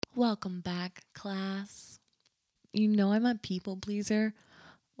Welcome back, class. You know I'm a people pleaser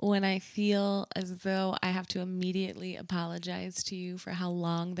when I feel as though I have to immediately apologize to you for how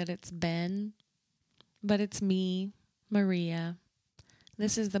long that it's been. But it's me, Maria.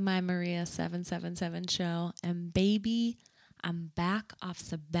 This is the mymaria777 show. And baby, I'm back off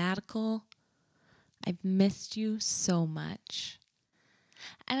sabbatical. I've missed you so much.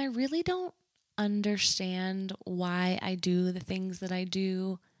 And I really don't understand why I do the things that I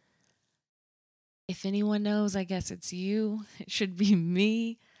do. If anyone knows, I guess it's you. It should be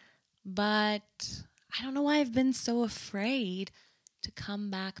me. But I don't know why I've been so afraid to come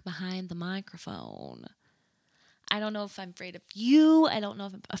back behind the microphone. I don't know if I'm afraid of you. I don't know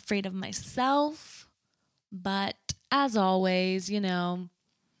if I'm afraid of myself. But as always, a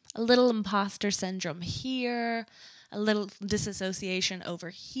little imposter syndrome here, a little disassociation over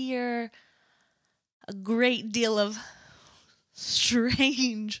here, a great deal of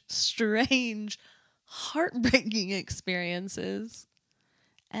strange, heartbreaking experiences.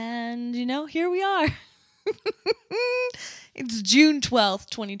 And, here we are. It's June 12th,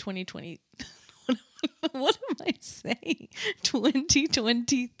 2020. What am I saying?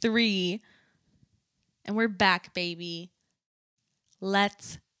 2023. And we're back, baby.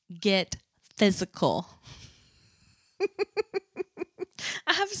 Let's get physical.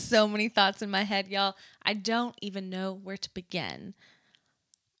 I have so many thoughts in my head, y'all. I don't even know where to begin.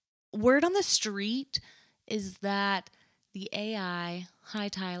 Word on the street is that the AI, hi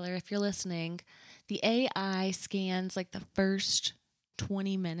Tyler, if you're listening, the AI scans like the first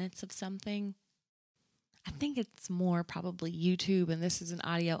 20 minutes of something. I think it's more probably YouTube, and this is an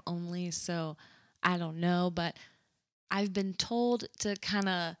audio only, so I don't know, but I've been told to kind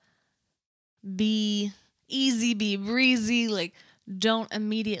of be easy, be breezy, like don't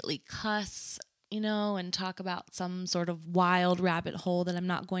immediately cuss, and talk about some sort of wild rabbit hole that I'm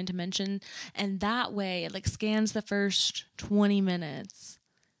not going to mention. And that way it scans the first 20 minutes.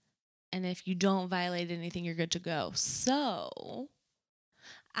 And if you don't violate anything, you're good to go. So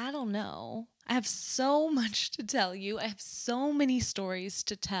I don't know. I have so much to tell you. I have so many stories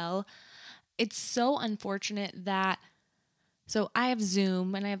to tell. It's so unfortunate that, so I have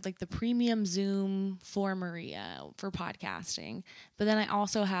Zoom, and I have the premium Zoom for Maria for podcasting. But then I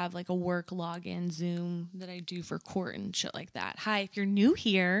also have a work login Zoom that I do for court and shit like that. Hi, if you're new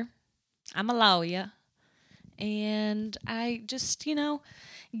here, I'm Alalia. And I just,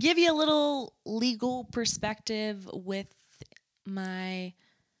 give you a little legal perspective with my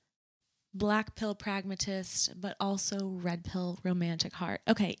black pill pragmatist, but also red pill romantic heart.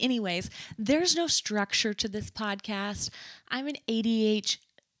 Okay, anyways, there's no structure to this podcast. I'm an ADHD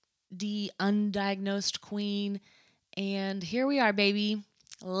undiagnosed queen, and here we are, baby.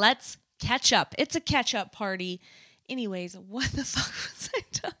 Let's catch up. It's a catch-up party. Anyways, what the fuck was I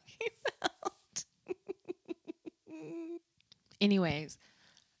talking about? Anyways,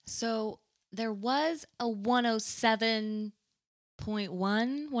 so there was a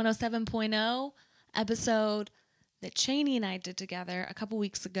 107.0 episode that Cheney and I did together a couple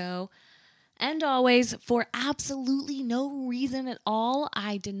weeks ago. And always, for absolutely no reason at all,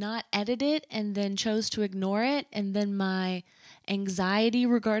 I did not edit it and then chose to ignore it. And then my anxiety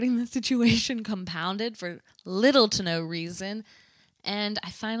regarding the situation compounded for little to no reason. And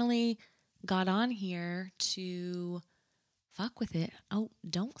I finally got on here to fuck with it. Oh,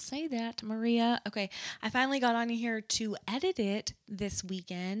 don't say that, Maria. Okay, I finally got on here to edit it this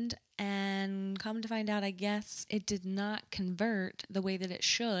weekend, and come to find out, I guess it did not convert the way that it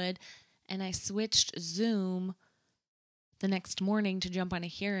should, and I switched Zoom the next morning to jump on a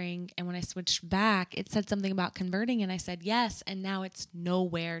hearing, and when I switched back, it said something about converting, and I said yes, and now it's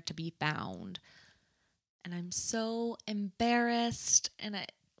nowhere to be found. And I'm so embarrassed, and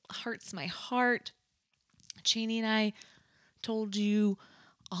it hurts my heart. Cheney and I told you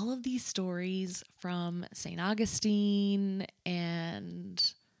all of these stories from St. Augustine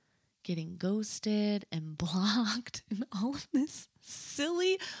and getting ghosted and blocked and all of this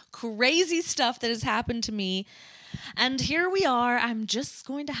silly, crazy stuff that has happened to me. And here we are. I'm just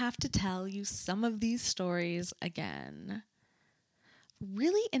going to have to tell you some of these stories again.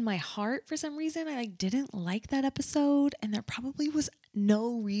 Really, in my heart, for some reason, I didn't like that episode, and there probably was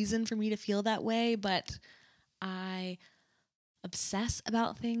no reason for me to feel that way, but I obsess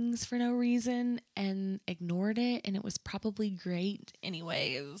about things for no reason and ignored it, and it was probably great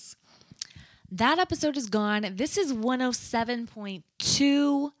anyways. That episode is gone. This is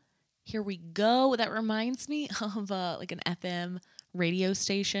 107.2. Here we go. That reminds me of an FM radio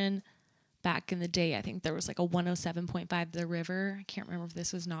station back in the day. I think there was a 107.5 The River. I can't remember if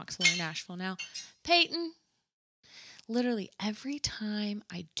this was Knoxville or Nashville now. Peyton, literally every time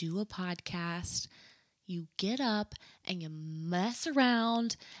I do a podcast, you get up and you mess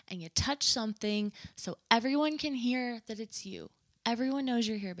around and you touch something so everyone can hear that it's you. Everyone knows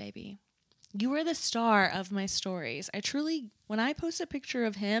you're here, baby. You are the star of my stories. I truly, when I post a picture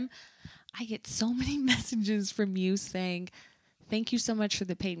of him, I get so many messages from you saying, thank you so much for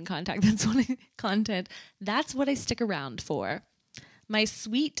the paid content. That's what I stick around for. My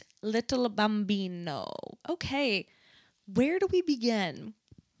sweet little bambino. Okay, where do we begin?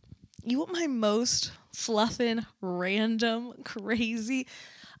 You want my most fluffin', random, crazy?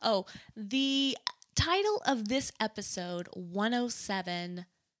 Oh, the title of this episode, 107,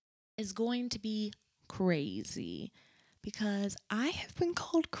 is going to be crazy. Because I have been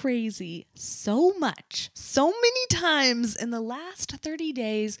called crazy so much, so many times in the last 30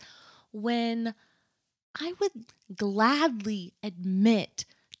 days when I would gladly admit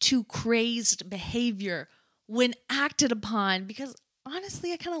to crazed behavior when acted upon, because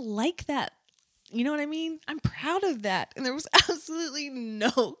honestly, I kind of like that. You know what I mean? I'm proud of that. And there was absolutely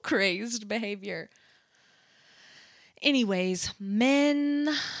no crazed behavior. Anyways, men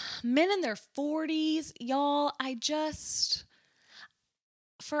in their 40s, y'all,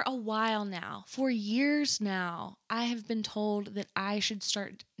 for a while now, for years now, I have been told that I should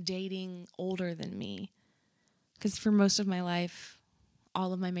start dating older than me. Because for most of my life,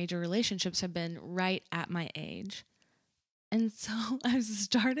 all of my major relationships have been right at my age. And so I've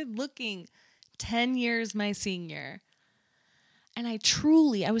started looking 10 years my senior. And I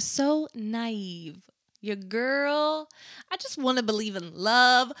was so naive. Your girl, I just want to believe in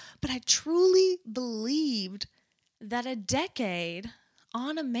love, but I truly believed that a decade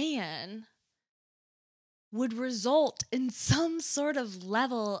on a man would result in some sort of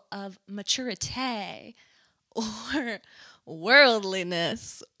level of maturity or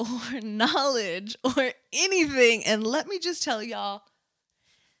worldliness or knowledge or anything. And let me just tell y'all,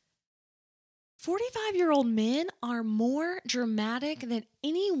 45-year-old men are more dramatic than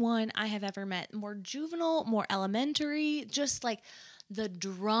anyone I have ever met. More juvenile, more elementary, just like the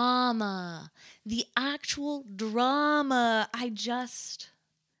drama, the actual drama. It's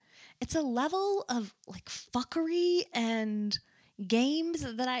a level of like fuckery and games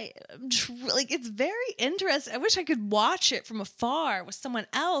that it's very interesting. I wish I could watch it from afar with someone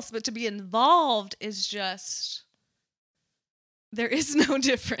else, but to be involved is just... There is no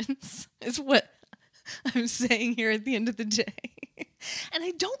difference, is what I'm saying here at the end of the day. And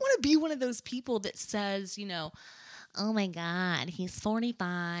I don't want to be one of those people that says, oh my God, he's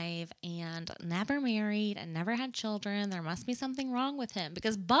 45 and never married and never had children. There must be something wrong with him.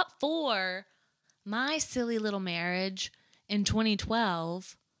 Because but for my silly little marriage in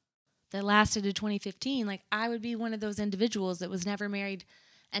 2012 that lasted to 2015, I would be one of those individuals that was never married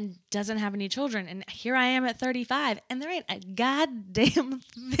and doesn't have any children. And here I am at 35, and there ain't a goddamn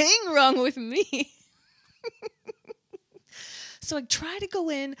thing wrong with me. So I try to go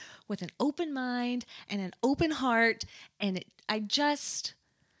in with an open mind and an open heart, and the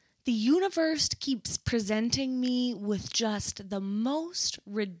universe keeps presenting me with just the most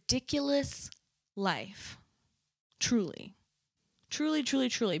ridiculous life. Truly. Truly, truly,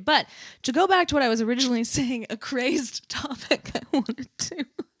 truly. But to go back to what I was originally saying, a crazed topic I wanted to.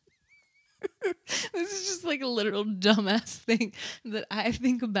 This is just like a literal dumbass thing that I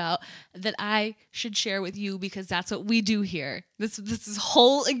think about that I should share with you because that's what we do here. This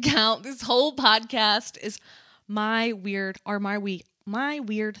whole account, this whole podcast is my weird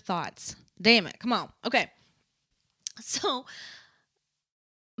thoughts. Damn it. Come on. Okay. So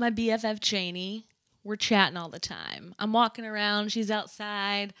my BFF Cheney, we're chatting all the time. I'm walking around. She's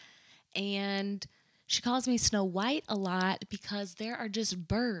outside. And she calls me Snow White a lot because there are just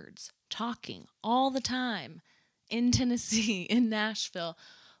birds talking all the time in Tennessee, in Nashville.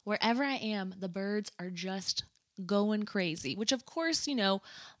 Wherever I am, the birds are just going crazy, which of course,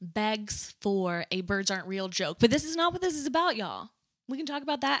 begs for a birds aren't real joke. But this is not what this is about, y'all. We can talk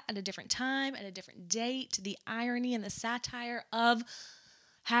about that at a different time, at a different date, the irony and the satire of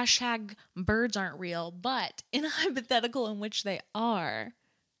hashtag birds aren't real, but in a hypothetical in which they are,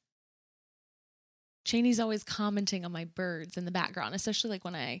 Cheney's always commenting on my birds in the background, especially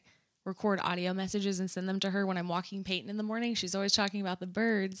when I record audio messages and send them to her when I'm walking Peyton in the morning. She's always talking about the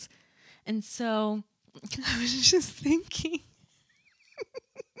birds. And so I was just thinking,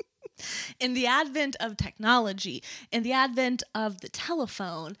 in the advent of technology, in the advent of the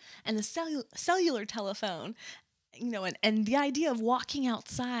telephone and the cellular telephone, and the idea of walking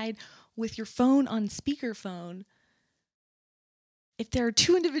outside with your phone on speakerphone, if there are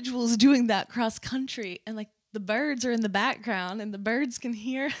two individuals doing that cross country and the birds are in the background and the birds can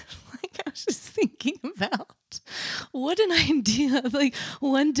hear. Like, I was just thinking about what an idea. Like,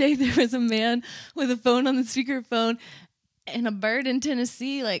 one day there was a man with a phone on the speakerphone, and a bird in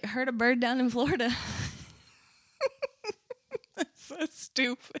Tennessee, like, heard a bird down in Florida. That's so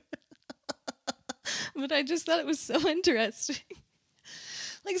stupid. But I just thought it was so interesting.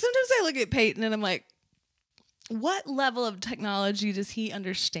 Like, sometimes I look at Peyton and I'm like, what level of technology does he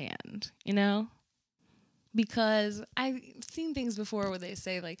understand? You know? Because I've seen things before where they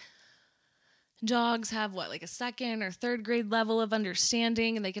say, like, dogs have like a second or third grade level of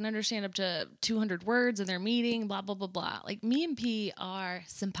understanding, and they can understand up to 200 words in their meeting, blah, blah, blah, blah. Like, me and P are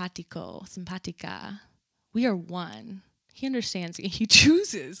simpatica. We are one. He understands me. He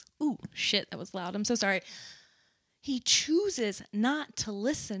chooses. Ooh, shit, that was loud. I'm so sorry. He chooses not to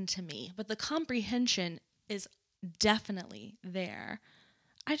listen to me, but the comprehension is definitely there.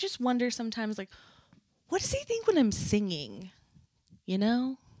 I just wonder sometimes, like, what does he think when I'm singing? You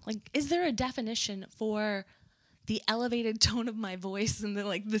know? Like, is there a definition for the elevated tone of my voice and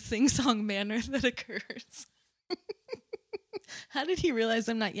the sing-song manner that occurs? How did he realize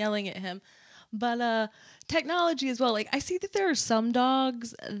I'm not yelling at him? But technology as well. Like, I see that there are some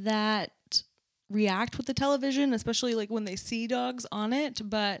dogs that react with the television, especially like when they see dogs on it,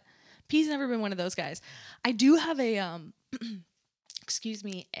 but P's never been one of those guys. I do have a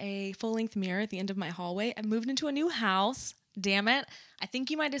a full-length mirror at the end of my hallway. I moved into a new house. Damn it. I think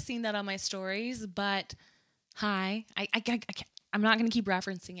you might have seen that on my stories, but hi. I'm not going to keep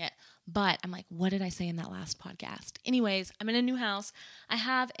referencing it, but I'm like, what did I say in that last podcast? Anyways, I'm in a new house. I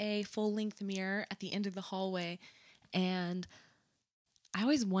have a full-length mirror at the end of the hallway, and I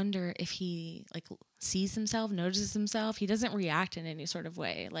always wonder if he like sees himself, notices himself. He doesn't react in any sort of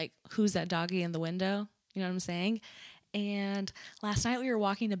way. Like, who's that doggy in the window? You know what I'm saying? And last night we were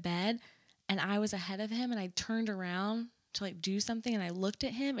walking to bed, and I was ahead of him, and I turned around to like do something, and I looked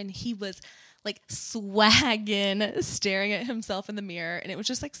at him, and he was like swagging, staring at himself in the mirror, and it was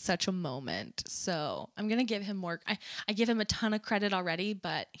just like such a moment. So I'm gonna give him more. I give him a ton of credit already,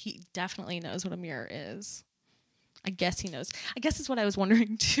 but he definitely knows what a mirror is. I guess he knows. I guess that's what I was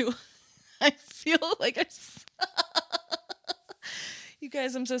wondering too. I feel like you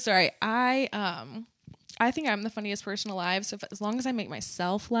guys, I'm so sorry. I think I'm the funniest person alive. So as long as I make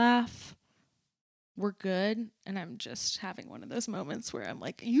myself laugh, we're good. And I'm just having one of those moments where I'm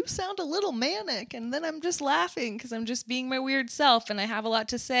like, you sound a little manic. And then I'm just laughing because I'm just being my weird self and I have a lot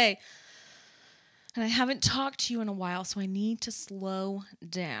to say. And I haven't talked to you in a while, so I need to slow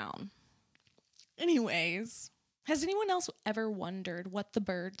down. Anyways, has anyone else ever wondered what the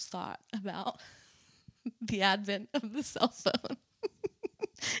birds thought about the advent of the cell phone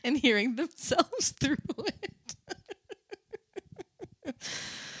and hearing themselves through it?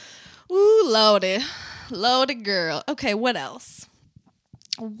 Ooh, Lordy girl. Okay, what else?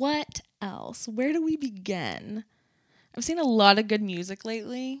 Where do we begin? I've seen a lot of good music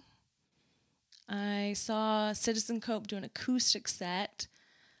lately. I saw Citizen Cope do an acoustic set.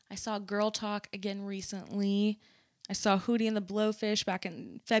 I saw Girl Talk again recently. I saw Hootie and the Blowfish back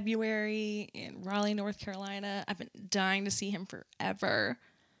in February in Raleigh, North Carolina. I've been dying to see him forever.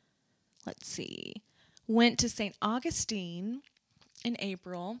 Let's see. Went to St. Augustine in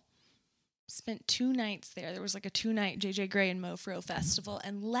April. Spent 2 nights there. There was like a 2-night JJ Grey and Mofro festival.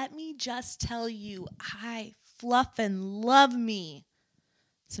 And let me just tell you, I fluffin' love me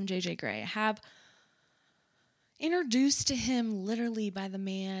some JJ Grey. I have introduced to him literally by the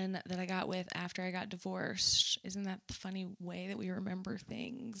man that I got with after I got divorced. Isn't that the funny way that we remember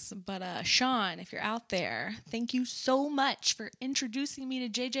things? But Sean, if you're out there, thank you so much for introducing me to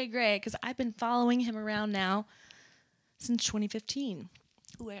JJ Grey, because I've been following him around now since 2015.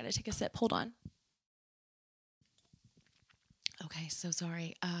 Ooh, I gotta take a sip. Hold on. Okay, so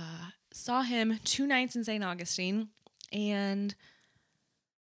sorry. Saw him 2 nights in St. Augustine, and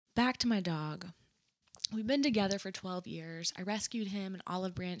back to my dog. We've been together for 12 years. I rescued him in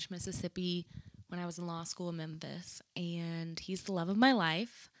Olive Branch, Mississippi when I was in law school in Memphis, and he's the love of my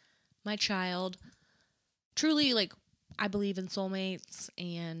life, my child. Truly, like, I believe in soulmates,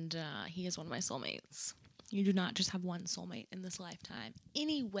 and he is one of my soulmates. You do not just have one soulmate in this lifetime.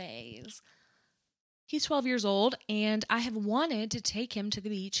 Anyways, he's 12 years old, and I have wanted to take him to the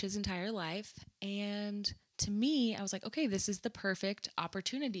beach his entire life, and to me, I was like, okay, this is the perfect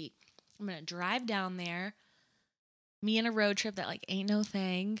opportunity. I'm going to drive down there, me in a road trip that like ain't no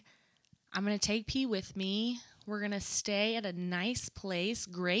thing. I'm going to take P with me. We're going to stay at a nice place,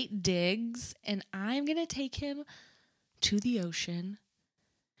 great digs, and I'm going to take him to the ocean.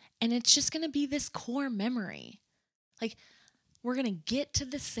 And it's just going to be this core memory. Like, we're going to get to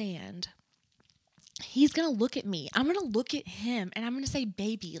the sand, he's going to look at me. I'm going to look at him and I'm going to say,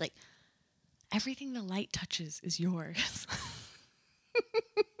 baby, like everything the light touches is yours.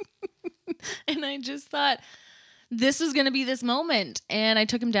 And I just thought this was going to be this moment. And I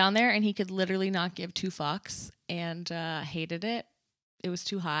took him down there and he could literally not give two fucks and hated it. It was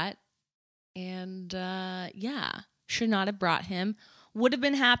too hot. And should not have brought him. Would have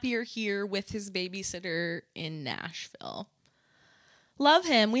been happier here with his babysitter in Nashville. Love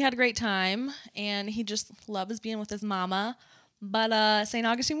him. We had a great time. And he just loves being with his mama. But St.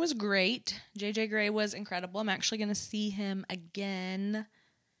 Augustine was great. JJ Gray was incredible. I'm actually going to see him again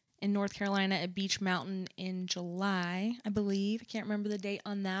in North Carolina at Beach Mountain in July, I believe. I can't remember the date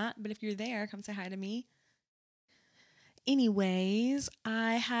on that. But if you're there, come say hi to me. Anyways,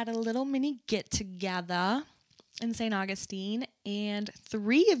 I had a little mini get-together in St. Augustine, and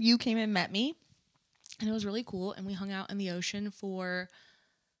 3 of you came and met me, and it was really cool, and we hung out in the ocean for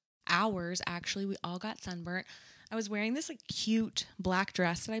hours, actually. We all got sunburnt. I was wearing this like cute black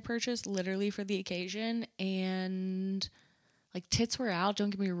dress that I purchased literally for the occasion, and like tits were out,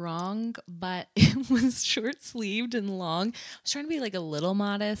 don't get me wrong, but it was short-sleeved and long. I was trying to be like a little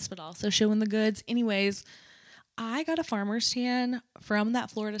modest, but also showing the goods. Anyways, I got a farmer's tan from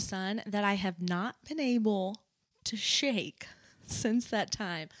that Florida sun that I have not been able to shake since that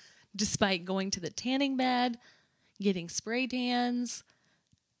time, despite going to the tanning bed, getting spray tans.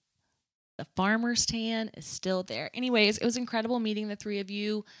 The farmer's tan is still there. Anyways, it was incredible meeting the 3 of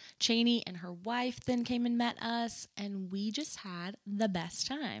you. Cheney and her wife then came and met us, and we just had the best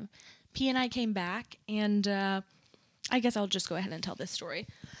time. P and I came back, and I guess I'll just go ahead and tell this story.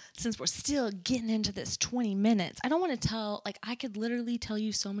 Since we're still getting into this 20 minutes, I don't want to tell, like, I could literally tell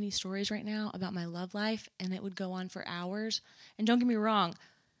you so many stories right now about my love life, and it would go on for hours. And don't get me wrong,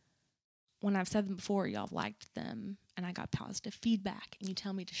 when I've said them before, y'all have liked them, and I got positive feedback, and you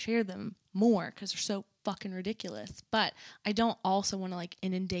tell me to share them more because they're so fucking ridiculous. But I don't also want to, like,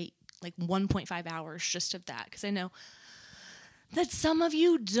 inundate, like, 1.5 hours just of that, because I know that some of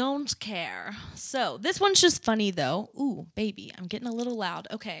you don't care. So this one's just funny though. Ooh, baby, I'm getting a little loud.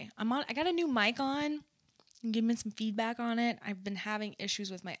 Okay, I got a new mic on. Give me some feedback on it. I've been having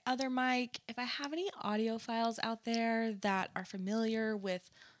issues with my other mic. If I have any audio files out there that are familiar with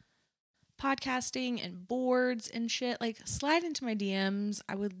podcasting and boards and shit, like slide into my DMs.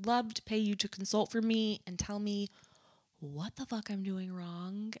 I would love to pay you to consult for me and tell me what the fuck I'm doing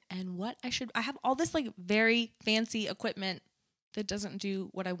wrong and what I have all this like very fancy equipment that doesn't do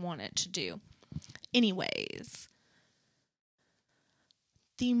what I want it to do. Anyways,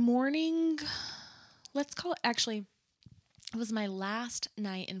 the morning, let's call it, actually, it was my last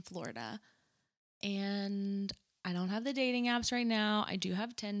night in Florida, and I don't have the dating apps right now. I do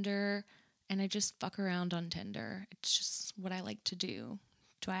have Tinder, and I just fuck around on Tinder. It's just what I like to do.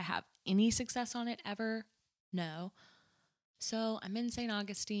 Do I have any success on it ever? No. So I'm in St.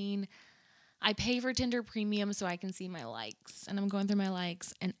 Augustine. I pay for Tinder Premium so I can see my likes. And I'm going through my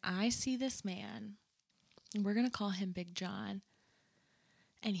likes. And I see this man. And we're going to call him Big John.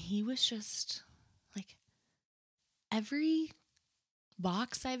 And he was just like every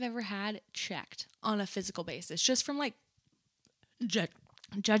box I've ever had checked on a physical basis. Just from like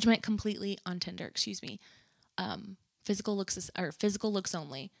judgment completely on Tinder. Excuse me. Physical looks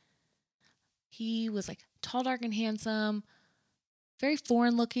only. He was like tall, dark, and handsome. Very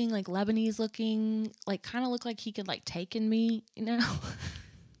foreign looking, like Lebanese looking, like kind of looked like he could like take in me, you know?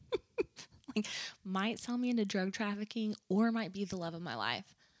 Like might sell me into drug trafficking or might be the love of my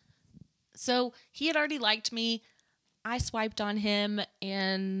life. So he had already liked me. I swiped on him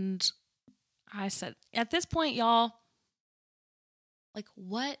and I said, at this point, y'all, like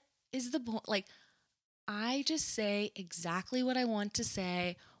what is the point? Like I just say exactly what I want to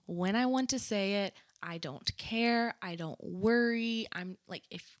say when I want to say it. I don't care. I don't worry. I'm like,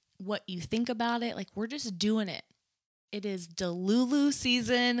 if what you think about it, like we're just doing it. It is Delulu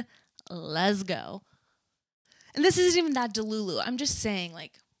season. Let's go. And this isn't even that Delulu. I'm just saying,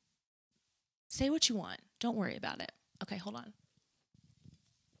 like, say what you want. Don't worry about it. Okay, hold on.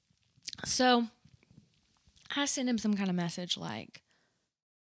 So I sent him some kind of message like,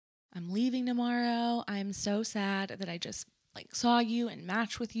 I'm leaving tomorrow. I'm so sad that I just like saw you and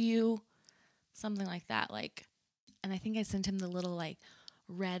matched with you. Something like that, like, and I think I sent him the little, like,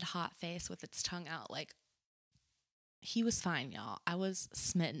 red hot face with its tongue out, like, he was fine, y'all. I was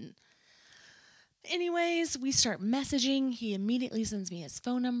smitten. Anyways, we start messaging. He immediately sends me his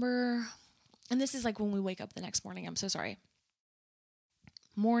phone number, and this is, like, when we wake up the next morning. I'm so sorry.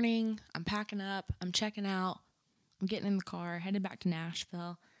 Morning, I'm packing up, I'm checking out, I'm getting in the car, headed back to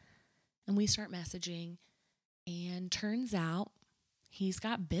Nashville, and we start messaging, and turns out he's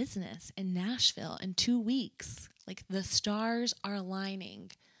got business in Nashville in 2 weeks. Like, the stars are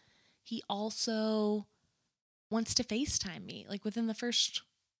aligning. He also wants to FaceTime me, like, within the first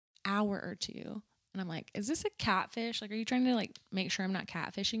hour or two. And I'm like, is this a catfish? Like, are you trying to, like, make sure I'm not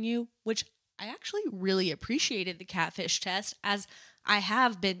catfishing you? Which I actually really appreciated the catfish test, as I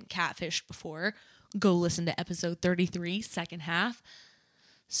have been catfished before. Go listen to episode 33, second half.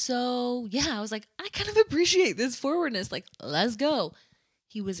 So, yeah, I was like, I kind of appreciate this forwardness. Like, let's go.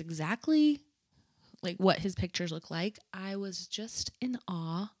 He was exactly like what his pictures look like. I was just in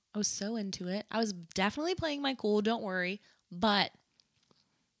awe. I was so into it. I was definitely playing my cool, don't worry. But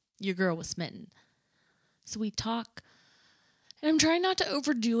your girl was smitten. So we talk. And I'm trying not to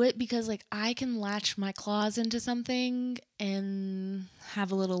overdo it because, like, I can latch my claws into something and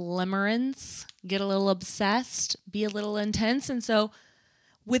have a little limerence, get a little obsessed, be a little intense. And so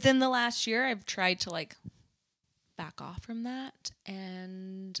within the last year, I've tried to, like, back off from that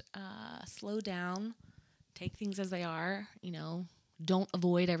and slow down, take things as they are, you know, don't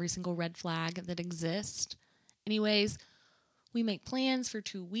avoid every single red flag that exists. Anyways, we make plans for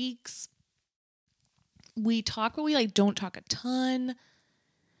 2 weeks. We talk, but we, like, don't talk a ton.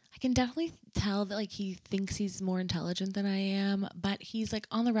 I can definitely tell that, like, he thinks he's more intelligent than I am, but he's, like,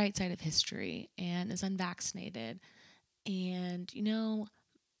 on the right side of history and is unvaccinated. And, you know,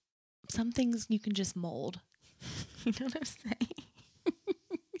 some things you can just mold. You know what I'm saying?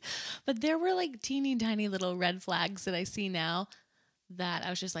 But there were, like, teeny tiny little red flags that I see now that I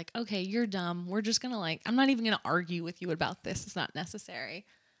was just like, okay, you're dumb. We're just going to, like, I'm not even going to argue with you about this. It's not necessary.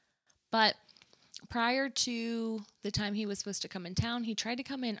 But prior to the time he was supposed to come in town, he tried to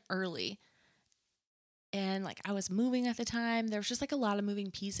come in early. And, like, I was moving at the time. There was just, like, a lot of moving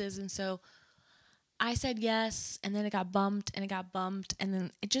pieces. And so I said yes, and then it got bumped, and it got bumped. And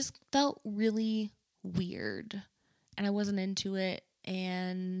then it just felt really weird. And I wasn't into it.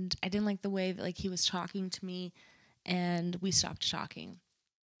 And I didn't like the way that, like, he was talking to me. And we stopped talking.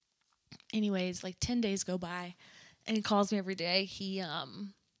 Anyways, like, 10 days go by. And he calls me every day. He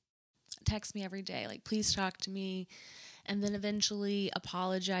texts me every day, like, please talk to me. And then eventually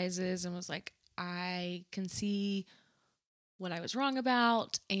apologizes and was like, I can see what I was wrong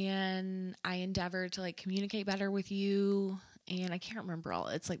about, and I endeavored to, like, communicate better with you. And I can't remember all,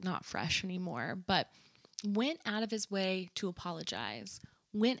 it's, like, not fresh anymore, but went out of his way to apologize,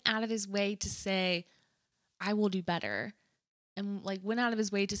 went out of his way to say, I will do better. And, like, went out of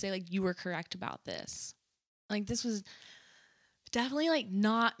his way to say, like, you were correct about this. Like, this was definitely, like,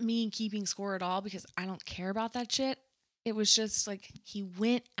 not me keeping score at all, because I don't care about that shit. It was just, like, he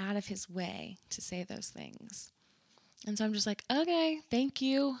went out of his way to say those things. And so I'm just like, okay, thank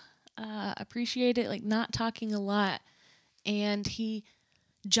you. Appreciate it. Like, not talking a lot. And he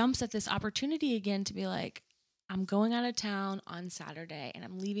jumps at this opportunity again to be like, I'm going out of town on Saturday and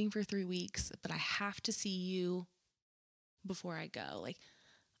I'm leaving for 3 weeks, but I have to see you before I go. Like,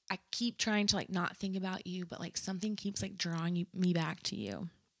 I keep trying to, like, not think about you, but, like, something keeps, like, drawing me back to you.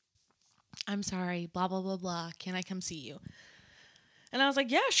 I'm sorry, blah, blah, blah, blah. Can I come see you? And I was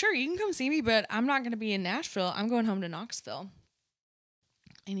like, yeah, sure, you can come see me, but I'm not going to be in Nashville. I'm going home to Knoxville.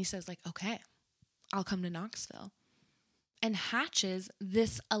 And he says, like, okay, I'll come to Knoxville. And hatches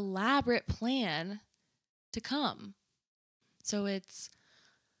this elaborate plan to come. So it's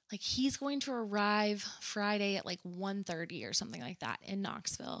like he's going to arrive Friday at, like, 1:30 or something like that in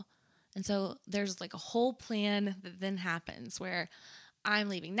Knoxville. And so there's, like, a whole plan that then happens where I'm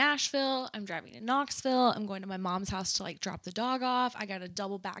leaving Nashville, I'm driving to Knoxville, I'm going to my mom's house to, like, drop the dog off. I got to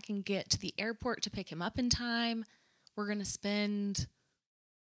double back and get to the airport to pick him up in time. We're going to spend,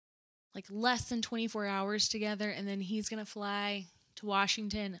 like, less than 24 hours together, and then he's going to fly to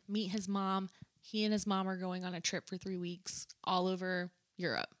Washington, meet his mom. He and his mom are going on a trip for 3 weeks all over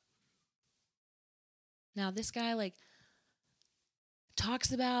Europe. Now, this guy, like,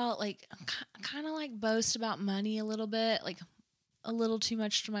 talks about, like, kind of, like, boast about money a little bit, like, a little too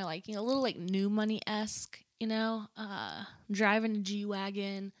much to my liking, a little, like, new money-esque, you know, driving a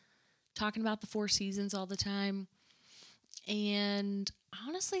G-Wagon, talking about the Four Seasons all the time. And I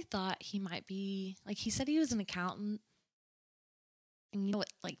honestly thought he might be, like, he said he was an accountant. And you know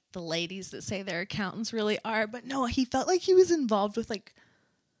what, like, the ladies that say they're accountants really are. But no, he felt like he was involved with, like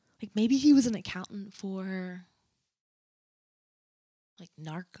maybe he was an accountant for, like,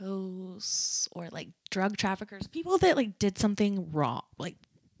 narcos or, like, drug traffickers, people that, like, did something wrong, like,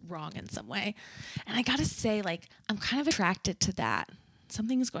 wrong in some way. And I gotta say, like, I'm kind of attracted to that.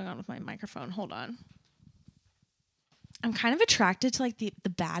 Something's going on with my microphone. Hold on. I'm kind of attracted to, like, the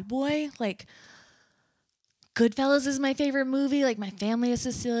bad boy. Like, Goodfellas is my favorite movie. Like, my family is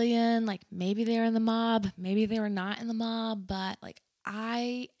Sicilian. Like, maybe they were in the mob. Maybe they were not in the mob. But, like,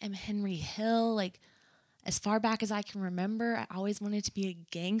 I am Henry Hill. Like, as far back as I can remember, I always wanted to be a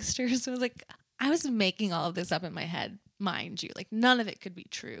gangster. So I was making all of this up in my head, mind you. Like, none of it could be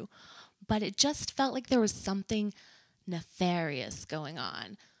true. But it just felt like there was something nefarious going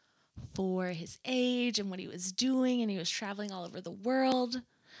on for his age and what he was doing, and he was traveling all over the world.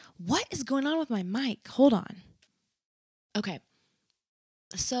 What is going on with my mic? Hold on. Okay.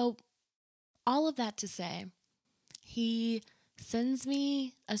 So, all of that to say, he sends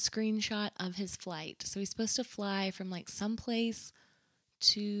me a screenshot of his flight. So he's supposed to fly from like someplace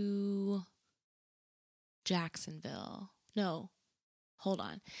to Jacksonville. No, hold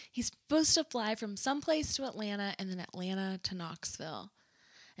on. He's supposed to fly from someplace to Atlanta and then Atlanta to Knoxville.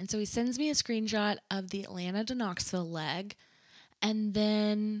 And so he sends me a screenshot of the Atlanta to Knoxville leg. And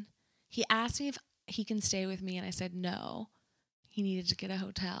then he asked me if he can stay with me. And I said no. He needed to get a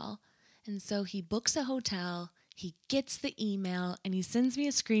hotel. And so he books a hotel. He gets the email and he sends me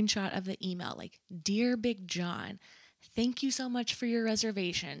a screenshot of the email. Like, "Dear Big John, thank you so much for your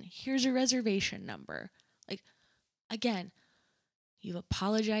reservation. Here's your reservation number." Like, again, you've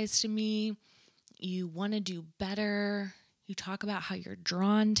apologized to me. You want to do better. You talk about how you're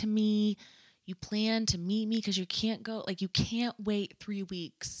drawn to me. You plan to meet me because you can't wait 3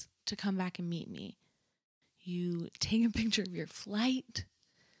 weeks to come back and meet me. You take a picture of your flight.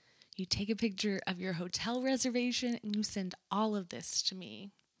 You take a picture of your hotel reservation and you send all of this to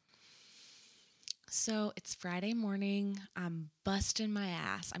me. So it's Friday morning. I'm busting my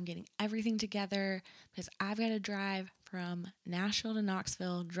ass. I'm getting everything together because I've got to drive from Nashville to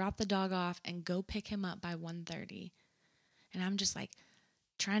Knoxville, drop the dog off, and go pick him up by 1:30. And I'm just like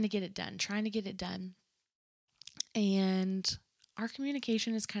trying to get it done. And our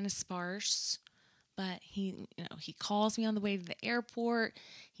communication is kind of sparse, but he calls me on the way to the airport.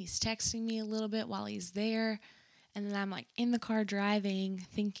 He's texting me a little bit while he's there. And then I'm like in the car driving,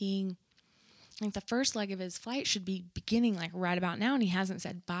 thinking like the first leg of his flight should be beginning like right about now. And he hasn't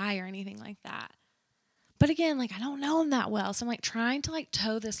said bye or anything like that. But again, like I don't know him that well. So I'm like trying to like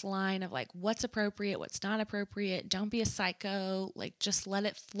toe this line of like what's appropriate, what's not appropriate. Don't be a psycho. Like just let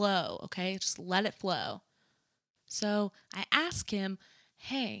it flow. Okay. Just let it flow. So I ask him,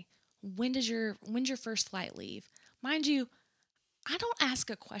 "Hey, when's your first flight leave?" Mind you, I don't ask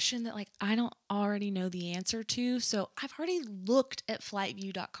a question that like I don't already know the answer to. So I've already looked at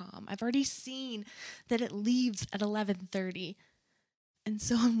flightview.com. I've already seen that it leaves at 11:30. And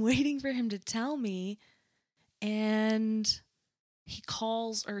so I'm waiting for him to tell me, and he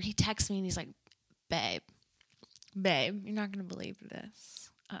texts me and he's like, babe, you're not going to believe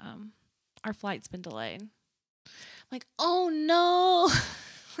this. Our flight's been delayed." I'm like, "Oh no."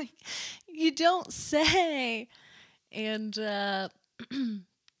 Like, you don't say. And then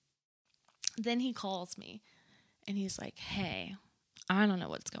he calls me and he's like, "Hey, I don't know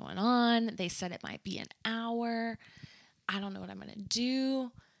what's going on. They said it might be an hour. I don't know what I'm going to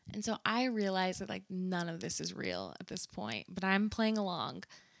do." And so I realize that like none of this is real at this point, but I'm playing along.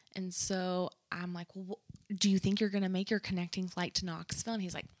 And so I'm like, "Well, do you think you're going to make your connecting flight to Knoxville?" And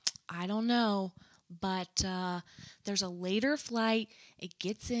he's like, "I don't know. But there's a later flight. It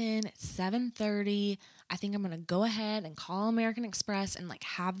gets in at 7:30. I think I'm going to go ahead and call American Express and like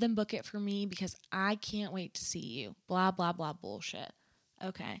have them book it for me because I can't wait to see you." Blah, blah, blah bullshit.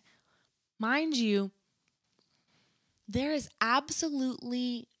 Okay. Mind you, there is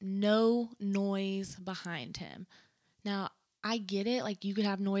absolutely no noise behind him. Now, I get it. Like you could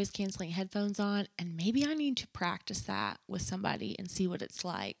have noise canceling headphones on, and maybe I need to practice that with somebody and see what it's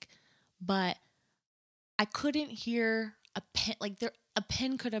like. But I couldn't hear a pin, a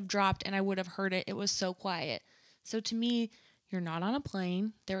pin could have dropped and I would have heard it. It was so quiet. So to me, you're not on a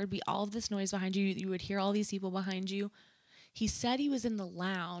plane. There would be all of this noise behind you. You would hear all these people behind you. He said he was in the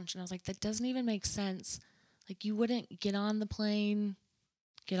lounge, and I was like, that doesn't even make sense. Like you wouldn't get on the plane,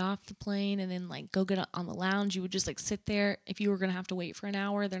 get off the plane, and then like go get on the lounge. You would just like sit there. If you were going to have to wait for an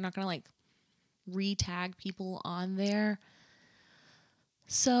hour, they're not going to like re-tag people on there.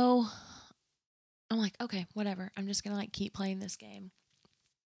 So I'm like, okay, whatever. I'm just going to like keep playing this game.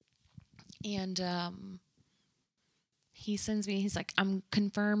 And he sends me, he's like, "I'm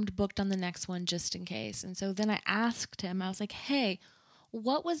confirmed, booked on the next one just in case." And so then I asked him, I was like, "Hey,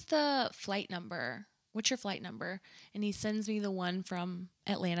 what was the flight number? What's your flight number?" And he sends me the one from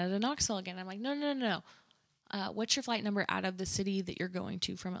Atlanta to Knoxville again. I'm like, no. What's your flight number out of the city that you're going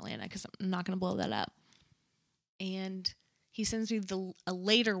to from Atlanta? Because I'm not going to blow that up. And he sends me a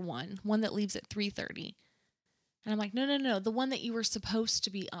later one that leaves at 3:30. And I'm like, no, the one that you were supposed to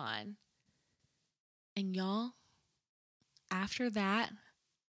be on. And y'all, after that,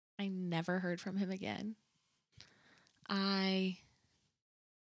 I never heard from him again. I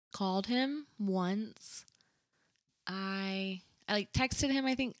called him once. I like texted him,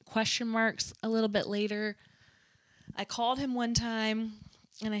 I think, question marks a little bit later. I called him one time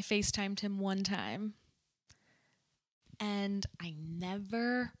and I FaceTimed him one time. And I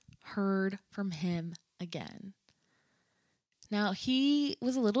never heard from him again. Now, he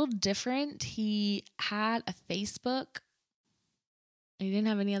was a little different. He had a Facebook and he didn't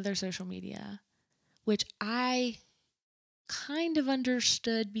have any other social media, which I kind of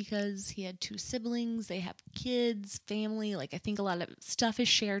understood because he had 2 siblings. They have kids, family. Like, I think a lot of stuff is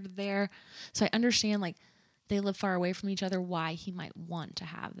shared there. So I understand, like, they live far away from each other, why he might want to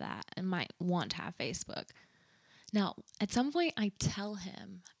have that and might want to have Facebook. Now, at some point, I tell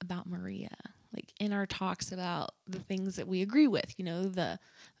him about Maria, like in our talks about the things that we agree with, you know, the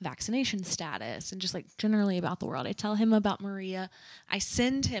vaccination status and just like generally about the world. I tell him about Maria. I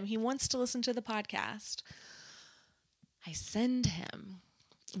send him, he wants to listen to the podcast. I send him,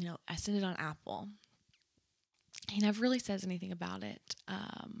 you know, I send it on Apple. He never really says anything about it.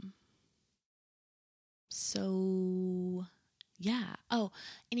 So yeah. Oh,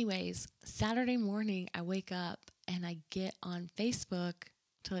 anyways, Saturday morning, I wake up and I get on Facebook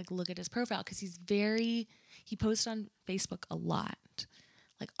to like look at his profile because he posts on Facebook a lot.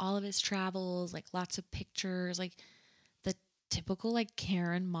 Like all of his travels, like lots of pictures, like the typical like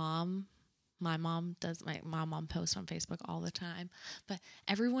Karen mom. My mom posts on Facebook all the time. But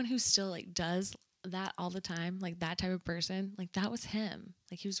everyone who still like does that all the time, like that type of person, like that was him.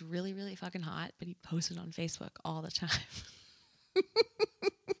 Like he was really, really fucking hot, but he posted on Facebook all the time.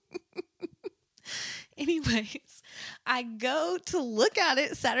 Anyways, I go to look at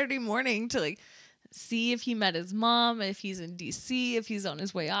it Saturday morning to like see if he met his mom, if he's in DC, if he's on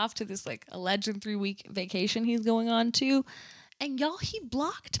his way off to this like alleged 3-week vacation he's going on to. And y'all, he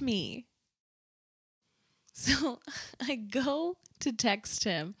blocked me. So I go to text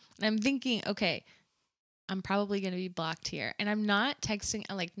him and I'm thinking, okay, I'm probably going to be blocked here. And I'm not texting,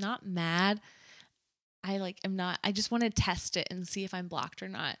 I'm like not mad. I just want to test it and see if I'm blocked or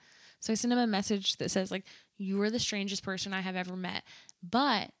not. So I sent him a message that says like, you are the strangest person I have ever met.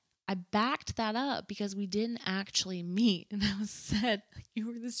 But I backed that up because we didn't actually meet. And I said, you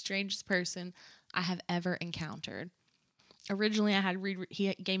were the strangest person I have ever encountered. Originally,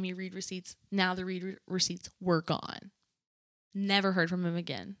 he gave me read receipts. Now the read receipts were gone. Never heard from him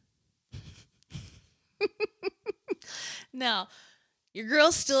again. Now, your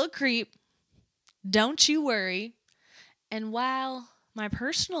girl's still a creep. Don't you worry. And while my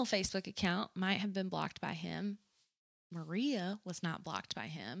personal Facebook account might have been blocked by him, Maria was not blocked by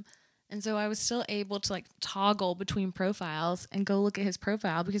him. And so I was still able to like toggle between profiles and go look at his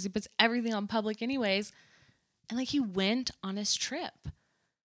profile because he puts everything on public anyways. And like he went on his trip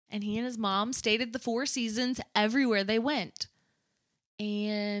and he and his mom stayed at the 4 Seasons everywhere they went.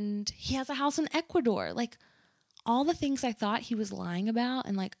 And he has a house in Ecuador. Like all the things I thought he was lying about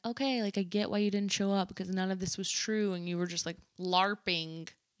and like, okay, like I get why you didn't show up because none of this was true and you were just like LARPing,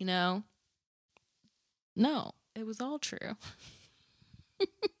 you know? No, it was all true.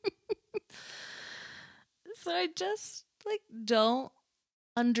 So I just like don't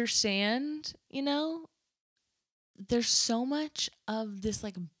understand, you know? There's so much of this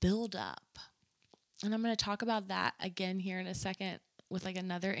like build up. And I'm going to talk about that again here in a second with like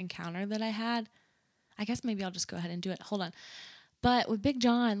another encounter that I had. I guess maybe I'll just go ahead and do it. Hold on. But with Big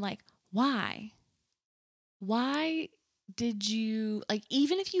John, like, why? Why did you, like,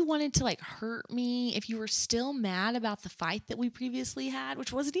 even if you wanted to, like, hurt me, if you were still mad about the fight that we previously had,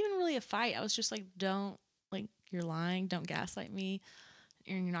 which wasn't even really a fight. I was just like, don't, like, you're lying. Don't gaslight me.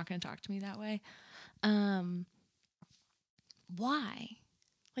 And you're not going to talk to me that way. Why?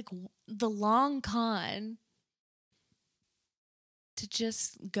 Like, the long con to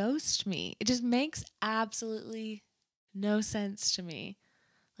just ghost me. It just makes absolutely no sense to me.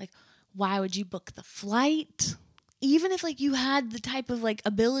 Like, why would you book the flight? Even if like you had the type of like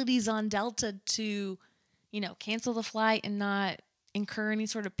abilities on Delta to, you know, cancel the flight and not incur any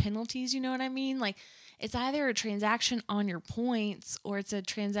sort of penalties, you know what I mean? Like it's either a transaction on your points or it's a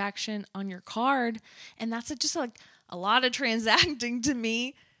transaction on your card. And that's just like a lot of transacting to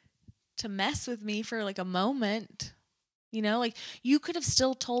me to mess with me for like a moment. You know, like you could have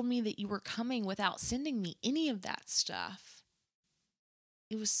still told me that you were coming without sending me any of that stuff.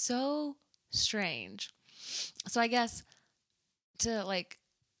 It was so strange. So I guess to like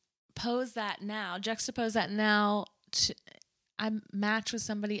juxtapose that now, I matched with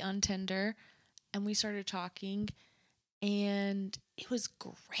somebody on Tinder and we started talking and it was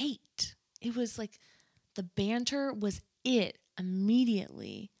great. It was like the banter was it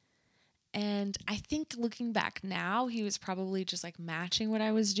immediately. And I think looking back now, he was probably just like matching what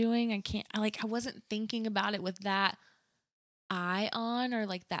I was doing. I wasn't thinking about it with that eye on, or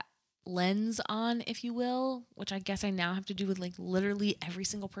like that lens on, if you will, which I guess I now have to do with like literally every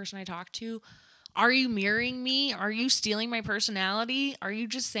single person I talk to. Are you mirroring me? Are you stealing my personality? Are you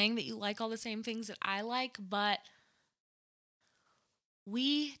just saying that you like all the same things that I like? But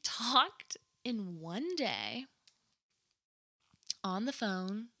we talked in one day on the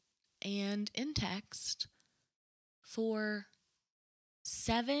phone and in text for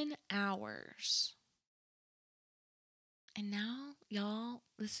 7 hours. And now, y'all,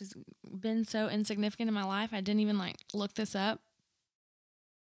 this has been so insignificant in my life. I didn't even like look this up.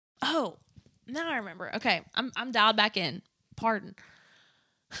 Oh, now I remember. Okay, I'm dialed back in. Pardon.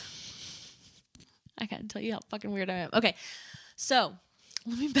 I gotta tell you how fucking weird I am. Okay, so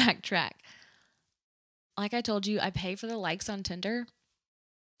let me backtrack. Like I told you, I pay for the likes on Tinder.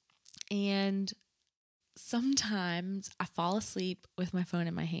 And sometimes I fall asleep with my phone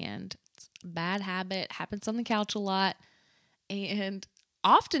in my hand. It's a bad habit. Happens on the couch a lot. And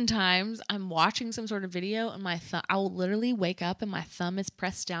oftentimes I'm watching some sort of video and I will literally wake up and my thumb is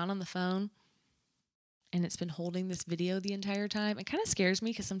pressed down on the phone and it's been holding this video the entire time. It kind of scares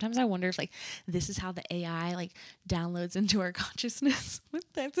me because sometimes I wonder if like this is how the AI like downloads into our consciousness.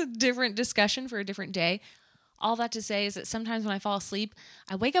 That's a different discussion for a different day. All that to say is that sometimes when I fall asleep,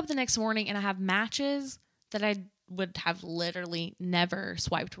 I wake up the next morning and I have matches that I would have literally never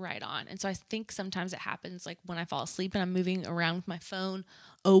swiped right on. And so I think sometimes it happens like when I fall asleep and I'm moving around with my phone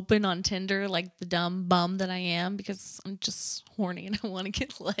open on Tinder like the dumb bum that I am because I'm just horny and I want to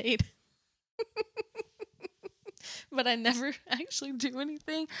get laid. But I never actually do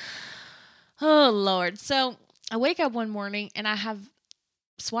anything. Oh, Lord. So I wake up one morning and I have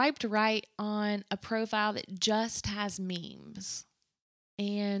swiped right on a profile that just has memes.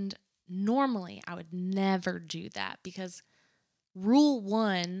 And normally I would never do that because rule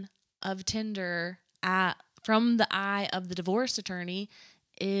 1 of Tinder from the eye of the divorce attorney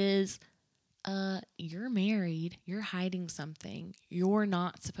is you're married, you're hiding something, you're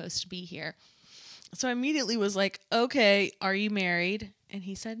not supposed to be here. So I immediately was like, okay, are you married? And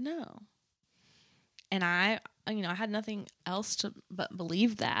he said no. And I had nothing else to but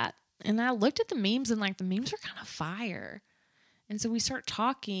believe that. And I looked at the memes and like the memes were kind of fire. And so we start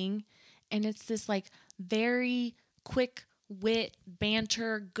talking and it's this like very quick wit,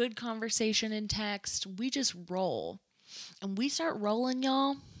 banter, good conversation in text. We just roll. And we start rolling,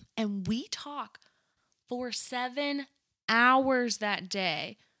 y'all. And we talk for 7 hours that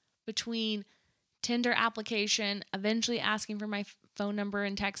day between Tinder application, eventually asking for my phone number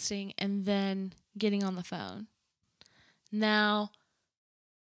and texting, and then getting on the phone. Now,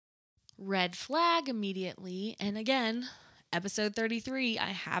 red flag immediately. And again, episode 33, I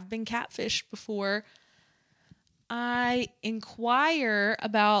have been catfished before. I inquire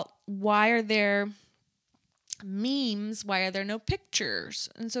about why are there memes? Why are there no pictures?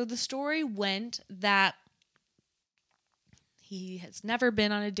 And so the story went that he has never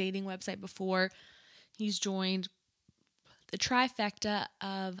been on a dating website before. He's joined the trifecta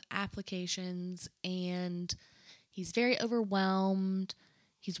of applications and he's very overwhelmed.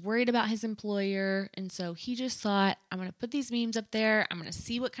 He's worried about his employer. And so he just thought, I'm going to put these memes up there. I'm going to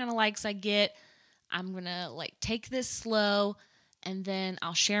see what kind of likes I get. I'm going to like take this slow and then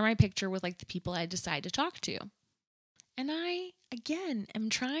I'll share my picture with like the people I decide to talk to. And I, again, am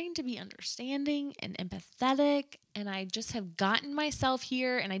trying to be understanding and empathetic, and I just have gotten myself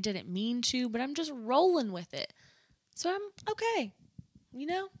here, and I didn't mean to, but I'm just rolling with it. So I'm okay.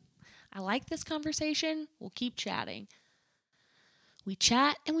 I like this conversation. We'll keep chatting. We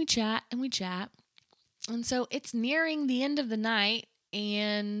chat and we chat and we chat. And so it's nearing the end of the night,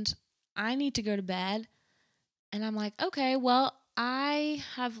 and I need to go to bed. And I'm like, okay, well, I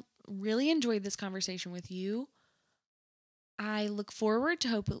have really enjoyed this conversation with you. I look forward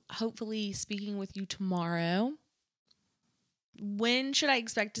to hopefully speaking with you tomorrow. When should I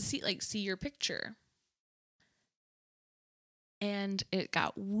expect to see your picture? And it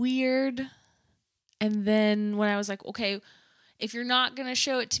got weird. And then when I was like, okay, if you're not going to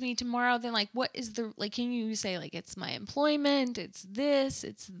show it to me tomorrow, then like, what is can you say like, it's my employment, it's this,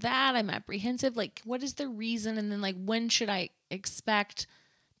 it's that, I'm apprehensive. Like, what is the reason? And then like, when should I expect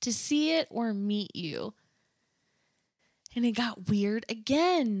to see it or meet you? And it got weird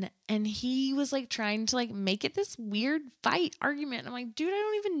again. And he was like trying to like make it this weird fight argument. I'm like, dude, I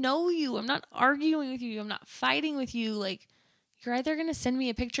don't even know you. I'm not arguing with you. I'm not fighting with you. Like, you're either going to send me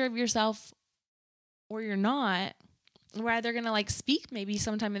a picture of yourself or you're not. We're either going to like speak maybe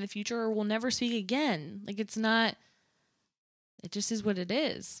sometime in the future or we'll never speak again. Like, it just is what it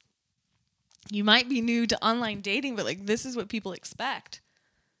is. You might be new to online dating, but like this is what people expect.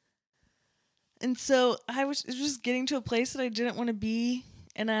 And so I was just getting to a place that I didn't want to be,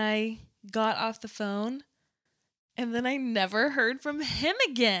 and I got off the phone, and then I never heard from him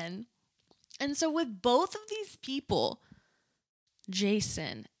again. And so with both of these people,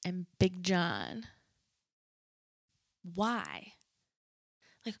 Jason and Big John, why?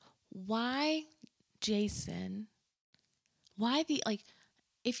 Like, why Jason? Why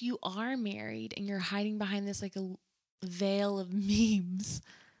if you are married and you're hiding behind this like a veil of memes,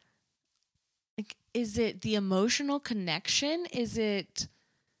 like, is it the emotional connection? Is it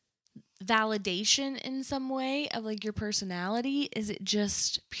validation in some way of like your personality? Is it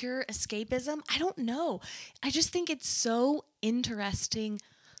just pure escapism? I don't know. I just think it's so interesting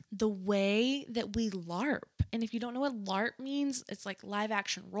the way that we LARP. And if you don't know what LARP means, it's like live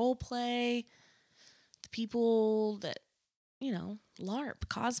action role play. The people that, LARP,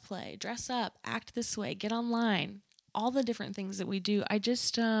 cosplay, dress up, act this way, get online, all the different things that we do. I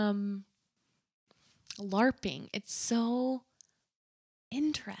just, LARPing, it's so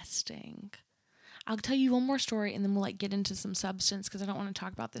interesting. I'll tell you one more story and then we'll get into some substance because I don't want to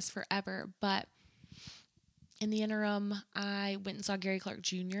talk about this forever. But in the interim, I went and saw Gary Clark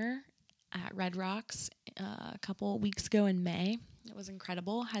Jr. at Red Rocks a couple weeks ago in May. It was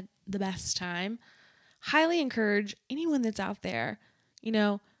incredible. Had the best time. Highly encourage anyone that's out there.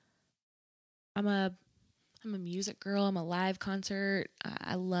 I'm a music girl. I'm a live concert.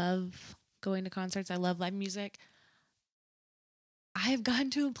 I love going to concerts. I love live music. I have gotten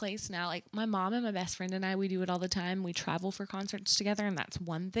to a place now, like my mom and my best friend and I, we do it all the time. We travel for concerts together, and that's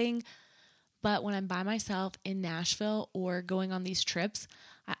one thing. But when I'm by myself in Nashville or going on these trips,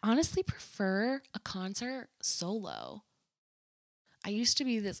 I honestly prefer a concert solo. I used to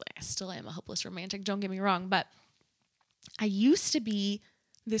be I still am a hopeless romantic, don't get me wrong, but I used to be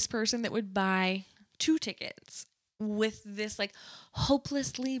this person that would buy 2 tickets with this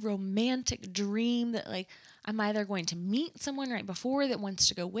hopelessly romantic dream that I'm either going to meet someone right before that wants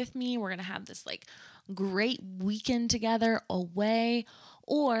to go with me. We're going to have this great weekend together away,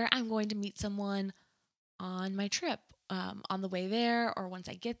 or I'm going to meet someone on my trip on the way there or once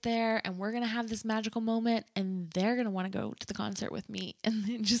I get there, and we're going to have this magical moment and they're going to want to go to the concert with me. And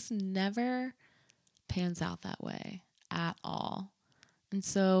it just never pans out that way at all. And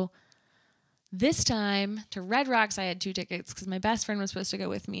so this time to Red Rocks, I had 2 tickets because my best friend was supposed to go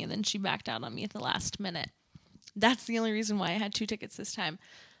with me and then she backed out on me at the last minute. That's the only reason why I had 2 tickets this time.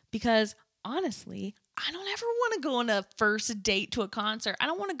 Because honestly, I don't ever want to go on a first date to a concert. I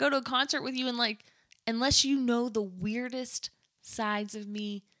don't want to go to a concert with you and unless you know the weirdest sides of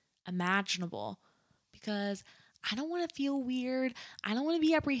me imaginable. Because I don't want to feel weird. I don't want to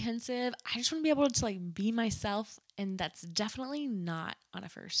be apprehensive. I just want to be able to be myself. And that's definitely not on a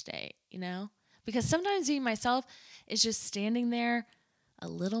first date, Because sometimes being myself is just standing there a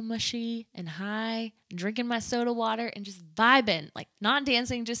little mushy and high, drinking my soda water and just vibing, not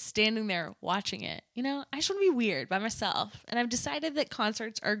dancing, just standing there watching it. I just want to be weird by myself. And I've decided that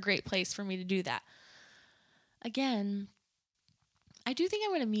concerts are a great place for me to do that. Again, I do think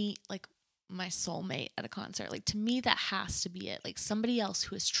I'm going to meet my soulmate at a concert. To me, that has to be it. Somebody else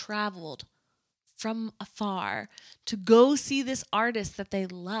who has traveled from afar to go see this artist that they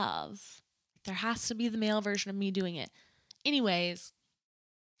love. There has to be the male version of me doing it. Anyways,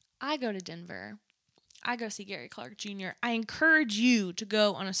 I go to Denver. I go see Gary Clark Jr. I encourage you to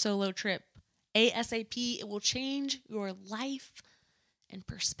go on a solo trip ASAP. It will change your life and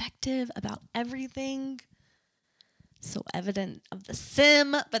perspective about everything. So evident of the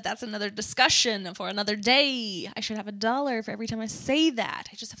sim, but that's another discussion for another day. I should have $1 for every time I say that.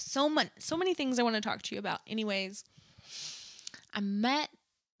 I just have so many things I want to talk to you about. Anyways,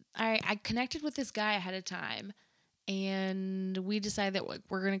 I connected with this guy ahead of time, and we decided that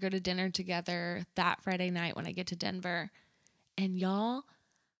we're going to go to dinner together that Friday night when I get to Denver. And y'all,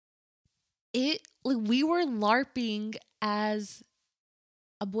 we were LARPing as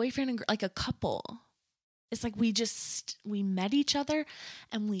a boyfriend and a couple. It's we met each other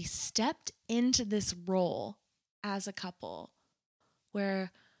and we stepped into this role as a couple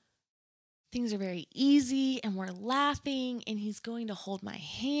where things are very easy and we're laughing and he's going to hold my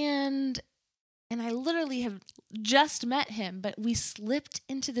hand. And I literally have just met him, but we slipped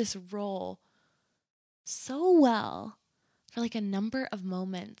into this role so well for a number of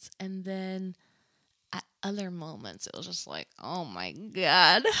moments. And then at other moments, it was just oh my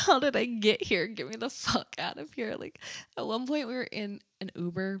God, how did I get here? Get me the fuck out of here. At one point we were in an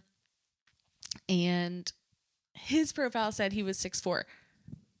Uber and his profile said he was 6'4",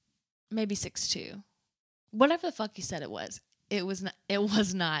 maybe 6'2", whatever the fuck he said it was. it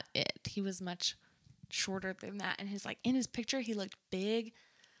was not it. He was much shorter than that. And in his picture, he looked big.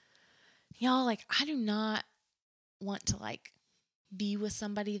 Y'all, like, I do not want to, like, be with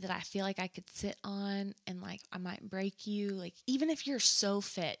somebody that I feel like I could sit on and, like, I might break you. Like, even if you're so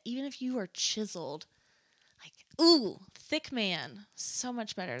fit, even if you are chiseled, like, ooh, thick man, so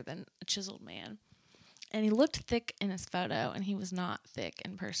much better than a chiseled man. And he looked thick in his photo, and he was not thick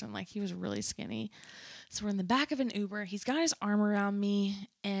in person. Like, he was really skinny. So we're in the back of an Uber. He's got his arm around me,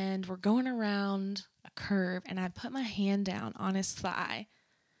 and we're going around a curve, and I put my hand down on his thigh.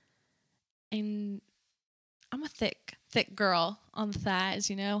 And I'm a thick girl on the thighs,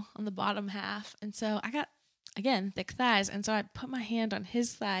 on the bottom half. And so I got, again, thick thighs. And so I put my hand on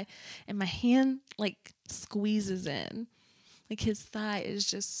his thigh, and my hand, like, squeezes in. Like, his thigh is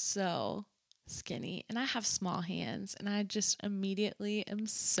just so skinny. And I have small hands, and I just immediately am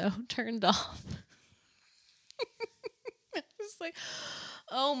so turned off. I was like,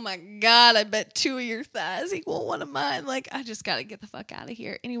 oh my God, I bet 2 of your thighs equal one of mine. Like, I just got to get the fuck out of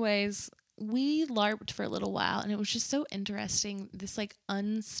here. Anyways, we LARPed for a little while, and it was just so interesting. This, like,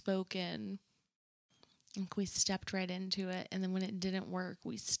 unspoken, like, we stepped right into it. And then when it didn't work,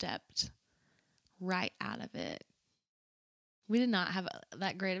 we stepped right out of it. We did not have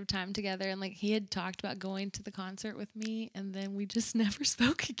that great of time together. And, like, he had talked about going to the concert with me, and then we just never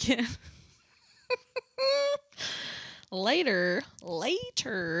spoke again. Later, I'll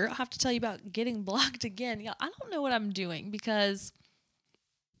have to tell you about getting blocked again. Yeah, I don't know what I'm doing, because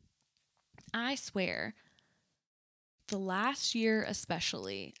I swear the last year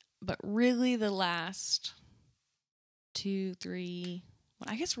especially, but really the last 2, 3,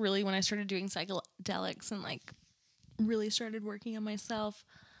 I guess really when I started doing psychedelics and, like, really started working on myself,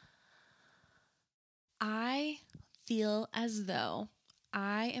 I feel as though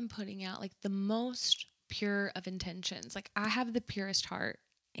I am putting out, like, the most pure of intentions. Like, I have the purest heart,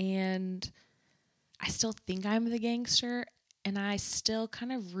 and I still think I'm the gangster, and I still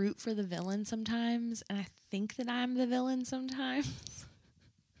kind of root for the villain sometimes, and I think that I'm the villain sometimes.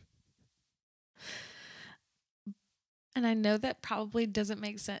 And I know that probably doesn't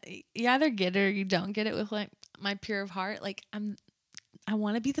make sense. You either get it or you don't get it with, like, my pure of heart. Like, I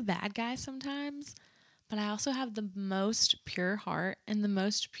want to be the bad guy sometimes, but I also have the most pure heart and the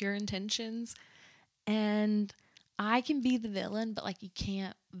most pure intentions. And I can be the villain, but, like, you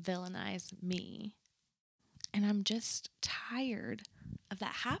can't villainize me. And I'm just tired of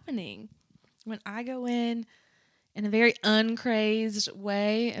that happening. When I go in a very uncrazed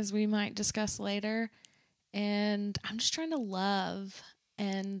way, as we might discuss later, and I'm just trying to love,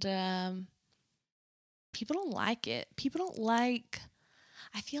 and people don't like it.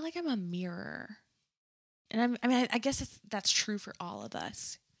 I feel like I'm a mirror. And I guess that's true for all of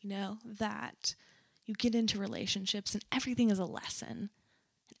us, that you get into relationships and everything is a lesson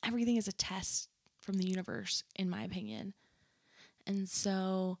and everything is a test from the universe, in my opinion. And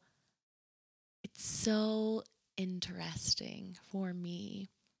so it's so interesting for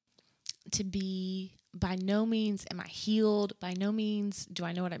me to be, by no means am I healed, by no means do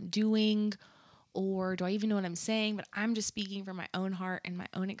I know what I'm doing, or do I even know what I'm saying, but I'm just speaking from my own heart and my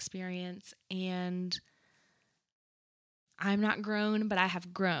own experience, and I'm not grown, but I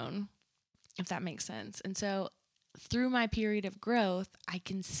have grown, if that makes sense. And so through my period of growth, I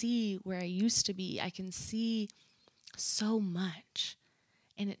can see where I used to be. I can see so much.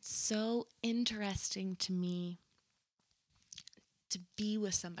 And it's so interesting to me to be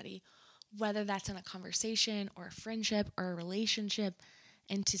with somebody, whether that's in a conversation or a friendship or a relationship,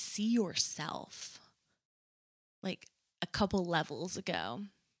 and to see yourself like a couple levels ago.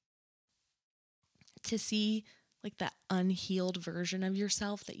 To see, like, that unhealed version of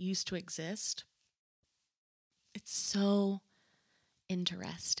yourself that used to exist. It's so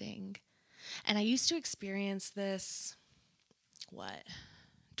interesting. And I used to experience this,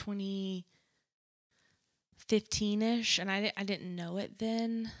 2015-ish, and I didn't know it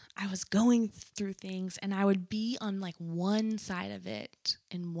then. I was going through things, and I would be on, like, one side of it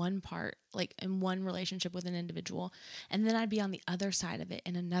in one part, like in one relationship with an individual, and then I'd be on the other side of it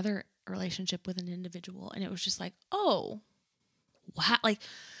in another relationship with an individual, and it was just like, oh, wow, like,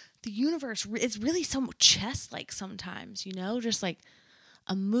 the universe is really so chess-like sometimes, just like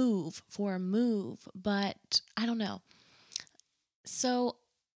a move for a move, but I don't know. So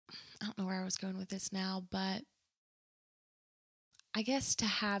I don't know where I was going with this now, but I guess to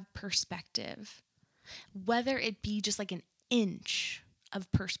have perspective, whether it be just like an inch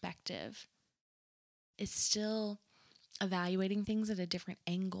of perspective, is still evaluating things at a different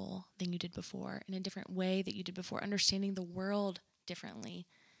angle than you did before, in a different way that you did before, understanding the world differently,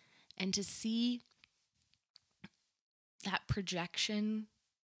 and to see that projection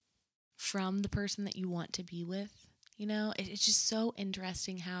from the person that you want to be with. It's just so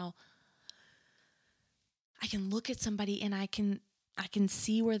interesting how I can look at somebody and I can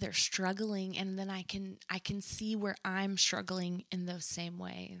see where they're struggling, and then I can see where I'm struggling in those same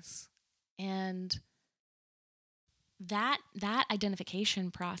ways. And that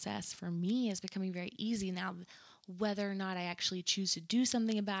identification process for me is becoming very easy now. Whether or not I actually choose to do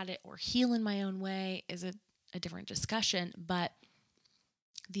something about it or heal in my own way is a different discussion. But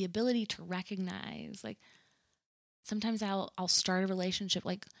the ability to recognize, like, sometimes I'll start a relationship.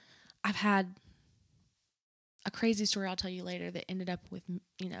 Like, I've had a crazy story I'll tell you later that ended up with,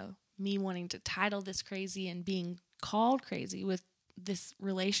 me wanting to title this crazy and being called crazy with this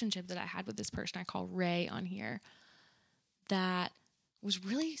relationship that I had with this person I call Ray on here, that was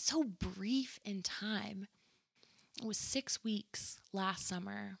really so brief in time. It was 6 weeks last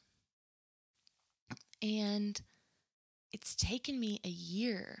summer, and it's taken me a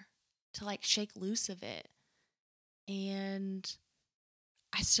year to like shake loose of it. And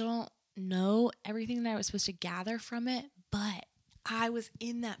I still don't know everything that I was supposed to gather from it, but I was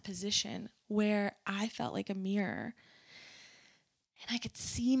in that position where I felt like a mirror, and I could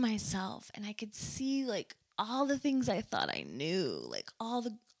see myself, and I could see like all the things I thought I knew, like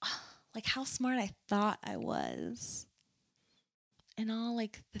like how smart I thought I was, and all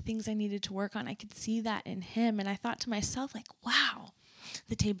like the things I needed to work on. I could see that in him, and I thought to myself, like, wow,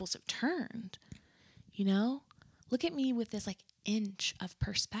 the tables have turned, Look at me with this like inch of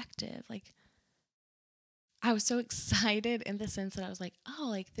perspective. Like, I was so excited in the sense that I was like, oh,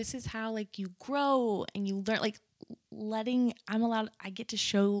 like this is how like you grow and you learn, like I get to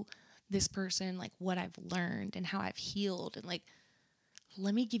show this person like what I've learned and how I've healed, and like,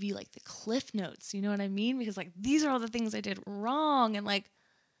 let me give you like the cliff notes, you know what I mean? Because like, these are all the things I did wrong. And like,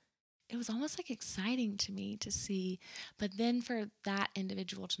 it was almost like exciting to me to see, but then for that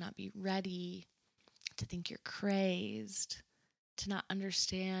individual to not be ready, to think you're crazed, to not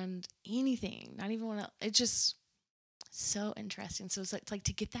understand anything, not even want to, it's just so interesting. So it's like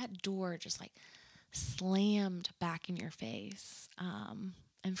to get that door just like slammed back in your face.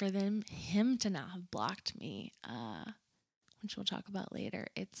 And for him to now have blocked me, which we'll talk about later.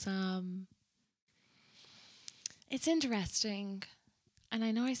 It's interesting. And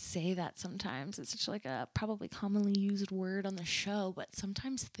I know I say that sometimes. It's such like a probably commonly used word on the show, but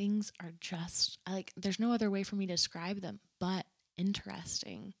sometimes things are just like, there's no other way for me to describe them but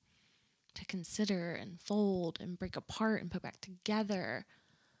interesting to consider and fold and break apart and put back together.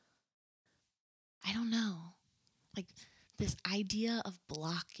 I don't know. Like this idea of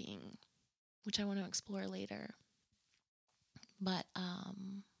blocking, which I want to explore later. But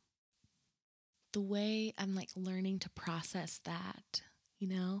the way I'm like learning to process that,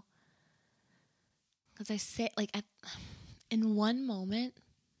 because I say like in one moment,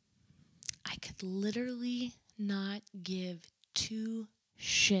 I could literally not give two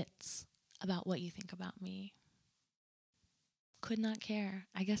shits about what you think about me. Could not care.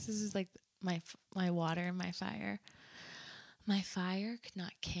 I guess this is like my water and my fire. My fire could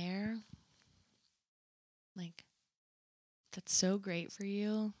not care. Like, that's so great for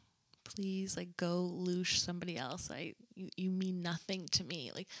you. Please, like, go loosh somebody else. You mean nothing to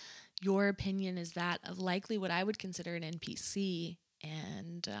me. Like, your opinion is that of likely what I would consider an NPC,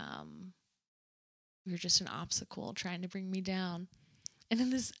 and you're just an obstacle trying to bring me down. And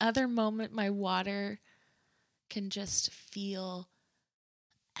in this other moment, my water can just feel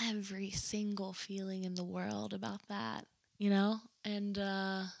every single feeling in the world about that, and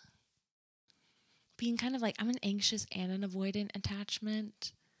being kind of like, I'm an anxious and an avoidant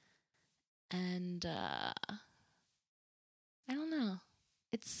attachment. And I don't know.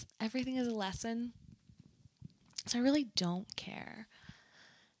 Everything is a lesson. So I really don't care.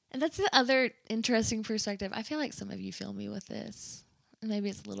 And that's the other interesting perspective. I feel like some of you feel me with this. Maybe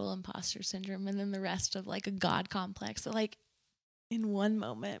it's a little imposter syndrome, and then the rest of like a God complex. So like in one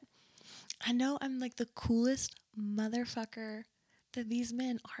moment, I know I'm like the coolest motherfucker that these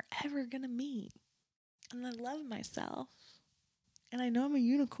men are ever gonna meet. And I love myself. And I know I'm a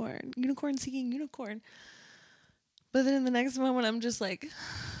unicorn seeking unicorn. But then in the next moment, I'm just like,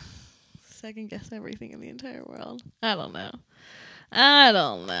 second guess everything in the entire world. I don't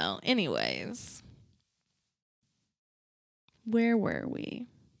know. Anyways, where were we?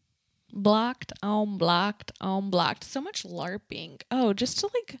 Blocked on blocked on blocked. So much LARPing. Oh, just to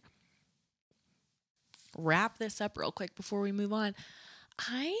like wrap this up real quick before we move on.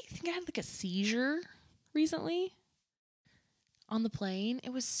 I think I had like a seizure recently on the plane.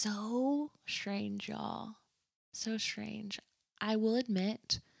 It was so strange, y'all. So strange. I will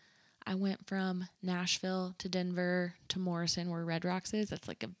admit, I went from Nashville to Denver to Morrison, where Red Rocks is. That's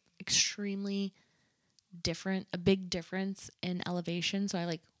like a big difference in elevation. So I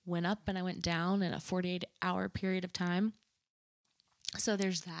like went up and I went down in a 48-hour period of time. So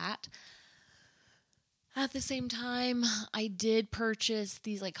there's that. At the same time, I did purchase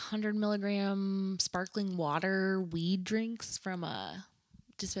these like 100 milligram sparkling water weed drinks from a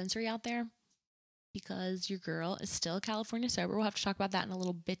dispensary out there because your girl is still California sober. We'll have to talk about that in a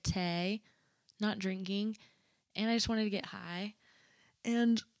little bit. Not drinking. And I just wanted to get high.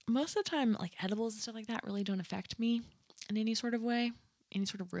 And most of the time, like edibles and stuff like that really don't affect me in any sort of way, any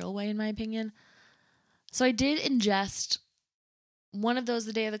sort of real way, in my opinion. So I did ingest one of those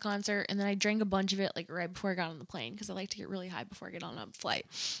the day of the concert, and then I drank a bunch of it like right before I got on the plane because I like to get really high before I get on a flight.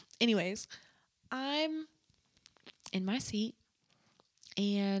 Anyways, I'm in my seat,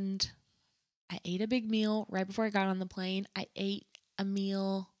 and I ate a big meal right before I got on the plane. I ate a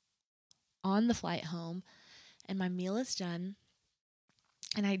meal on the flight home, and my meal is done.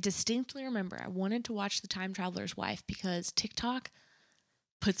 And I distinctly remember I wanted to watch The Time Traveler's Wife because TikTok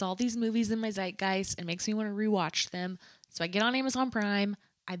puts all these movies in my zeitgeist and makes me want to rewatch them. So I get on Amazon Prime,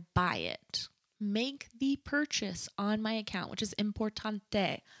 I buy it, make the purchase on my account, which is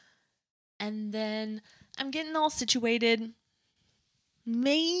importante. And then I'm getting all situated,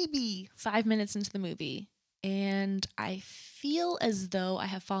 maybe 5 minutes into the movie, and I feel as though I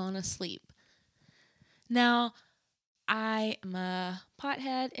have fallen asleep. Now, I am a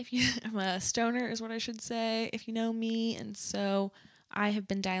pothead, I'm a stoner is what I should say, if you know me, and so I have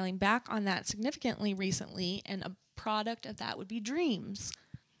been dialing back on that significantly recently, and a product of that would be dreams.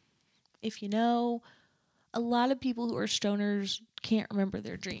 If you know, a lot of people who are stoners can't remember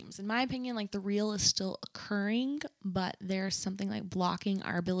their dreams. In my opinion, like the real is still occurring, but there's something like blocking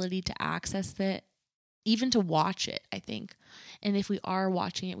our ability to access it, even to watch it, I think. And if we are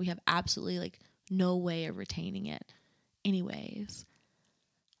watching it, we have absolutely like no way of retaining it. Anyways,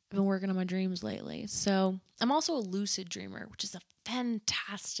 I've been working on my dreams lately. So I'm also a lucid dreamer, which is a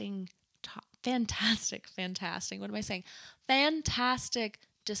fantastic, what am I saying? Fantastic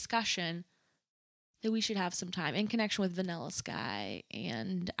discussion that we should have sometime in connection with Vanilla Sky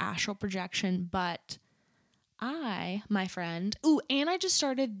and astral projection. But my friend, and I just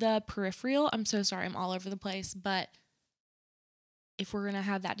started the Peripheral. I'm so sorry, I'm all over the place, but if we're going to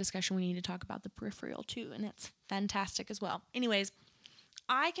have that discussion, we need to talk about the Peripheral too, and it's fantastic as well. Anyways,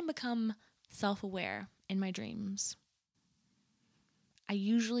 I can become self-aware in my dreams. I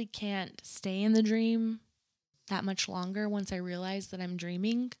usually can't stay in the dream that much longer once I realize that I'm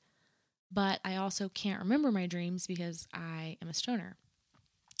dreaming, but I also can't remember my dreams because I am a stoner.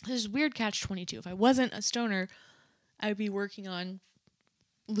 There's weird catch-22. If I wasn't a stoner, I would be working on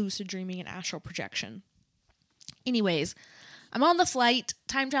lucid dreaming and astral projection. Anyways, I'm on the flight,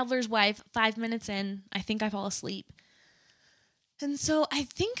 Time Traveler's Wife, 5 minutes in, I think I fall asleep. And so I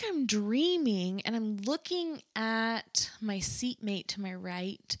think I'm dreaming, and I'm looking at my seatmate to my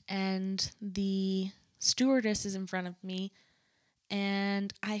right, and the stewardess is in front of me,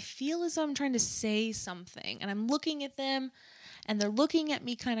 and I feel as though I'm trying to say something, and I'm looking at them, and they're looking at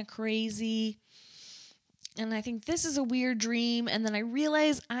me kind of crazy, and I think this is a weird dream, and then I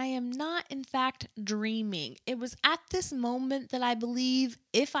realize I am not, in fact, dreaming. It was at this moment that I believe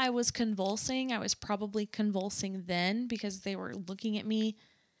if I was convulsing, I was probably convulsing then because they were looking at me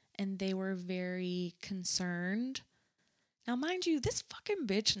and they were very concerned. Now, mind you, this fucking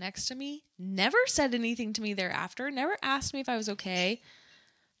bitch next to me never said anything to me thereafter, never asked me if I was okay.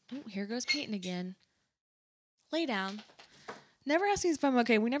 Oh, here goes Peyton again. Lay down. Never asked me if I'm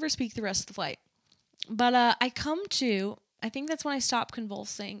okay. We never speak the rest of the flight. But I come to, I think that's when I stop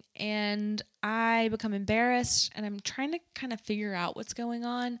convulsing, and I become embarrassed, and I'm trying to kind of figure out what's going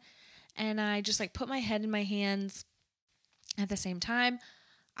on, and I just like put my head in my hands. At the same time,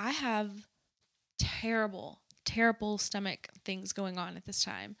 I have terrible stomach things going on at this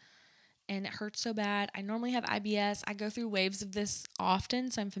time, and it hurts so bad. I normally have IBS. I go through waves of this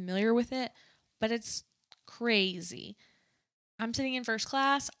often, so I'm familiar with it, but it's crazy. I'm sitting in first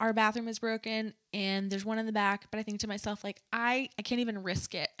class, our bathroom is broken, and there's one in the back, but I think to myself, like, I can't even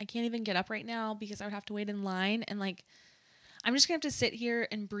risk it. I can't even get up right now because I would have to wait in line, and, like, I'm just going to have to sit here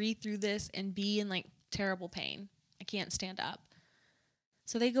and breathe through this and be in, like, terrible pain. I can't stand up.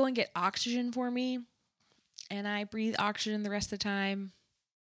 So they go and get oxygen for me, and I breathe oxygen the rest of the time.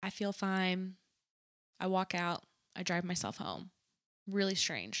 I feel fine. I walk out. I drive myself home. Really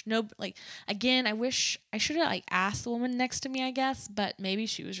strange. No, like, again, I wish I should have like asked the woman next to me, I guess, but maybe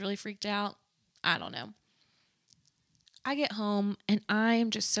she was really freaked out. I don't know. I get home and I'm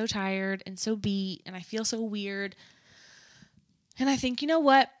just so tired and so beat and I feel so weird. And I think, you know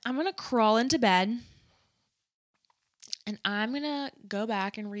what? I'm going to crawl into bed and I'm going to go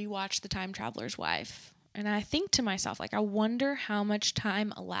back and rewatch The Time Traveler's Wife. And I think to myself, like, I wonder how much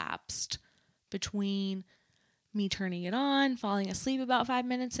time elapsed between me turning it on, falling asleep about 5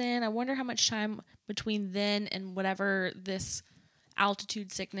 minutes in. I wonder how much time between then and whatever this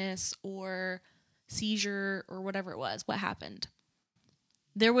altitude sickness or seizure or whatever it was, what happened.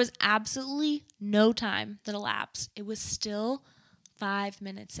 There was absolutely no time that elapsed. It was still 5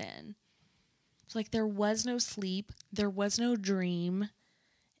 minutes in. So, like, there was no sleep. There was no dream.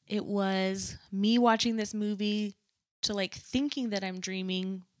 It was me watching this movie to, like, thinking that I'm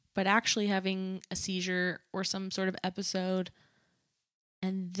dreaming, but actually having a seizure or some sort of episode,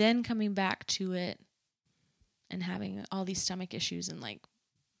 and then coming back to it and having all these stomach issues and, like,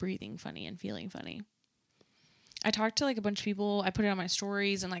 breathing funny and feeling funny. I talked to, like, a bunch of people. I put it on my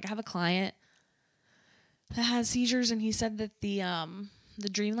stories, and, like, I have a client that has seizures, and he said that the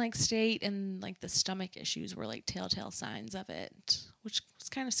dreamlike state and, like, the stomach issues were, like, telltale signs of it, which was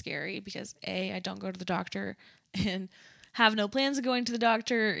kind of scary because, A, I don't go to the doctor and have no plans of going to the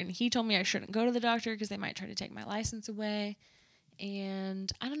doctor, and he told me I shouldn't go to the doctor because they might try to take my license away.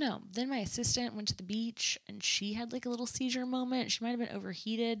 And I don't know. Then my assistant went to the beach, and she had, like, a little seizure moment. She might have been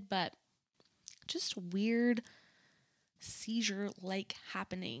overheated, but just weird seizure-like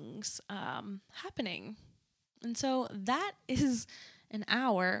happenings happening. And so that is an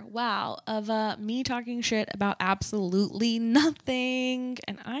hour, wow, of me talking shit about absolutely nothing.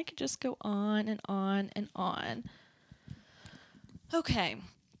 And I could just go on and on and on. Okay.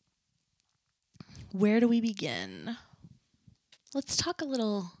 Where do we begin? Let's talk a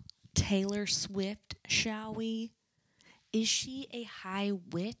little Taylor Swift, shall we? Is she a high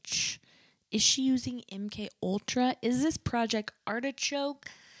witch? Is she using MK Ultra? Is this Project Artichoke?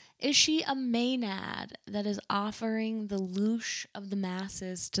 Is she a maenad that is offering the louche of the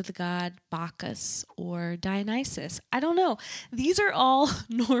masses to the god Bacchus or Dionysus? I don't know. These are all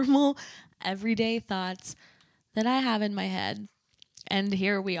normal, everyday thoughts that I have in my head. And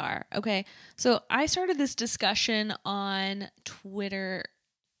here we are. Okay, so I started this discussion on Twitter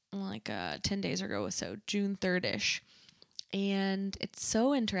like 10 days ago or so, June 3rd-ish. And it's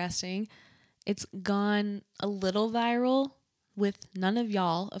so interesting. It's gone a little viral with none of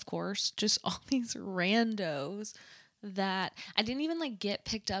y'all, of course, just all these randos that I didn't even like get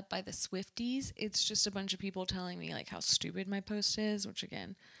picked up by the Swifties. It's just a bunch of people telling me like how stupid my post is, which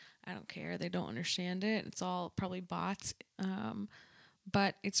again, I don't care. They don't understand it. It's all probably bots.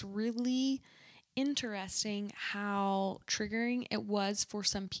 But it's really interesting how triggering it was for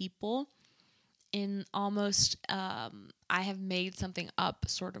some people in almost I have made something up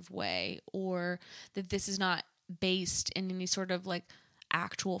sort of way, or that this is not based in any sort of like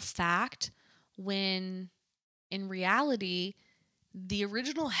actual fact, when in reality the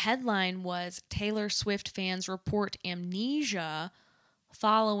original headline was Taylor Swift fans report amnesia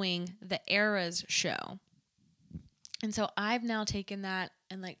following the Eras show. And so I've now taken that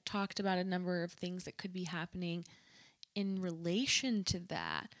and like talked about a number of things that could be happening in relation to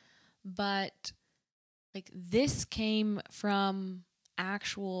that. But like this came from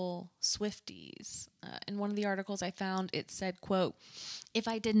actual Swifties. In one of the articles I found, it said, quote, "If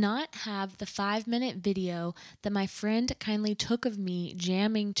I did not have the 5-minute video that my friend kindly took of me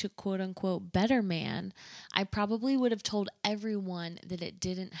jamming to quote unquote Better Man, I probably would have told everyone that it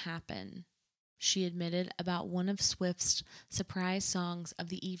didn't happen," she admitted about one of Swift's surprise songs of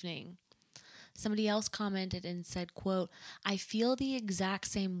the evening. Somebody else commented and said, quote, "I feel the exact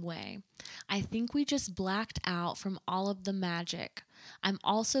same way. I think we just blacked out from all of the magic. I'm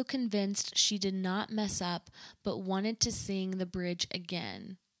also convinced she did not mess up, but wanted to sing the bridge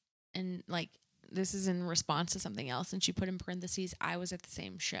again." And like, this is in response to something else. And she put in parentheses, "I was at the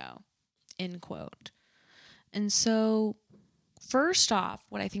same show," end quote. And so first off,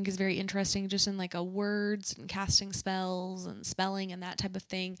 what I think is very interesting, just in like a words and casting spells and spelling and that type of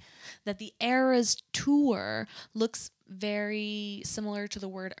thing, that the Eras tour looks very similar to the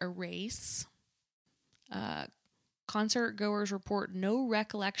word erase. Concert goers report no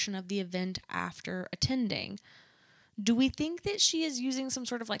recollection of the event after attending. Do we think that she is using some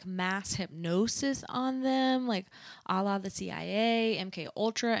sort of like mass hypnosis on them, like a la the CIA, MK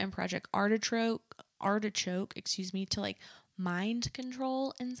Ultra, and Project Artichoke, to like mind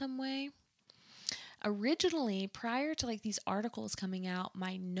control in some way? Originally, prior to like these articles coming out,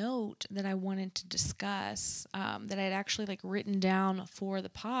 my note that I wanted to discuss, that I'd actually like written down for the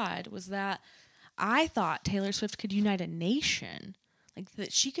pod, was that I thought Taylor Swift could unite a nation, like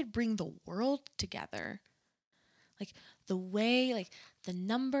that she could bring the world together. Like the way, like the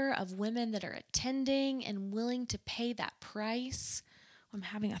number of women that are attending and willing to pay that price. I'm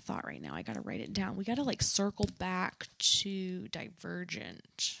having a thought right now. I got to write it down. We got to like circle back to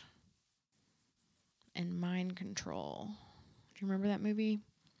Divergent and Mind Control. Do you remember that movie?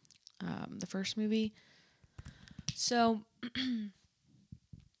 The first movie? So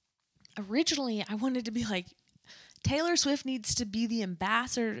originally I wanted to be like, Taylor Swift needs to be the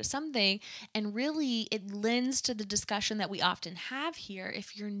ambassador to something, and really it lends to the discussion that we often have here.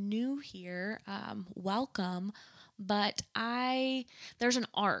 If you're new here, welcome. But there's an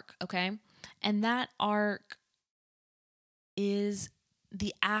arc, okay? And that arc is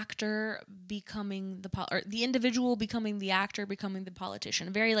the actor becoming the individual becoming the actor, becoming the politician.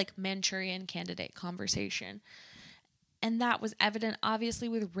 A very like Manchurian Candidate conversation. And that was evident, obviously,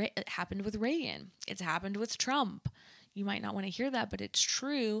 it happened with Reagan. It's happened with Trump. You might not want to hear that, but it's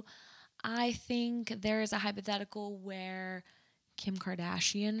true. I think there is a hypothetical where Kim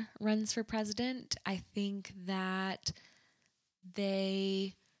Kardashian runs for president. I think that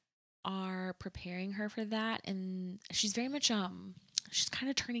they are preparing her for that. And she's very much she's kind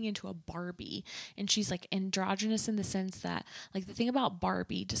of turning into a Barbie, and she's like androgynous in the sense that like the thing about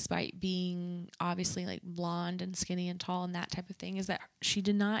Barbie, despite being obviously like blonde and skinny and tall and that type of thing, is that she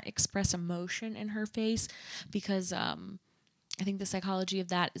did not express emotion in her face because I think the psychology of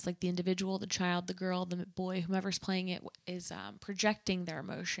that is like the individual, the child, the girl, the boy, whomever's playing it is projecting their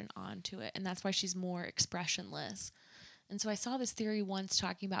emotion onto it, and that's why she's more expressionless. And so I saw this theory once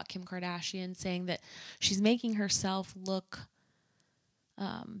talking about Kim Kardashian, saying that she's making herself look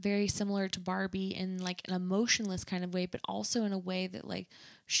very similar to Barbie in like an emotionless kind of way, but also in a way that like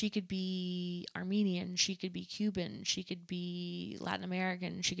she could be Armenian, she could be Cuban, she could be Latin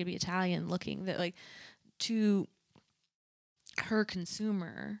American, she could be Italian looking, that like to her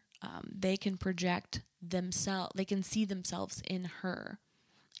consumer, they can project themselves, they can see themselves in her.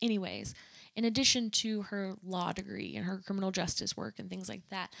 Anyways, in addition to her law degree and her criminal justice work and things like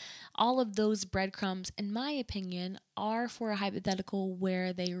that, all of those breadcrumbs, in my opinion, are for a hypothetical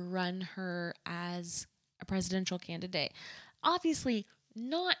where they run her as a presidential candidate. Obviously,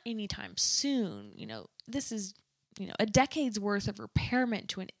 not anytime soon. This is, a decade's worth of repairment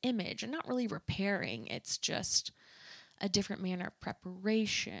to an image, and not really repairing. It's just a different manner of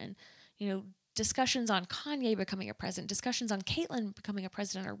preparation. Discussions on Kanye becoming a president, discussions on Caitlyn becoming a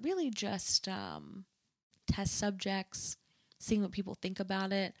president are really just test subjects, seeing what people think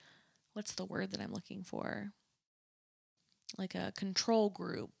about it. What's the word that I'm looking for? Like a control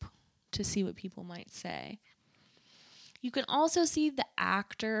group to see what people might say. You can also see the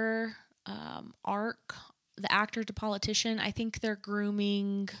actor arc, the actor to politician. I think they're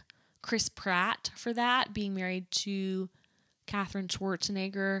grooming Chris Pratt for that, being married to Katherine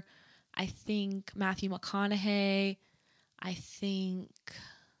Schwarzenegger. I think Matthew McConaughey. I think,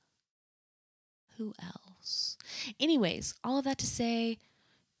 who else? Anyways, all of that to say,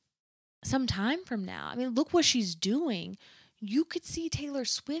 some time from now, I mean, look what she's doing. You could see Taylor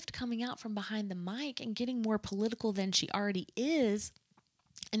Swift coming out from behind the mic and getting more political than she already is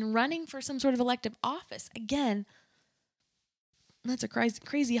and running for some sort of elective office. Again, that's a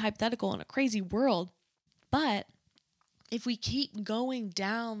crazy hypothetical in a crazy world. But if we keep going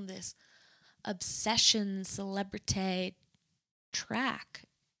down this obsession celebrity track,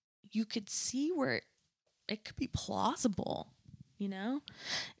 you could see where it could be plausible,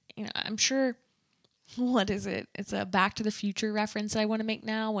 I'm sure, what is it? It's a Back to the Future reference I want to make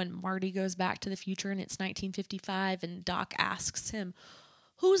now, when Marty goes back to the future and it's 1955 and Doc asks him,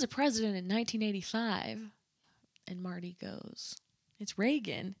 who was a president in 1985? And Marty goes, it's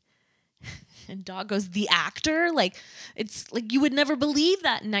Reagan. And Doc goes, the actor? Like, it's like you would never believe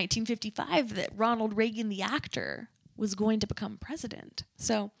that in 1955 that Ronald Reagan, the actor, was going to become president.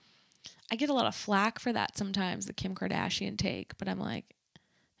 So I get a lot of flack for that sometimes, the Kim Kardashian take. But I'm like,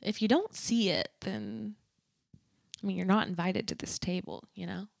 if you don't see it, then, you're not invited to this table,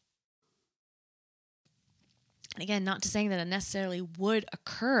 And again, not to saying that it necessarily would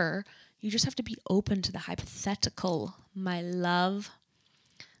occur. You just have to be open to the hypothetical, my love.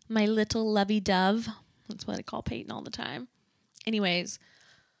 My little lovey-dove. That's what I call Peyton all the time. Anyways,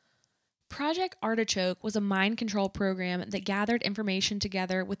 Project Artichoke was a mind control program that gathered information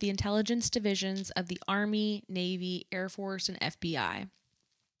together with the intelligence divisions of the Army, Navy, Air Force, and FBI.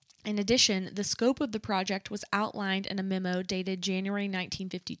 In addition, the scope of the project was outlined in a memo dated January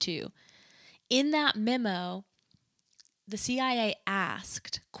 1952. In that memo, the CIA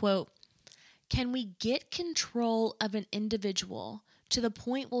asked, quote, "Can we get control of an individual to the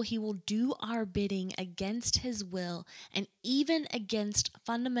point where he will do our bidding against his will and even against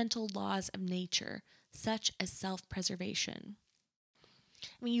fundamental laws of nature, such as self-preservation.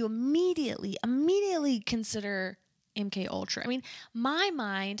 I mean, you immediately consider MK Ultra. I mean, my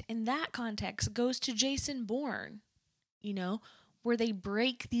mind in that context goes to Jason Bourne, where they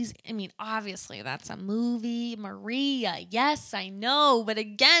break these. I mean, obviously that's a movie, Maria. Yes, I know. But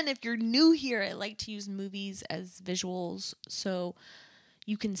again, if you're new here, I like to use movies as visuals so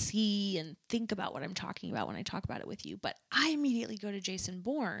you can see and think about what I'm talking about when I talk about it with you. But I immediately go to Jason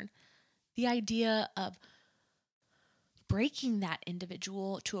Bourne. The idea of breaking that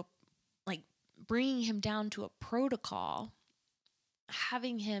individual to bringing him down to a protocol,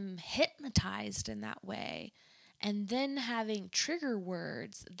 having him hypnotized in that way, and then having trigger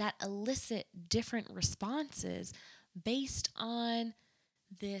words that elicit different responses based on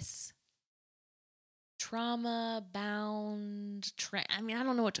this trauma-bound I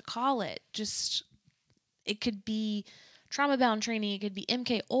don't know what to call it. Just, it could be trauma-bound training. It could be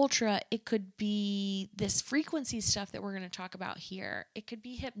MK Ultra. It could be this frequency stuff that we're going to talk about here. It could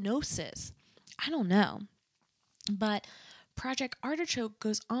be hypnosis. I don't know. But Project Artichoke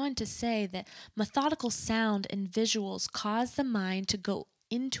goes on to say that methodical sound and visuals cause the mind to go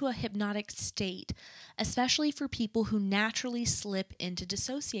into a hypnotic state, especially for people who naturally slip into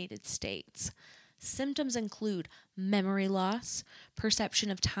dissociated states. Symptoms include memory loss, perception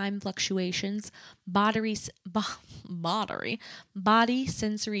of time fluctuations, body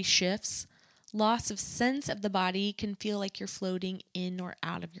sensory shifts, loss of sense of the body, can feel like you're floating in or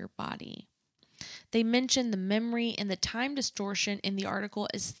out of your body. They mention the memory and the time distortion in the article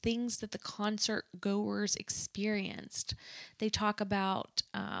as things that the concert goers experienced. They talk about,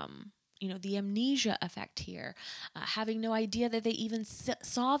 the amnesia effect here, having no idea that they even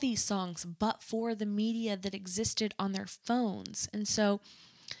saw these songs but for the media that existed on their phones. And so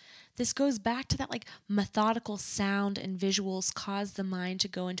this goes back to that methodical sound and visuals cause the mind to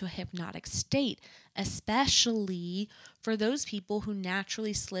go into a hypnotic state, especially for those people who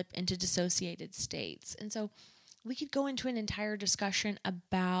naturally slip into dissociated states. And so we could go into an entire discussion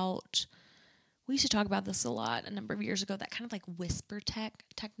about, we used to talk about this a lot a number of years ago, that kind of whisper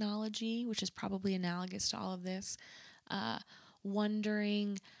technology, which is probably analogous to all of this,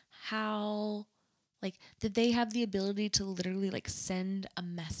 wondering how, did they have the ability to literally send a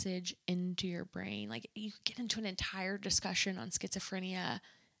message into your brain? You could get into an entire discussion on schizophrenia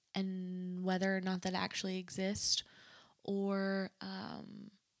and whether or not that actually exists, or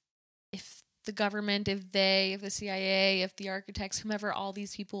if the government, if the CIA, if the architects, whomever all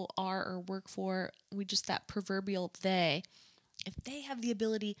these people are or work for, that proverbial they, if they have the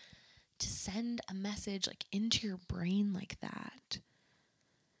ability to send a message into your brain like that,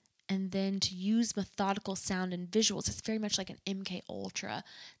 and then to use methodical sound and visuals. It's very much like an MK Ultra,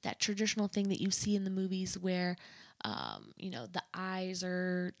 that traditional thing that you see in the movies where, the eyes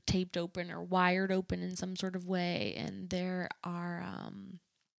are taped open or wired open in some sort of way, and there are,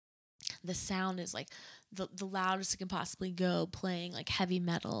 the sound is the loudest it can possibly go, playing heavy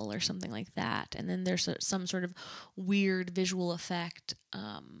metal or something like that. And then there's some sort of weird visual effect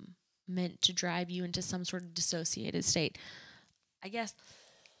meant to drive you into some sort of dissociated state. I guess...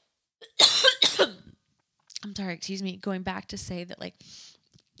 I'm sorry, excuse me, going back to say that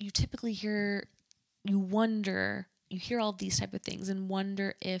you typically hear all these type of things and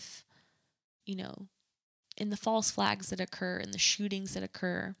wonder if, in the false flags that occur, in the shootings that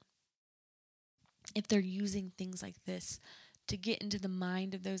occur, if they're using things like this to get into the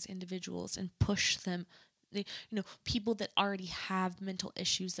mind of those individuals and push them, people that already have mental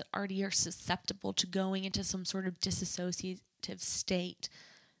issues, that already are susceptible to going into some sort of dissociative state,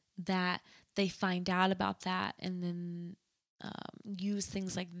 that they find out about that and then use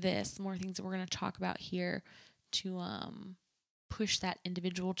things like this, more things that we're going to talk about here, to push that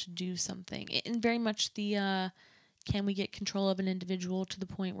individual to do something. And very much the, can we get control of an individual to the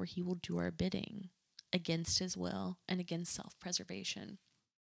point where he will do our bidding against his will and against self-preservation?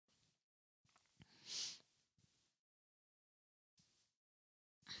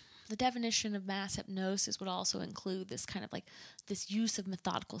 The definition of mass hypnosis would also include this kind of this use of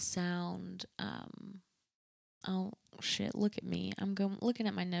methodical sound. Oh shit, look at me. I'm looking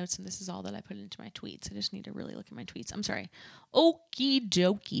at my notes, and this is all that I put into my tweets. I just need to really look at my tweets. I'm sorry. Okie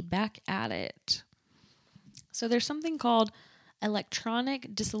dokie, back at it. So there's something called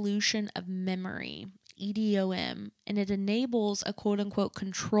electronic dissolution of memory, EDOM, and it enables a quote-unquote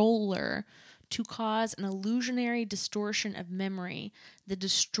controller to cause an illusionary distortion of memory that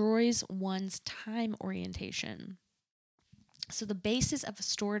destroys one's time orientation. So the basis of a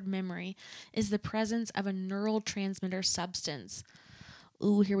stored memory is the presence of a neural transmitter substance.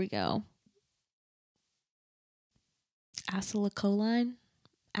 Ooh, here we go. Acetylcholine?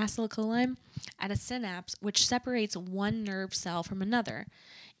 acetylcholine at a synapse which separates one nerve cell from another.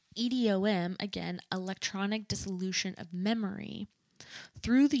 EDOM, again, electronic dissolution of memory,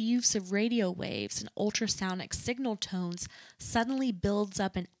 through the use of radio waves and ultrasonic signal tones, suddenly builds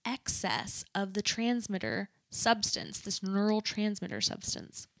up an excess of the transmitter substance, this neural transmitter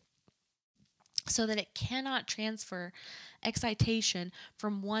substance, so that it cannot transfer excitation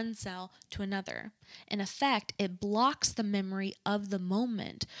from one cell to another. In effect, it blocks the memory of the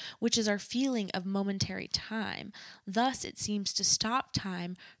moment, which is our feeling of momentary time. Thus, it seems to stop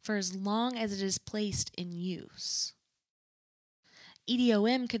time for as long as it is placed in use.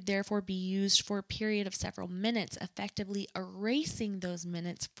 EDOM could therefore be used for a period of several minutes, effectively erasing those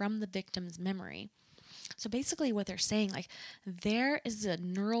minutes from the victim's memory. So basically what they're saying, like, there is a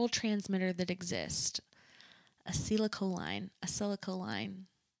neural transmitter that exists, acetylcholine, something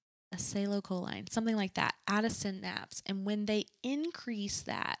like that, at a synapse. And when they increase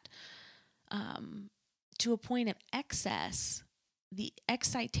that to a point of excess, the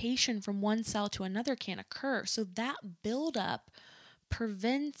excitation from one cell to another can occur. So that buildup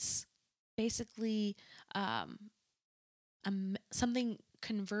prevents basically something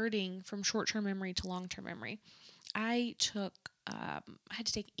converting from short-term memory to long-term memory. I had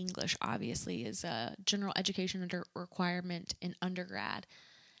to take English, obviously, as a general education requirement in undergrad.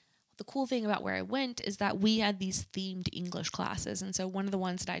 The cool thing about where I went is that we had these themed English classes. And so one of the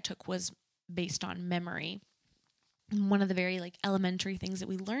ones that I took was based on memory. And one of the very elementary things that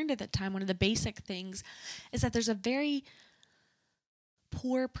we learned at that time, one of the basic things, is that there's a very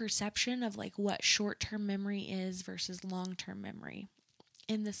poor perception of what short-term memory is versus long-term memory,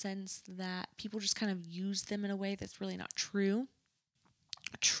 in the sense that people just kind of use them in a way that's really not true.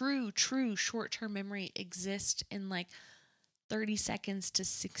 True short-term memory exists in 30 seconds to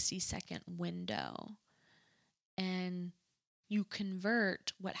 60-second window. And you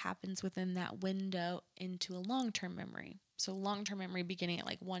convert what happens within that window into a long-term memory. So long-term memory beginning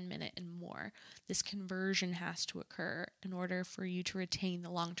at 1 minute and more. This conversion has to occur in order for you to retain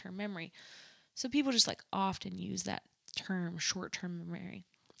the long-term memory. So people just often use that term short-term memory,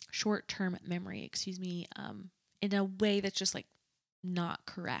 in a way that's just not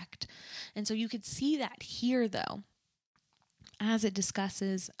correct. And so you could see that here, though, as it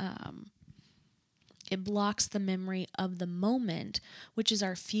discusses, it blocks the memory of the moment, which is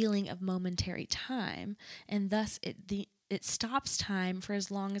our feeling of momentary time, and thus it stops time for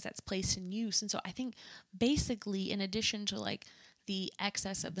as long as that's placed in use. And so I think basically, in addition to the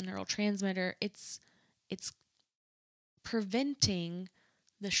excess of the neurotransmitter, it's preventing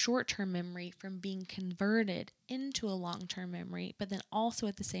the short-term memory from being converted into a long-term memory, but then also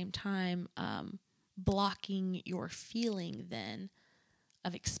at the same time blocking your feeling then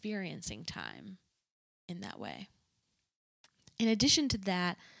of experiencing time in that way. In addition to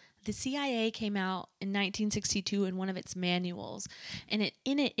that, the CIA came out in 1962 in one of its manuals, and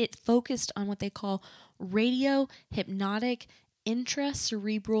it focused on what they call radio hypnotic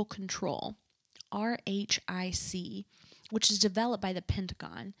intracerebral control, RHIC, which is developed by the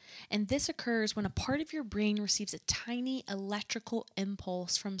Pentagon. And this occurs when a part of your brain receives a tiny electrical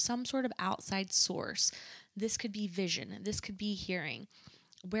impulse from some sort of outside source. This could be vision, this could be hearing,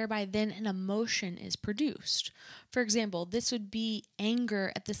 whereby then an emotion is produced. For example, this would be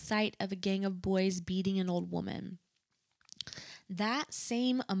anger at the sight of a gang of boys beating an old woman. That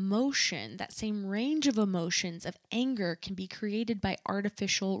same emotion, that same range of emotions of anger can be created by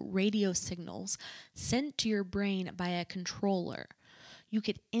artificial radio signals sent to your brain by a controller. You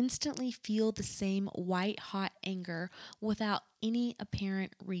could instantly feel the same white-hot anger without any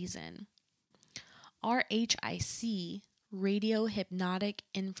apparent reason. RHIC, radio hypnotic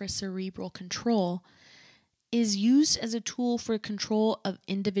infracerebral control, is used as a tool for control of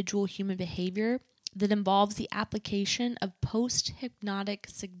individual human behavior that involves the application of post-hypnotic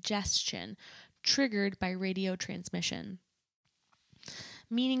suggestion triggered by radio transmission.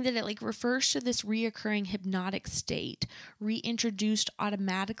 Meaning that it refers to this reoccurring hypnotic state, reintroduced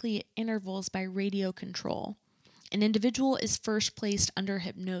automatically at intervals by radio control. An individual is first placed under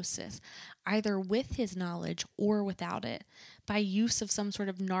hypnosis, either with his knowledge or without it, by use of some sort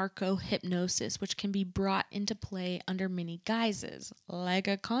of narco-hypnosis, which can be brought into play under many guises, like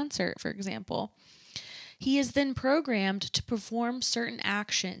a concert, for example. He is then programmed to perform certain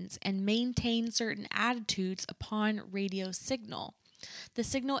actions and maintain certain attitudes upon radio signal. The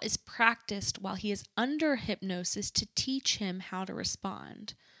signal is practiced while he is under hypnosis to teach him how to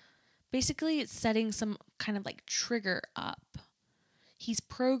respond. Basically, it's setting some kind of trigger up. He's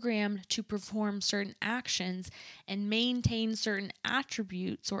programmed to perform certain actions and maintain certain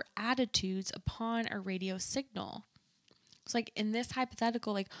attributes or attitudes upon a radio signal. It's like in this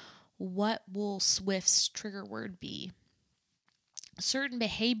hypothetical, like what will Swift's trigger word be? Certain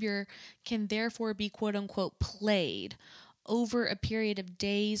behavior can therefore be quote unquote played over a period of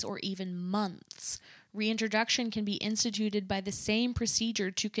days or even months. Reintroduction can be instituted by the same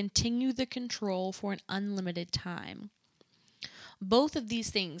procedure to continue the control for an unlimited time. Both of these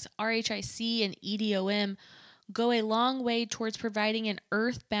things, RHIC and EDOM, go a long way towards providing an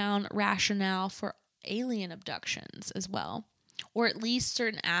earthbound rationale for alien abductions as well, or at least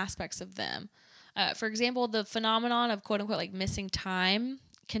certain aspects of them. For example, the phenomenon of quote unquote like missing time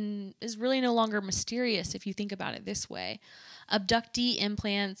is really no longer mysterious if you think about it this way. Abductee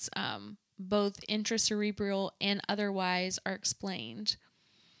implants, both intracerebral and otherwise, are explained.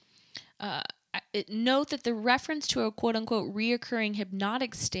 Note that the reference to a quote unquote reoccurring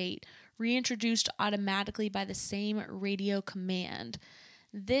hypnotic state reintroduced automatically by the same radio command.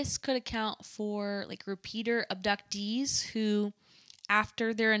 This could account for like repeater abductees who,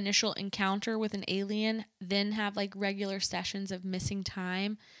 after their initial encounter with an alien, then have like regular sessions of missing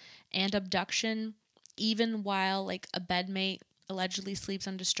time and abduction, even while like a bedmate allegedly sleeps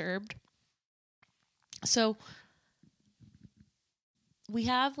undisturbed. So we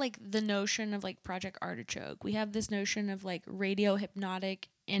have like the notion of like Project Artichoke. We have this notion of like radio hypnotic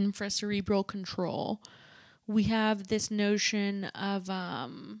infracerebral control. We have this notion of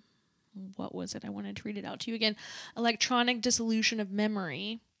what was it? I wanted to read it out to you again. Electronic dissolution of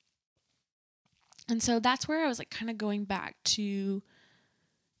memory. And so that's where I was like kind of going back to,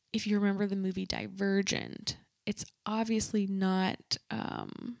 if you remember the movie Divergent, it's obviously not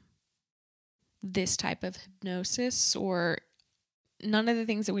this type of hypnosis, or none of the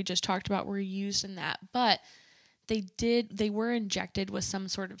things that we just talked about were used in that, but they were injected with some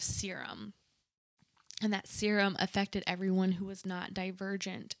sort of serum. And that serum affected everyone who was not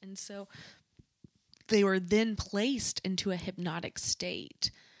divergent. And so they were then placed into a hypnotic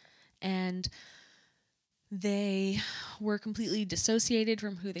state. And they were completely dissociated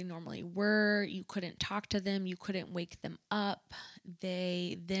from who they normally were. You couldn't talk to them. You couldn't wake them up.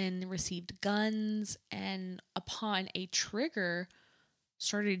 They then received guns. And upon a trigger,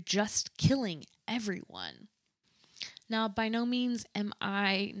 started just killing everyone. Now, by no means am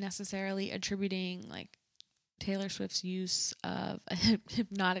I necessarily attributing like Taylor Swift's use of a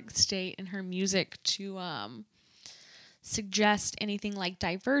hypnotic state in her music to suggest anything like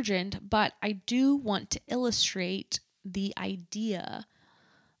Divergent, but I do want to illustrate the idea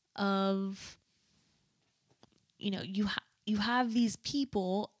of, you have these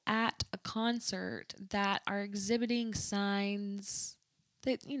people at a concert that are exhibiting signs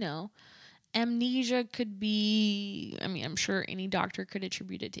that, amnesia could be, I'm sure any doctor could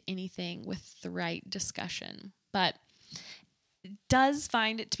attribute it to anything with the right discussion, but it does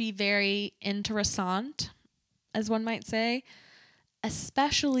find it to be very interessant, as one might say,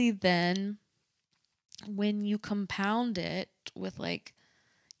 especially then when you compound it with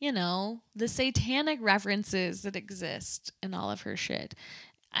the satanic references that exist in all of her shit.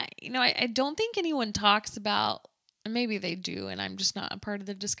 I don't think anyone talks about, and maybe they do, and I'm just not a part of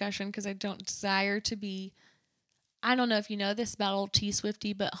the discussion because I don't desire to be. I don't know if you know this about old T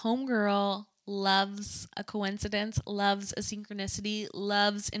Swifty, but Homegirl loves a coincidence, loves a synchronicity,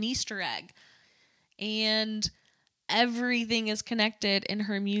 loves an Easter egg. And everything is connected in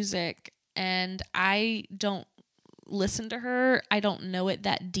her music. And I don't listen to her. I don't know it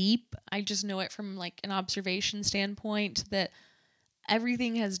that deep. I just know it from like an observation standpoint that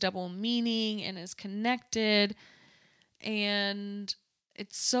everything has double meaning and is connected. And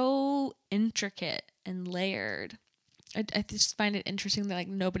it's so intricate and layered. I just find it interesting that like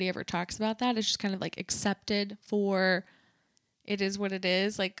nobody ever talks about that. It's just kind of like accepted for it is what it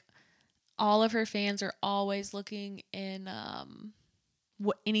is. Like all of her fans are always looking in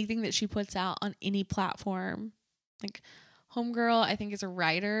anything that she puts out on any platform. Like Homegirl, I think, is a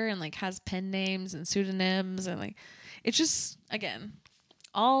writer and like has pen names and pseudonyms, and like it's just, again,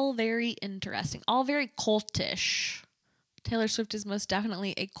 all very interesting, all very cultish. Taylor Swift is most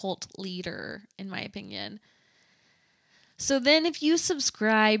definitely a cult leader, in my opinion. So then if you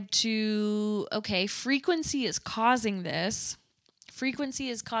subscribe to, okay, frequency is causing this, frequency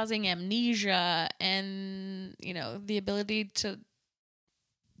is causing amnesia and, the ability to,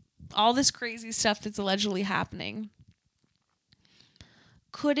 all this crazy stuff that's allegedly happening.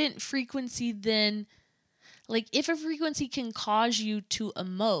 Couldn't frequency then, like if a frequency can cause you to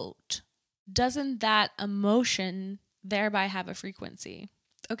emote, doesn't that emotion thereby have a frequency?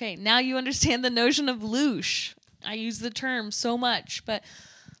 Okay, now you understand the notion of loosh. I use the term so much, but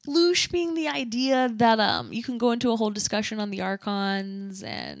loosh being the idea that you can go into a whole discussion on the archons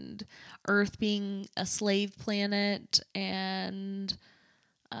and Earth being a slave planet and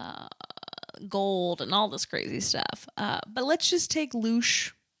gold and all this crazy stuff. But let's just take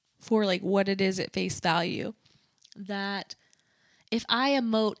Loosh for like what it is at face value. That if I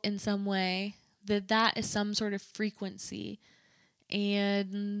emote in some way, that is some sort of frequency,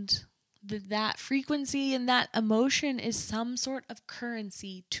 and that frequency and that emotion is some sort of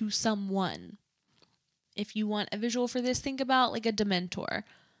currency to someone. If you want a visual for this, think about like a dementor.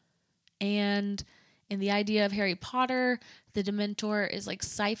 And in the idea of Harry Potter, the dementor is like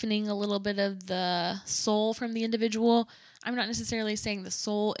siphoning a little bit of the soul from the individual. I'm not necessarily saying the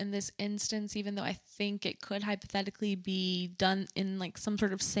soul in this instance, even though I think it could hypothetically be done in like some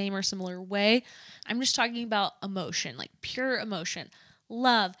sort of same or similar way. I'm just talking about emotion, like pure emotion.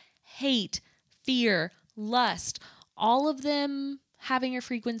 Love, hate, fear, lust, all of them having a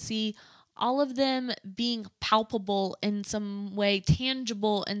frequency, all of them being palpable in some way,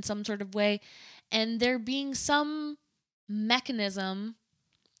 tangible in some sort of way, and there being some mechanism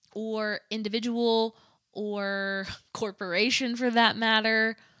or individual or corporation for that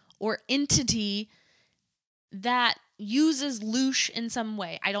matter or entity that uses Loosh in some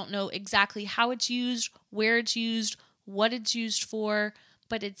way. I don't know exactly how it's used, where it's used, what it's used for,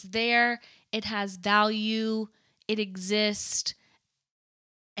 but it's there, it has value, it exists,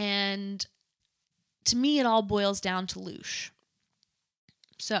 and to me it all boils down to Loosh.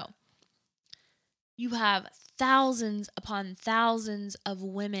 So, you have thousands upon thousands of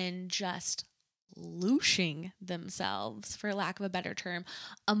women just looshing themselves, for lack of a better term,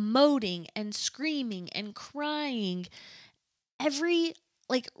 emoting and screaming and crying. Every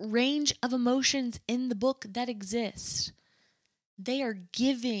like range of emotions in the book that exist, they are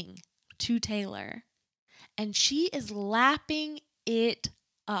giving to Taylor, and she is lapping it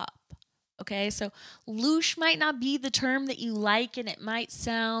up. Okay, so loosh might not be the term that you like, and it might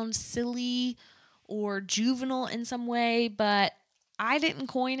sound silly or juvenile in some way, but I didn't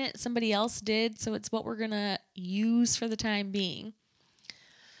coin it, somebody else did, so it's what we're going to use for the time being.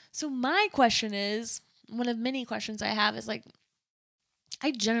 So my question is, one of many questions I have is like,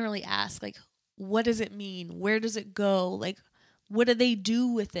 I generally ask, like, what does it mean? Where does it go? Like, what do they do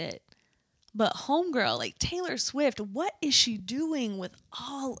with it? But homegirl, like Taylor Swift, what is she doing with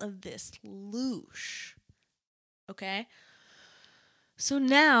all of this loosh? Okay? So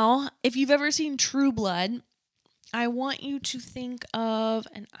now, if you've ever seen True Blood, I want you to think of,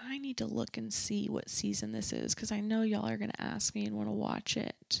 and I need to look and see what season this is because I know y'all are going to ask me and want to watch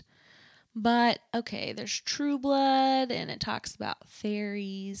it. But, okay, there's True Blood, and it talks about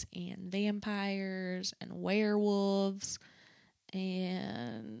fairies and vampires and werewolves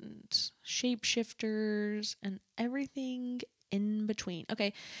and shapeshifters and everything in between.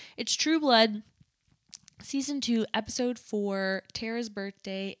 Okay, it's True Blood. Season 2, Episode 4, Tara's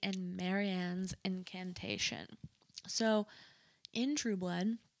Birthday and Marianne's Incantation. So, in True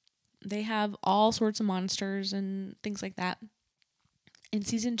Blood, they have all sorts of monsters and things like that. In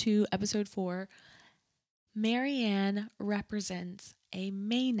Season 2, Episode 4, Marianne represents a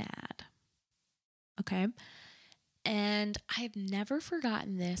Maenad. Okay? And I've never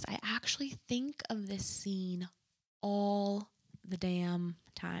forgotten this. I actually think of this scene all the damn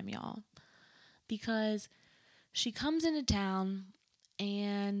time, y'all. Because she comes into town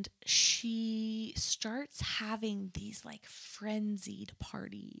and she starts having these like frenzied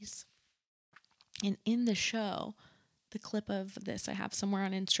parties. And in the show, the clip of this I have somewhere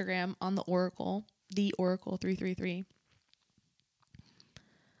on Instagram on the Oracle 333.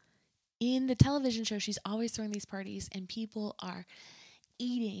 In the television show, she's always throwing these parties and people are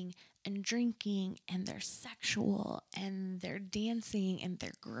eating and drinking and they're sexual and they're dancing and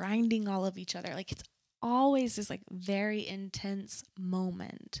they're grinding all of each other. Like it's always this like very intense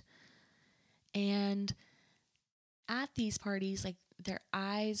moment. And at these parties, like their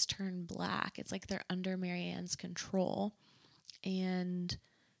eyes turn black. It's like they're under Marianne's control. And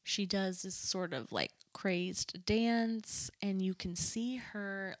she does this sort of like crazed dance and you can see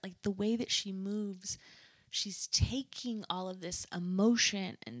her, like the way that she moves, she's taking all of this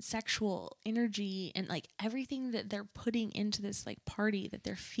emotion and sexual energy and like everything that they're putting into this like party that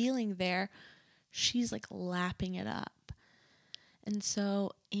they're feeling there, she's like lapping it up. And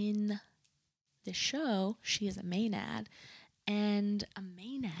so in the show, she is a Maenad, and a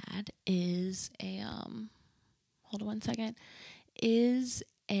Maenad is a hold on one second, is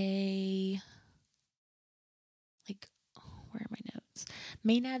a like where are my notes?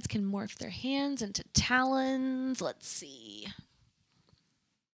 Maenads can morph their hands into talons. Let's see.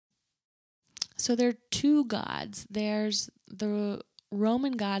 So there are two gods. There's the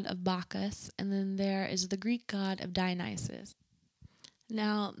Roman god of Bacchus, and then there is the Greek god of Dionysus.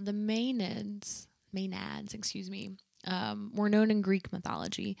 Now, the Maenads, were known in Greek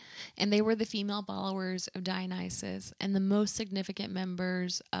mythology, and they were the female followers of Dionysus and the most significant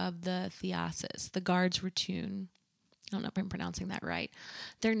members of the Theasis, the guards Ratune. I don't know if I'm pronouncing that right.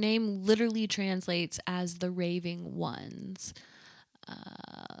 Their name literally translates as the Raving Ones.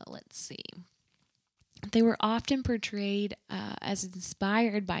 Let's see. They were often portrayed as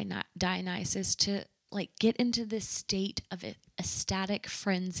inspired by Dionysus to get into this state of ecstatic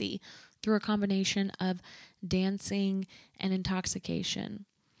frenzy through a combination of dancing and intoxication.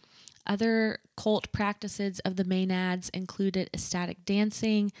 Other cult practices of the Maenads included ecstatic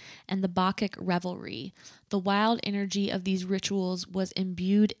dancing and the Bacchic revelry. The wild energy of these rituals was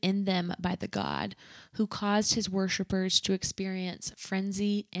imbued in them by the god, who caused his worshippers to experience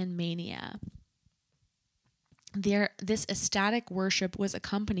frenzy and mania. This ecstatic worship was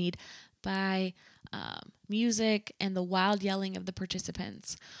accompanied by music and the wild yelling of the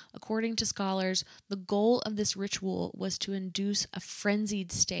participants. According to scholars, the goal of this ritual was to induce a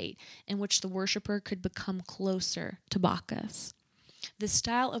frenzied state in which the worshiper could become closer to Bacchus. This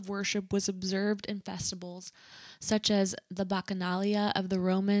style of worship was observed in festivals such as the Bacchanalia of the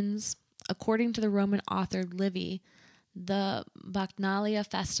Romans. According to the Roman author Livy, the Bacchanalia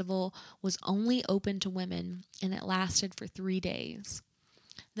festival was only open to women, and it lasted for 3 days.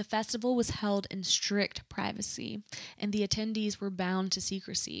 The festival was held in strict privacy, and the attendees were bound to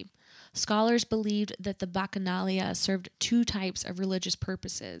secrecy. Scholars believed that the Bacchanalia served 2 types of religious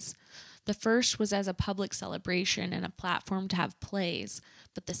purposes. The first was as a public celebration and a platform to have plays,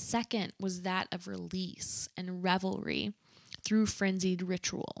 but the second was that of release and revelry through frenzied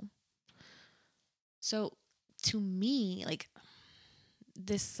ritual. So, to me,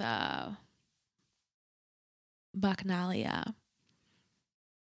 this Bacchanalia,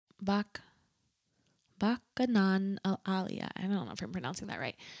 Bacchananalia, I don't know if I'm pronouncing that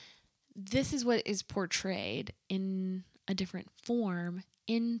right. This is what is portrayed in a different form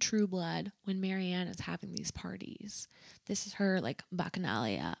in True Blood when Marianne is having these parties. This is her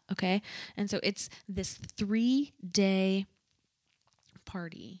Bacchanalia, okay? And so it's this 3-day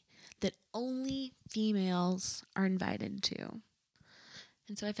party that only females are invited to.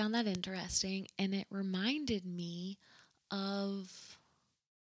 And so I found that interesting, and it reminded me of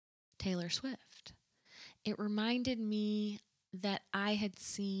Taylor Swift. It reminded me that I had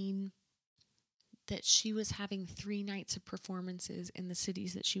seen that she was having 3 nights of performances in the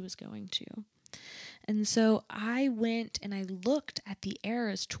cities that she was going to. And so I went and I looked at the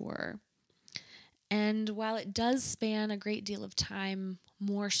Eras Tour. And while it does span a great deal of time,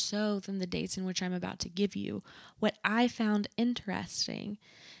 more so than the dates in which I'm about to give you, what I found interesting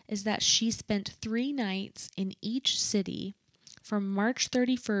is that she spent 3 nights in each city from March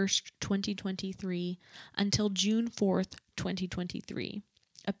 31st, 2023 until June 4th, 2023,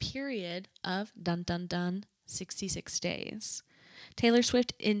 a period of 66 days. Taylor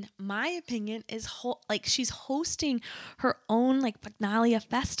Swift, in my opinion, is she's hosting her own Bacchanalia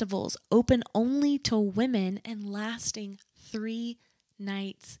festivals, open only to women and lasting 3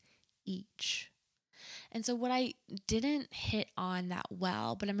 nights each. And so what I didn't hit on that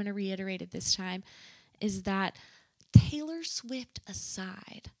well, but I'm going to reiterate it this time, is that Taylor Swift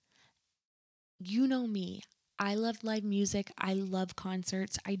aside, you know me, I love live music, I love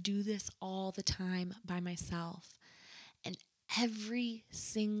concerts, I do this all the time by myself. And every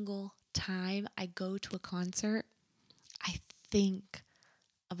single time I go to a concert, I think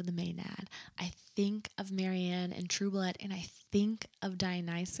of the Maenad. I think of Marianne and True Blood, and I think of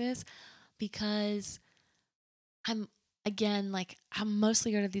Dionysus because I'm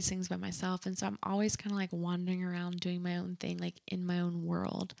mostly go to these things by myself, and so I'm always kind of wandering around doing my own thing, in my own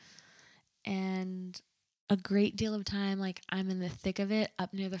world. And a great deal of time, I'm in the thick of it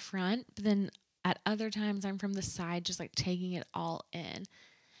up near the front, but then at other times I'm from the side, just taking it all in.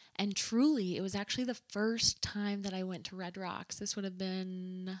 And truly, it was actually the first time that I went to Red Rocks. This would have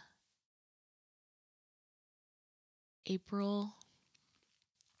been April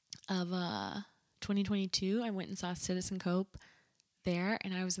of 2022. I went and saw Citizen Cope there,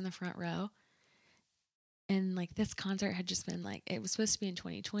 and I was in the front row. And this concert had just been it was supposed to be in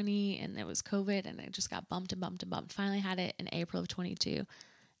 2020, and it was COVID, and it just got bumped and bumped and bumped. Finally had it in April of 22.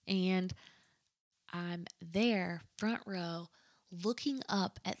 And I'm there, front row, looking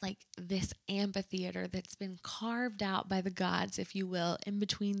up at this amphitheater that's been carved out by the gods, if you will, in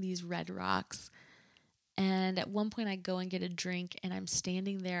between these red rocks. And at one point I go and get a drink, and I'm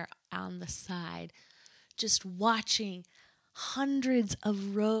standing there on the side just watching hundreds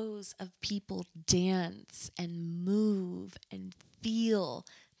of rows of people dance and move and feel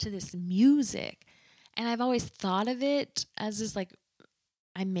to this music. And I've always thought of it as this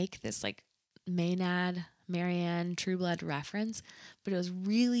I make this like Maynard, Marianne, True Blood reference, but it was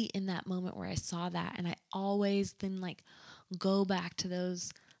really in that moment where I saw that, and I always then like go back to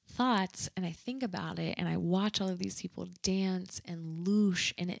those thoughts and I think about it and I watch all of these people dance and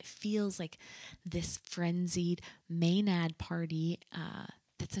loosh, and it feels like this frenzied Maynard party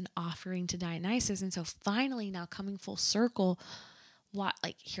that's an offering to Dionysus. And so finally now coming full circle,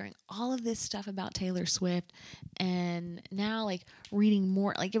 like hearing all of this stuff about Taylor Swift, and now like reading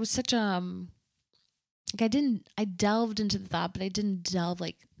more, like it was such like I delved into the thought, but I didn't delve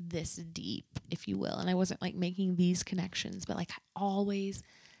like this deep, if you will. And I wasn't like making these connections, but like I always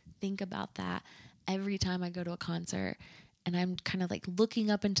think about that every time I go to a concert, and I'm kind of like looking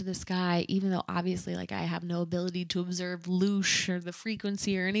up into the sky, even though obviously like I have no ability to observe loosh or the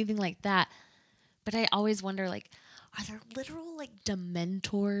frequency or anything like that. But I always wonder, like, are there literal like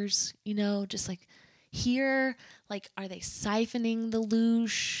dementors, just like here, like, are they siphoning the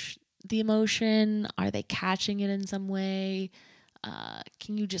loosh, the emotion? Are they catching it in some way?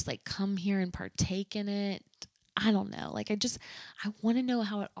 Can you just like come here and partake in it? I don't know. Like, I want to know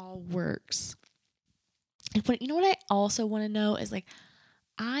how it all works. And what I also want to know is like,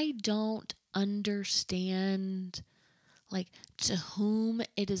 I don't understand like to whom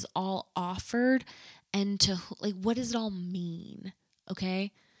it is all offered and to like, what does it all mean?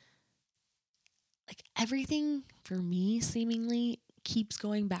 Okay. Like everything for me seemingly keeps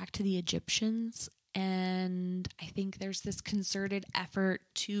going back to the Egyptians. And I think there's this concerted effort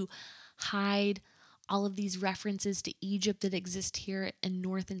to hide all of these references to Egypt that exist here in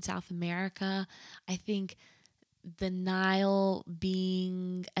North and South America. I think the Nile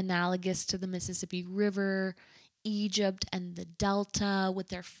being analogous to the Mississippi River, Egypt and the Delta, what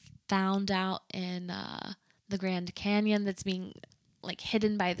they're found out in the Grand Canyon that's being like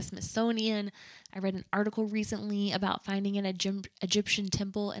hidden by the Smithsonian. I read an article recently about finding an Egyptian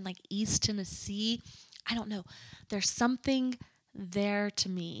temple in like East Tennessee. I don't know. There's something there to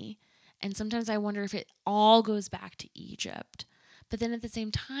me. And sometimes I wonder if it all goes back to Egypt. But then at the same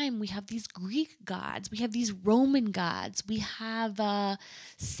time, we have these Greek gods. We have these Roman gods. We have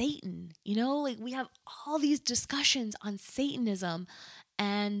Satan, like we have all these discussions on Satanism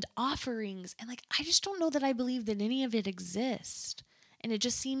and offerings. And like, I just don't know that I believe that any of it exists. And it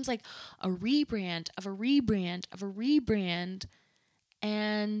just seems like a rebrand of a rebrand of a rebrand.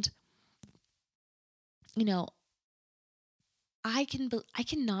 And, I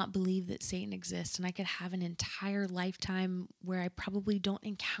cannot believe that Satan exists, and I could have an entire lifetime where I probably don't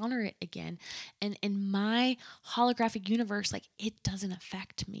encounter it again. And in my holographic universe, like, it doesn't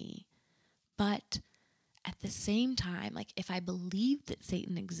affect me. But at the same time, like, if I believe that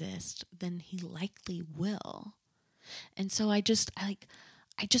Satan exists, then he likely will. And so I just want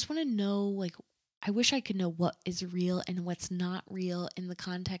to know, like, I wish I could know what is real and what's not real in the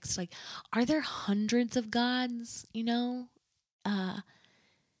context. Like, are there hundreds of gods,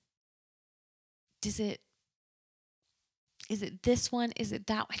 is it this one? Is it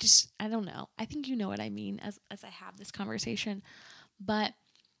that one? I don't know. I think you know what I mean as I have this conversation. But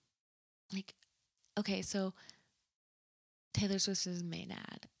like, okay, so Taylor Swift is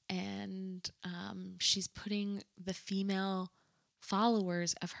Maynard, and she's putting the female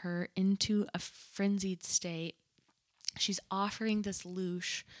followers of her into a frenzied state. She's offering this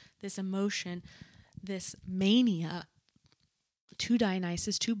loosh, this emotion, this mania to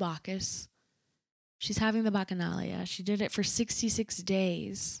Dionysus, to Bacchus. She's having the Bacchanalia. She did it for 66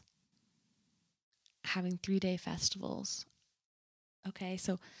 days, having 3-day festivals. Okay,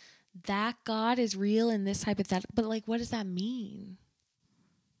 so that God is real in this hypothetical, but like, what does that mean?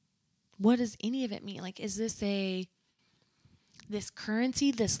 What does any of it mean? Like, is this this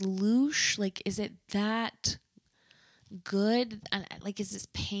currency, this loosh? Like, is it that good? Like, is this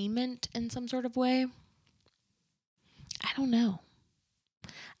payment in some sort of way? I don't know.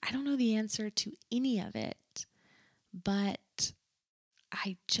 I don't know the answer to any of it, but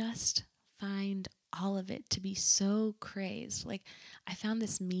I just find all of it to be so crazed. Like, I found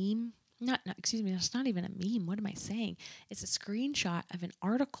this meme. Excuse me, it's not even a meme. What am I saying? It's a screenshot of an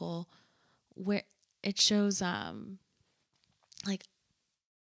article where it shows, like,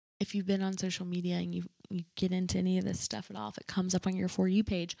 if you've been on social media and you get into any of this stuff at all, if it comes up on your For You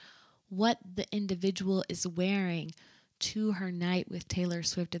page, what the individual is wearing to her night with Taylor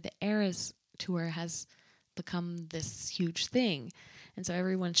Swift at the Eras Tour has become this huge thing. And so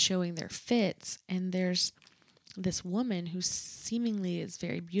everyone's showing their fits, and there's this woman who seemingly is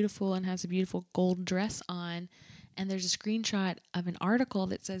very beautiful and has a beautiful gold dress on, and there's a screenshot of an article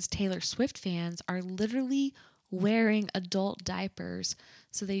that says Taylor Swift fans are literally wearing adult diapers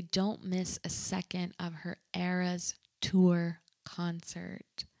so they don't miss a second of her Eras Tour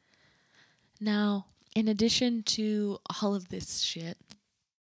concert. Now, in addition to all of this shit,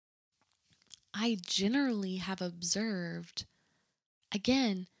 I generally have observed,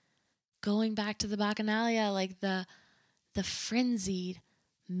 again, going back to the Bacchanalia, like the frenzied,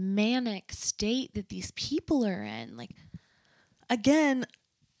 manic state that these people are in. Like, again,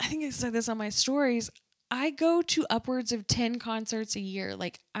 I think I said this on my stories. I go to upwards of 10 concerts a year.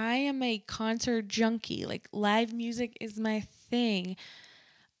 Like, I am a concert junkie. Like, live music is my thing.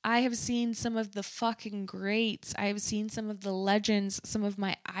 I have seen some of the fucking greats. I have seen some of the legends, some of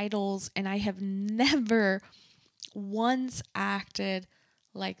my idols, and I have never once acted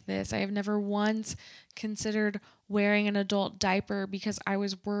like this. I have never once considered wearing an adult diaper because I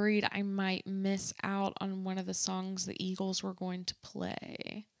was worried I might miss out on one of the songs the Eagles were going to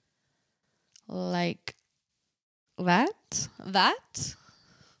play. Like, that are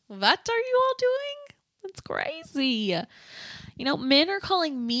you all doing? That's crazy. You know, men are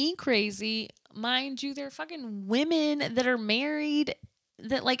calling me crazy. Mind you, they're fucking women that are married,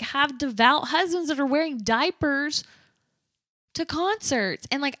 that like have devout husbands that are wearing diapers to concerts.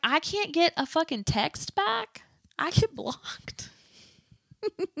 And like, I can't get a fucking text back. I get blocked.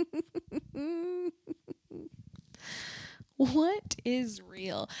 What is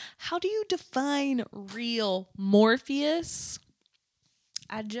real? How do you define real, Morpheus?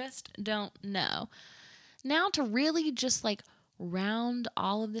 I just don't know. Now, to really just like round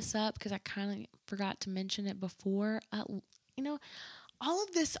all of this up, because I kind of forgot to mention it before, you know, all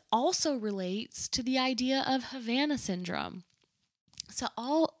of this also relates to the idea of Havana syndrome. So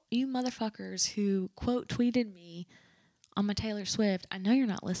all you motherfuckers who quote tweeted me on my Taylor Swift, I know you're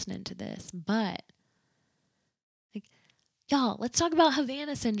not listening to this, but like, y'all, let's talk about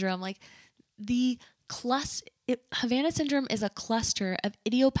Havana syndrome. Like, Havana syndrome is a cluster of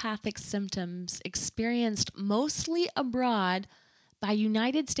idiopathic symptoms experienced mostly abroad by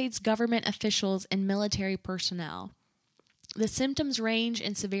United States government officials and military personnel. The symptoms range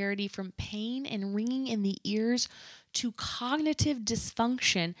in severity from pain and ringing in the ears to cognitive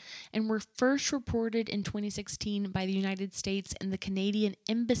dysfunction, and were first reported in 2016 by the United States and the Canadian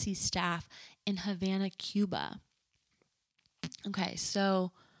embassy staff in Havana, Cuba. Okay,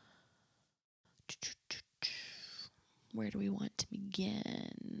 so where do we want to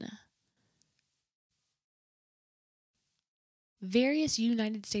begin? Various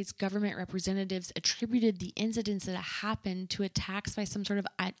United States government representatives attributed the incidents that happened to attacks by some sort of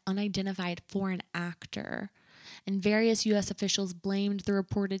unidentified foreign actor. And various U.S. officials blamed the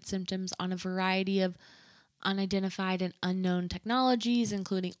reported symptoms on a variety of unidentified and unknown technologies,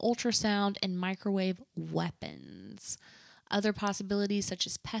 including ultrasound and microwave weapons. Other possibilities, such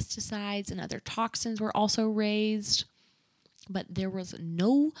as pesticides and other toxins, were also raised, but there was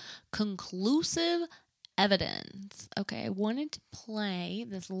no conclusive evidence. Okay, I wanted to play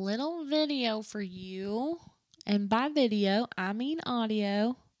this little video for you, and by video, I mean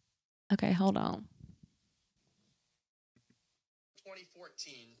audio. Okay, hold on.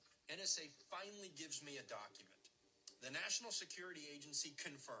 2014, NSA finally gives me a document. The National Security Agency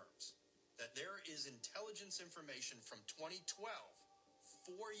confirms that there is intelligence information from 2012,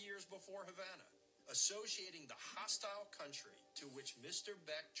 4 years before Havana, associating the hostile country to which Mr.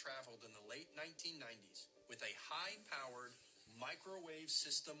 Beck traveled in the late 1990s with a high-powered microwave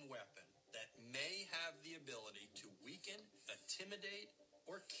system weapon that may have the ability to weaken, intimidate,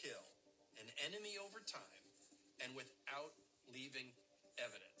 or kill an enemy over time and without leaving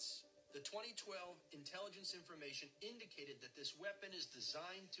evidence. The 2012 intelligence information indicated that this weapon is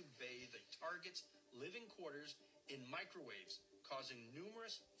designed to bathe a target's living quarters in microwaves, causing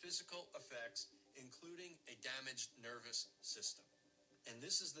numerous physical effects, including a damaged nervous system. And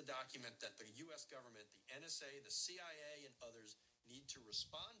this is the document that the U.S. government, the NSA, the CIA, and others need to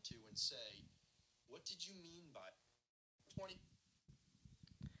respond to and say, what did you mean by 20?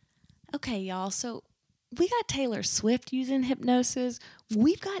 Okay, y'all, so we got Taylor Swift using hypnosis.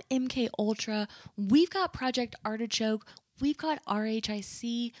 We've got MK Ultra. We've got Project Artichoke. We've got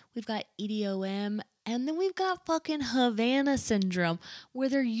RHIC. We've got EDOM. And then we've got fucking Havana syndrome, where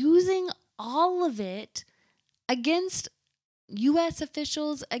they're using all of it against U.S.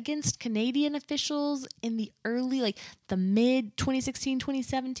 officials, against Canadian officials in the early, like the mid 2016,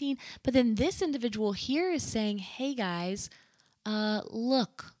 2017. But then this individual here is saying, hey guys,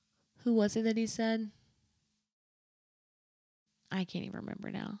 look, who was it that he said? I can't even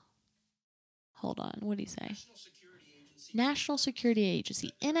remember now. Hold on. What did he say? National Security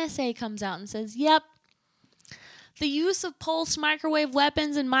Agency. NSA comes out and says, yep, the use of pulsed microwave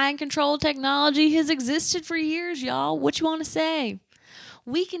weapons and mind control technology has existed for years, y'all. What you want to say?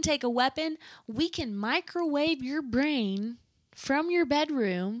 We can take a weapon, we can microwave your brain, from your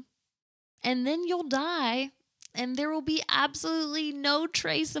bedroom, and then you'll die, and there will be absolutely no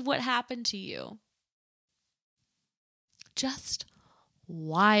trace of what happened to you. Just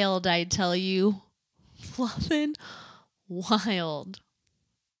wild, I tell you. Fluffin' wild.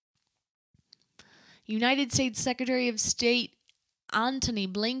 United States Secretary of State Antony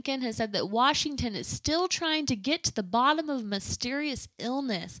Blinken has said that Washington is still trying to get to the bottom of a mysterious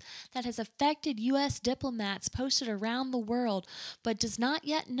illness that has affected U.S. diplomats posted around the world, but does not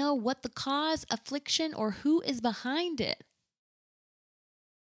yet know what the cause, affliction, or who is behind it.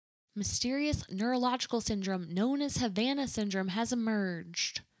 Mysterious neurological syndrome known as Havana syndrome has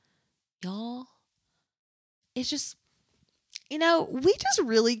emerged. Y'all, it's just, we just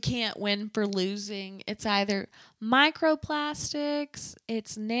really can't win for losing. It's either microplastics,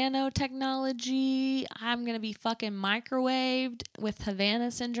 it's nanotechnology. I'm going to be fucking microwaved with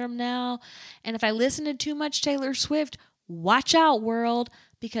Havana syndrome now. And if I listen to too much Taylor Swift, watch out, world,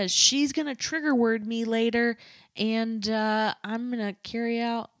 because she's going to trigger word me later. And I'm going to carry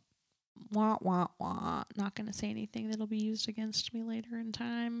out wah, wah, wah. Not going to say anything that'll be used against me later in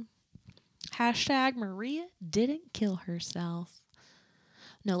time. Hashtag Maria didn't kill herself.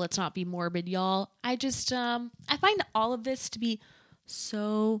 No, let's not be morbid, y'all. I just, I find all of this to be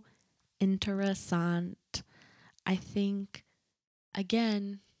so interessant. I think,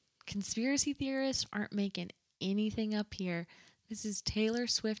 again, conspiracy theorists aren't making anything up here. This is Taylor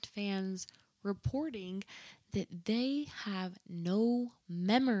Swift fans reporting that they have no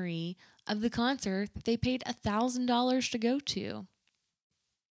memory of the concert that they paid $1,000 to go to.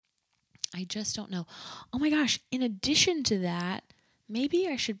 I just don't know. Oh my gosh, in addition to that, maybe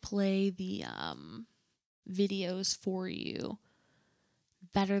I should play the videos for you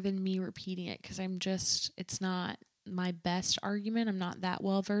better than me repeating it, because it's not my best argument. I'm not that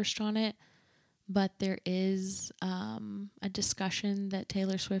well versed on it, but there is a discussion that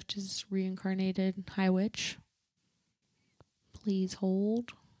Taylor Swift is reincarnated High Witch. Please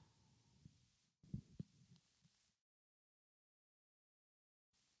hold.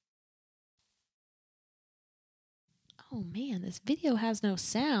 Oh man, this video has no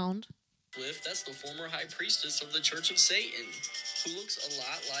sound. Swift, that's the former high priestess of the Church of Satan, who looks a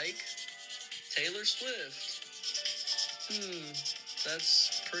lot like Taylor Swift.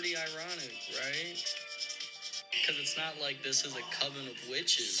 That's pretty ironic, right? Because it's not like this is a coven of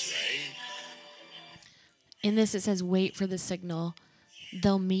witches, right? In this it says, wait for the signal.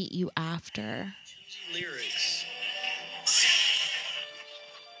 They'll meet you after. Lyrics.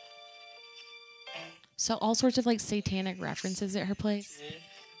 So all sorts of satanic references at her place.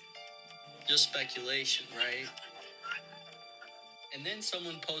 Just speculation, right? And then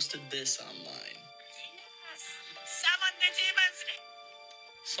someone posted this online.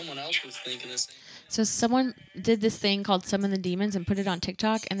 Someone else was thinking the same. So someone did this thing called Summon the Demons and put it on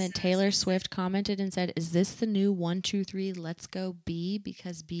TikTok, and then Taylor Swift commented and said, is this the new 1, 2, 3, let's go be?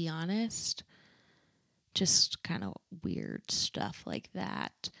 Because be honest, just kind of weird stuff like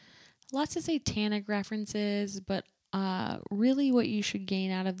that. Lots of satanic references, but really what you should gain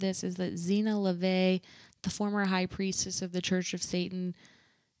out of this is that Zena LaVey, the former high priestess of the Church of Satan,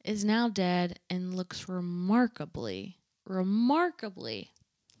 is now dead and looks remarkably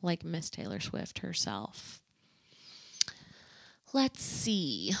like Miss Taylor Swift herself. Let's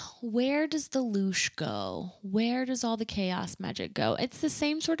see. Where does the loosh go? Where does all the chaos magic go? It's the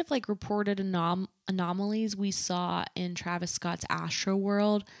same sort of reported anomalies we saw in Travis Scott's Astro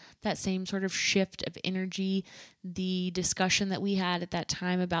World. That same sort of shift of energy. The discussion that we had at that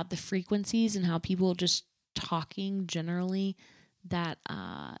time about the frequencies and how people just talking generally, that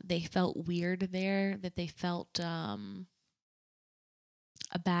they felt weird there, that they felt a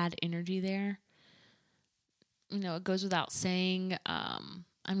bad energy there. It goes without saying.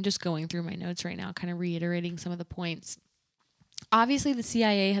 I'm just going through my notes right now, kind of reiterating some of the points. Obviously, the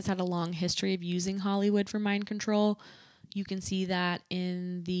CIA has had a long history of using Hollywood for mind control. You can see that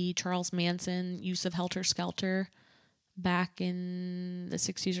in the Charles Manson use of Helter Skelter back in the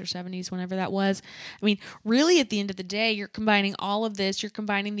 60s or 70s, whenever that was. I mean, really, at the end of the day, you're combining all of this. You're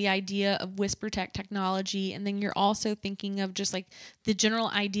combining the idea of whisper tech technology, and then you're also thinking of just the general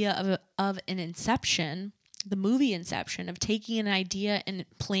idea of an Inception, the movie Inception, of taking an idea and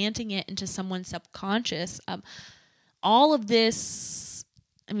planting it into someone's subconscious. All of this,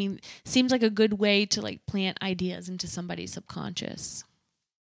 seems like a good way to plant ideas into somebody's subconscious.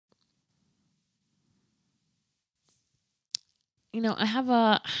 I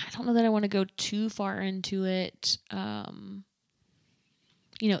don't know that I want to go too far into it.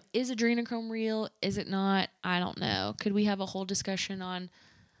 Is adrenochrome real? Is it not? I don't know. Could we have a whole discussion on,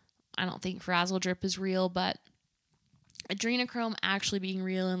 I don't think Frazzle Drip is real, but adrenochrome actually being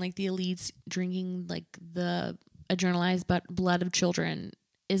real and like the elites drinking like the adrenalized blood of children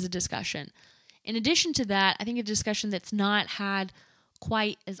is a discussion. In addition to that, I think a discussion that's not had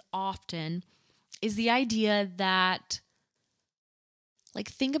quite as often is the idea that, like,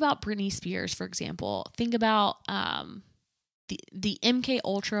 think about Britney Spears, for example. Think about the MK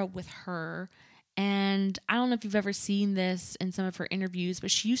Ultra with her. And I don't know if you've ever seen this in some of her interviews, but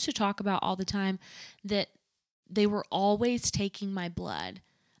she used to talk about all the time that they were always taking my blood,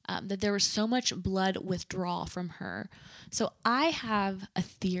 that there was so much blood withdrawal from her. So I have a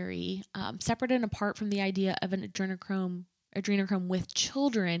theory, separate and apart from the idea of an adrenochrome with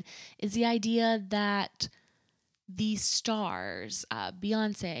children, is the idea that these stars,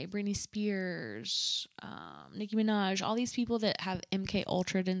 Beyonce, Britney Spears, Nicki Minaj, all these people that have MK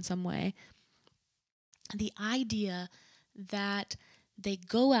Ultra'd in some way, the idea that they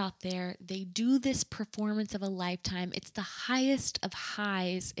go out there, they do this performance of a lifetime. It's the highest of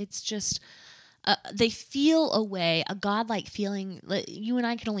highs. It's just, they feel a way, a godlike feeling. You and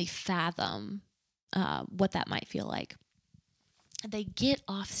I can only fathom what that might feel like. They get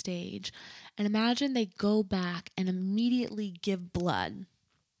off stage and imagine they go back and immediately give blood.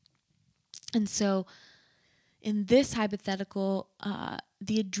 And so in this hypothetical,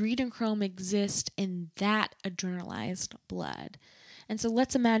 the adrenochrome exists in that adrenalized blood. And so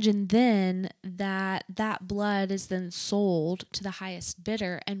let's imagine then that that blood is then sold to the highest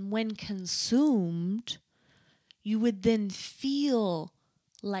bidder. And when consumed, you would then feel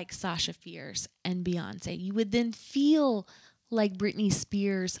like Sasha Fierce and Beyonce. You would then feel like Britney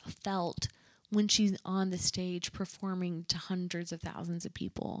Spears felt when she's on the stage performing to hundreds of thousands of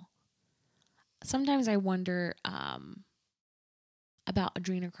people. Sometimes I wonder about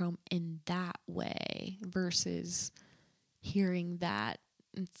adrenochrome in that way versus hearing that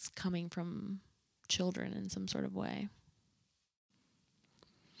it's coming from children in some sort of way.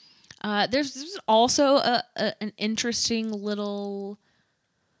 There's also an interesting little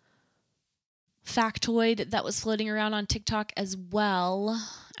factoid that was floating around on TikTok as well.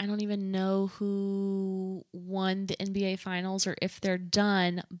 I don't even know who won the NBA Finals or if they're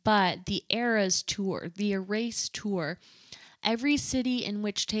done, but the Eras Tour, the Erase Tour, every city in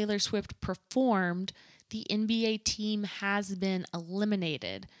which Taylor Swift performed, the NBA team has been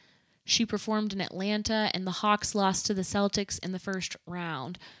eliminated. She performed in Atlanta, and the Hawks lost to the Celtics in the first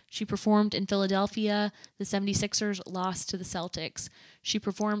round. She performed in Philadelphia. The 76ers lost to the Celtics. She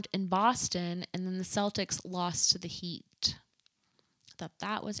performed in Boston, and then the Celtics lost to the Heat. I thought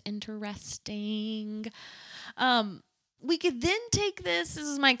that was interesting. We could then take this. This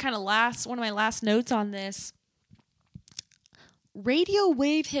is my kind of one of my last notes on this. Radio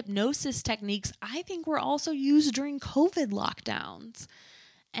wave hypnosis techniques, I think, were also used during COVID lockdowns.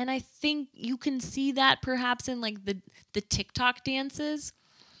 And I think you can see that perhaps in like the TikTok dances.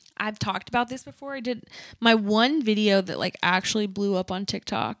 I've talked about this before. I did my one video that like actually blew up on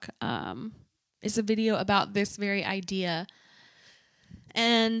TikTok is a video about this very idea.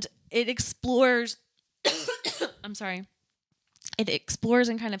 And it explores, I'm sorry, it explores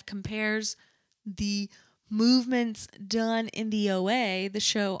and kind of compares the movements done in the OA, the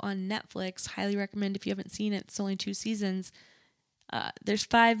show on Netflix. Highly recommend if you haven't seen it. It's only 2 seasons. There's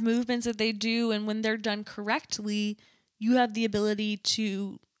 5 movements that they do, and when they're done correctly, you have the ability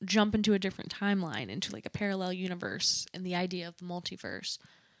to jump into a different timeline, into like a parallel universe, and the idea of the multiverse.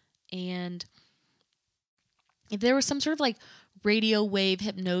 And if there was some sort of like radio wave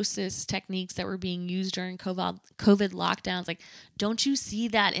hypnosis techniques that were being used during COVID lockdowns, like, don't you see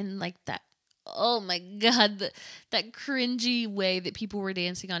that in like that? Oh my God, that cringy way that people were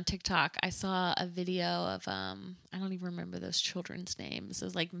dancing on TikTok. I saw a video of, I don't even remember those children's names. It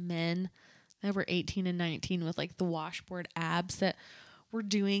was like men that were 18 and 19 with like the washboard abs that were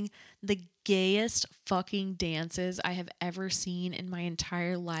doing the gayest fucking dances I have ever seen in my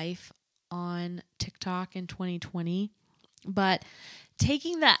entire life on TikTok in 2020. But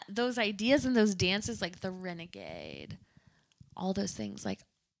taking those ideas and those dances, like the renegade, all those things, like,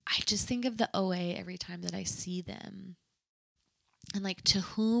 I just think of the OA every time that I see them. And like, to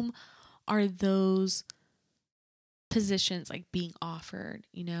whom are those positions like being offered,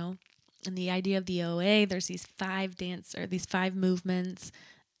 you know? And the idea of the OA, there's these 5 these 5 movements.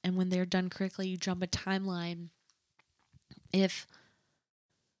 And when they're done correctly, you jump a timeline. If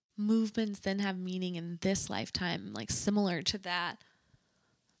movements then have meaning in this lifetime, like similar to that,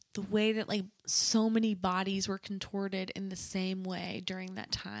 the way that like so many bodies were contorted in the same way during that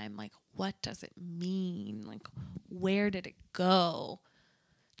time, like, what does it mean? Like, where did it go?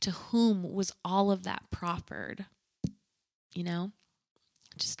 To whom was all of that proffered? You know,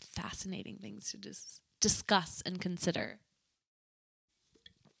 just fascinating things to just discuss and consider.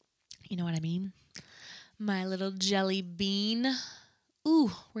 You know what I mean? My little jelly bean.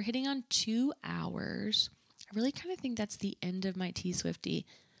 Ooh, we're hitting on 2 hours. I really kind of think that's the end of my T-Swifty.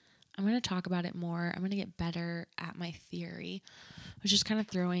 I'm going to talk about it more. I'm going to get better at my theory. I was just kind of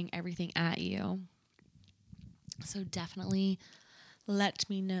throwing everything at you. So definitely let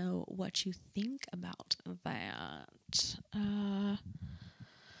me know what you think about that.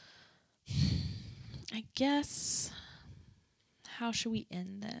 I guess, how should we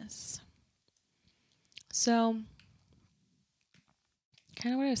end this? So,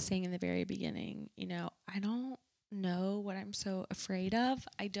 kind of what I was saying in the very beginning, I don't know what I'm so afraid of.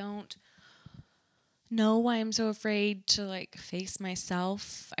 I don't know why I'm so afraid to face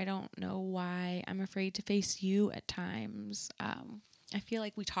myself. I don't know why I'm afraid to face you at times. I feel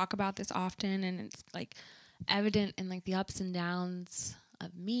like we talk about this often, and it's evident in the ups and downs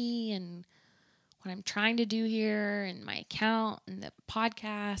of me and what I'm trying to do here and my account and the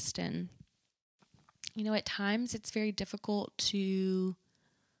podcast. And, at times it's very difficult to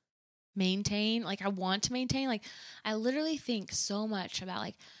maintain. I want to maintain. I literally think so much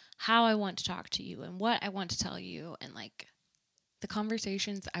about how I want to talk to you and what I want to tell you and the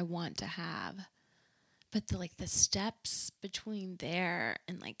conversations I want to have. But the steps between there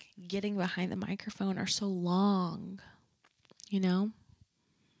and getting behind the microphone are so long, I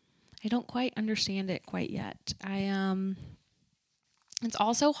don't quite understand it quite yet. It's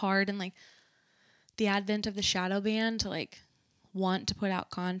also hard in the advent of the shadow band to want to put out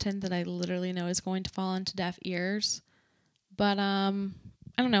content that I literally know is going to fall into deaf ears. But I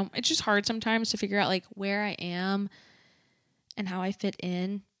don't know. It's just hard sometimes to figure out where I am and how I fit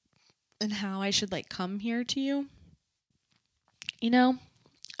in and how I should come here to you. I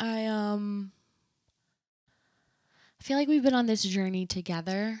feel like we've been on this journey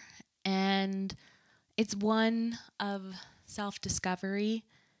together, and it's one of self-discovery,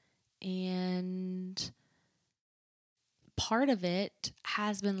 and part of it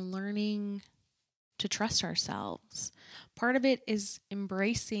has been learning to trust ourselves. Part of it is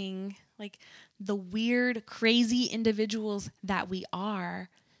embracing the weird, crazy individuals that we are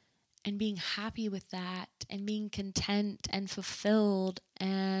and being happy with that and being content and fulfilled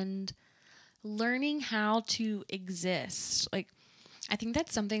and learning how to exist. I think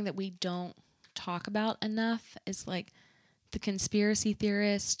that's something that we don't talk about enough is the conspiracy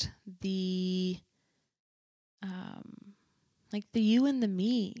theorist, the the you and the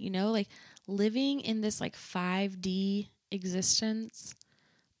me, living in this 5D existence,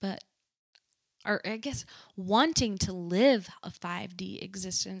 or I guess wanting to live a 5D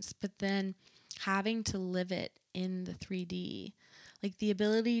existence, but then having to live it in the 3D, the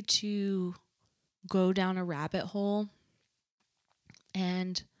ability to go down a rabbit hole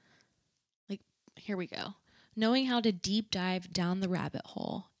and here we go. Knowing how to deep dive down the rabbit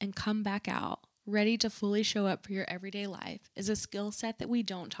hole and come back out ready to fully show up for your everyday life is a skill set that we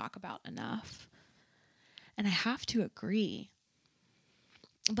don't talk about enough. And I have to agree.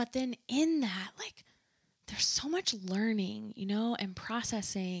 But then in that, there's so much learning, and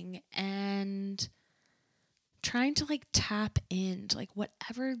processing and trying to tap into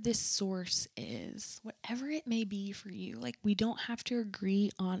whatever this source is, whatever it may be for you. We don't have to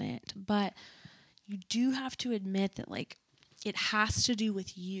agree on it, but you do have to admit that it has to do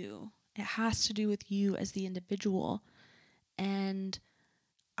with you. It has to do with you as the individual. And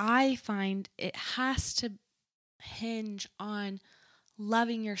I find it has to hinge on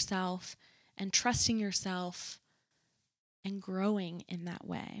loving yourself and trusting yourself and growing in that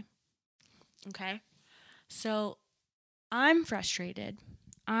way. Okay? So I'm frustrated.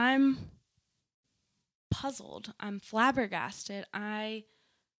 I'm puzzled. I'm flabbergasted. I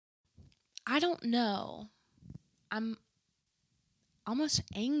don't know. I'm almost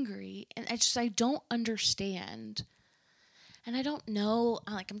angry, and I don't understand. And I don't know,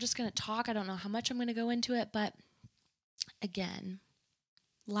 I'm just going to talk. I don't know how much I'm going to go into it, but again,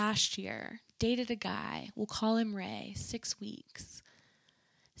 last year, dated a guy, we'll call him Ray, 6 weeks.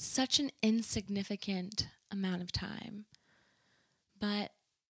 Such an insignificant amount of time, but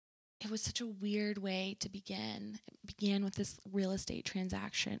it was such a weird way to begin. It began with this real estate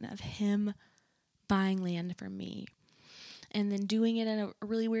transaction of him buying land from me and then doing it in a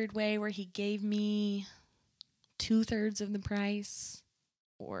really weird way where he gave me 2/3 of the price,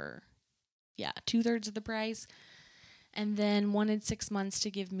 or 2/3 of the price, and then wanted 6 months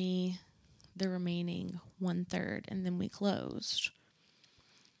to give me the remaining 1/3, and then we closed.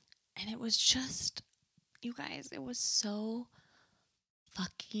 And it was just, you guys, it was so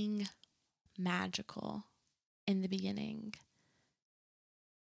fucking magical in the beginning.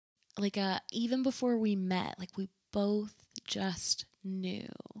 like even before we met, like we both just knew.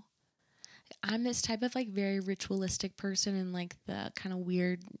 I'm this type of like very ritualistic person and like the kind of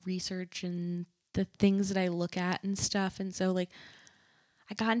weird research and the things that I look at and stuff. And so like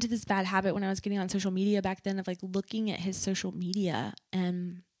I got into this bad habit when I was getting on social media back then of like looking at his social media,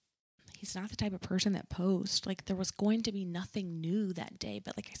 and he's not the type of person that posts. Like there was going to be nothing new that day,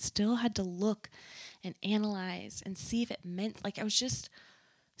 but like I still had to look and analyze and see if it meant, like I was just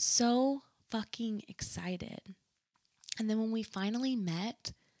so fucking excited. And then when we finally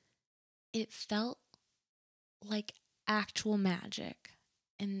met, it felt like actual magic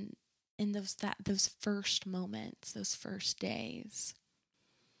in those first moments, those first days.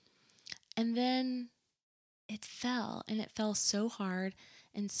 And then it fell, and it fell so hard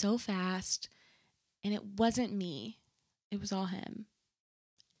and so fast, and it wasn't me. It was all him.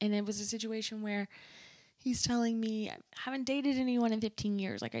 And it was a situation where he's telling me, I haven't dated anyone in 15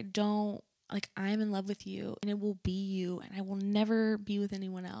 years. Like I'm in love with you, and it will be you, and I will never be with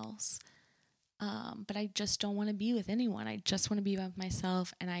anyone else. But I just don't want to be with anyone. I just want to be with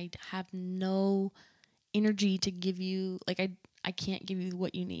myself, and I have no energy to give you. Like I can't give you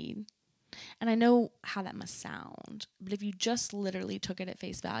what you need. And I know how that must sound, but if you just literally took it at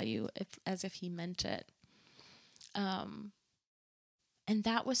face value, as if he meant it, and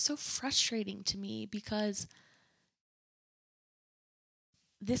that was so frustrating to me, because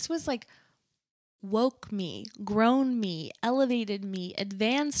this was like woke me, grown me, elevated me,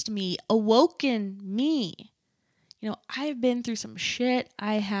 advanced me, awoken me. You know, I've been through some shit.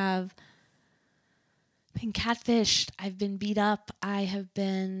 I have been catfished. I've been beat up. I have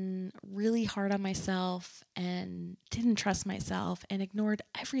been really hard on myself and didn't trust myself and ignored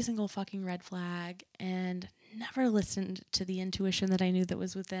every single fucking red flag and never listened to the intuition that I knew that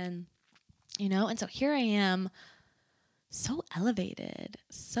was within, you know? And so here I am, so elevated,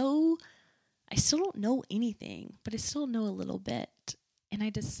 I still don't know anything, but I still know a little bit. And I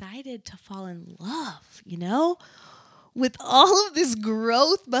decided to fall in love, you know, with all of this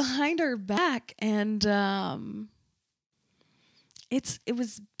growth behind our back. And it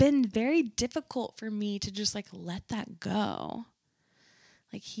was been very difficult for me to just like let that go.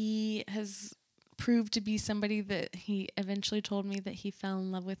 Like he has proved to be somebody that he eventually told me that he fell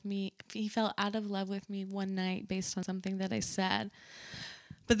in love with me. He fell out of love with me one night based on something that I said.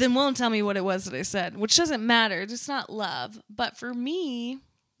 But then won't tell me what it was that I said, which doesn't matter. It's not love. But for me,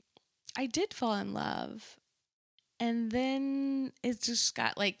 I did fall in love. And then it just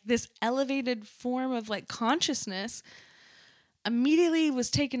got like this elevated form of like consciousness immediately was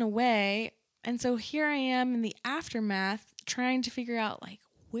taken away. And so here I am in the aftermath trying to figure out like,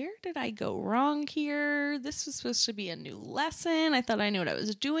 where did I go wrong here? This was supposed to be a new lesson. I thought I knew what I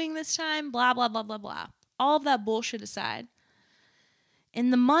was doing this time. Blah, blah, blah, blah, blah. All of that bullshit aside.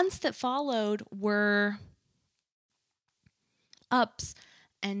 And the months that followed were ups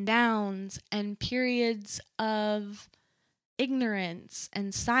and downs and periods of ignorance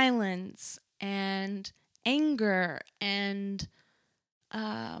and silence and anger and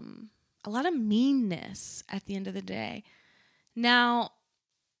a lot of meanness at the end of the day. Now,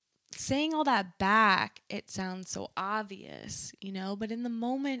 saying all that back, it sounds so obvious, you know, but in the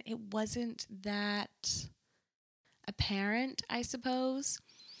moment it wasn't that apparent, I suppose.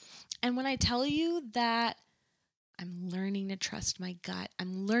 And when I tell you that I'm learning to trust my gut,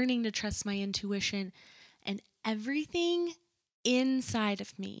 I'm learning to trust my intuition, and everything inside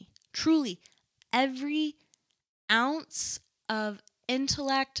of me, truly every ounce of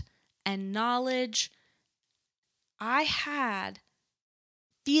intellect and knowledge I had,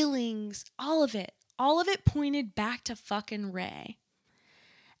 feelings, all of it pointed back to fucking Ray.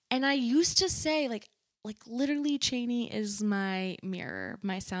 And I used to say, like literally Cheney is my mirror,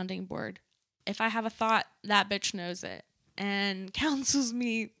 my sounding board. If I have a thought, that bitch knows it and counsels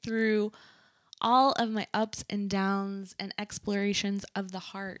me through all of my ups and downs and explorations of the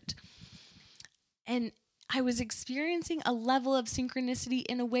heart. And I was experiencing a level of synchronicity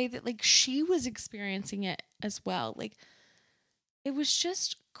in a way that like she was experiencing it as well. Like it was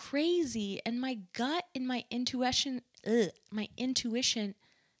just crazy. And my gut and my intuition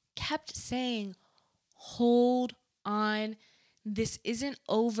kept saying, hold on, this isn't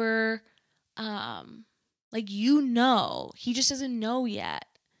over. Like, you know, he just doesn't know yet.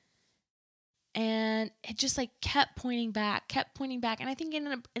 And it just like kept pointing back. And I think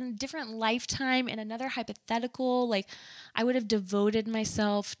in a different lifetime, in another hypothetical, like I would have devoted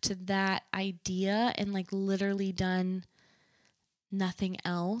myself to that idea and like literally done nothing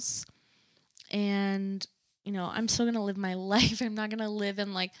else. And, you know, I'm still going to live my life. I'm not going to live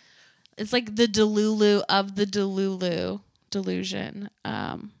in like, it's like the Delulu of the Delulu delusion.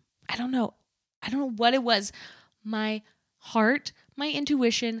 I don't know what it was. My heart, my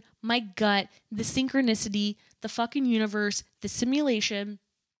intuition, my gut, the synchronicity, the fucking universe, the simulation,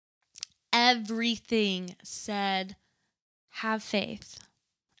 everything said, have faith.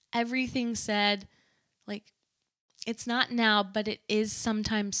 Everything said, like, it's not now, but it is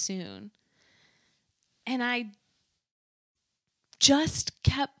sometime soon. And I just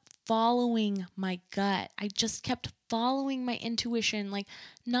kept following my gut. I just kept following my intuition, like,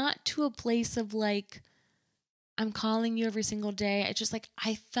 not to a place of like, I'm calling you every single day. I just like,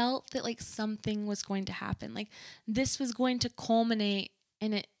 I felt that like something was going to happen. Like this was going to culminate,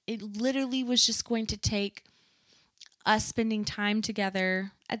 and it literally was just going to take us spending time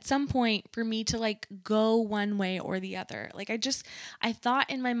together at some point for me to like go one way or the other. Like I thought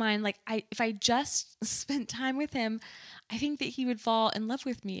in my mind, like if I just spent time with him, I think that he would fall in love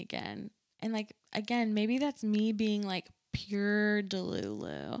with me again. And like, again, maybe that's me being like pure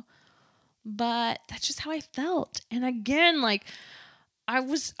delulu, but that's just how I felt. And again, like I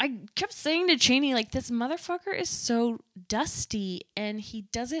kept saying to Cheney, like, this motherfucker is so dusty and he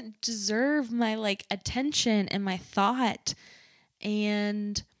doesn't deserve my like attention and my thought.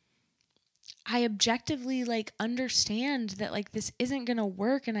 And I objectively like understand that like this isn't going to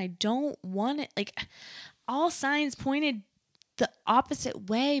work and I don't want it. Like all signs pointed the opposite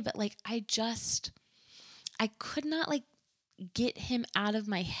way, but like I could not like get him out of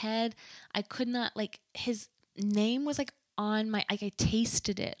my head. I could not like, his name was like on my, like I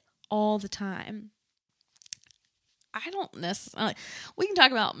tasted it all the time. I don't necessarily, we can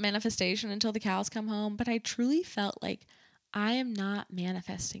talk about manifestation until the cows come home, but I truly felt like I am not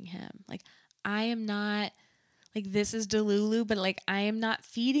manifesting him. Like I am not, like this is delulu, but like I am not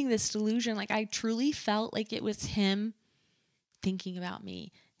feeding this delusion. Like I truly felt like it was him thinking about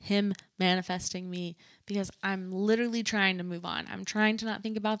me, him manifesting me, because I'm literally trying to move on. I'm trying to not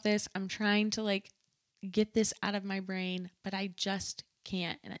think about this. I'm trying to like get this out of my brain, but I just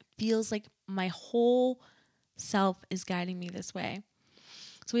can't. And it feels like my whole self is guiding me this way.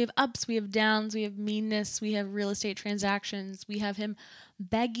 So we have ups, we have downs, we have meanness, we have real estate transactions, we have him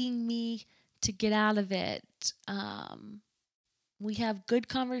begging me to get out of it. We have good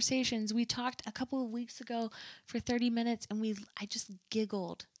conversations. We talked a couple of weeks ago for 30 minutes and I just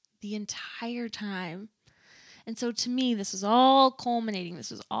giggled the entire time. And so to me, this was all culminating.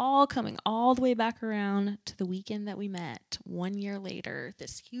 This was all coming all the way back around to the weekend that we met 1 year later,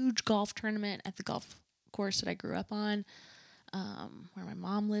 this huge golf tournament at the golf course that I grew up on, where my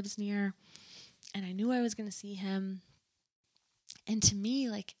mom lives near. And I knew I was going to see him. And to me,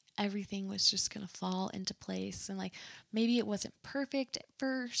 like, everything was just going to fall into place. And like, maybe it wasn't perfect at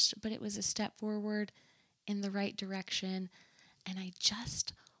first, but it was a step forward in the right direction. And I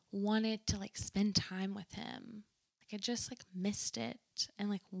just wanted to like spend time with him. Like I just like missed it and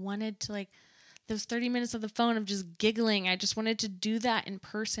like wanted to like those 30 minutes of the phone of just giggling. I just wanted to do that in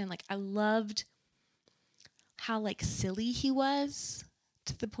person. Like I loved how like silly he was,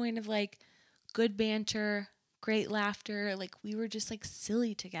 to the point of like good banter, great laughter. Like we were just like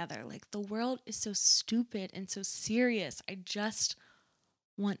silly together. Like the world is so stupid and so serious. I just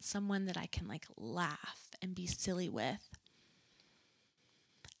want someone that I can like laugh and be silly with.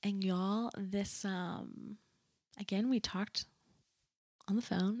 And y'all, this, again, we talked on the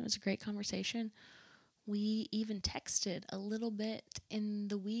phone. It was a great conversation. We even texted a little bit in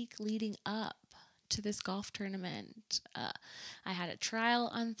the week leading up to this golf tournament. I had a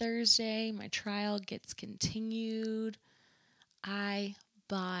trial on Thursday. My trial gets continued. I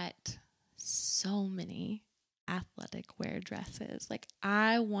bought so many athletic wear dresses. Like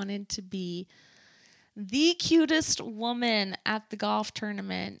I wanted to be the cutest woman at the golf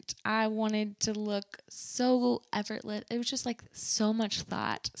tournament. I wanted to look so effortless. It was just like so much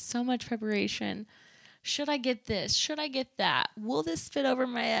thought, so much preparation. Should I get this? Should I get that? Will this fit over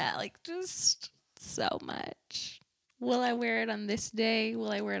my ass? Like just so much. Will I wear it on this day?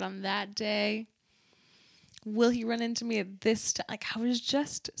 Will I wear it on that day? Will he run into me at this time? Like I was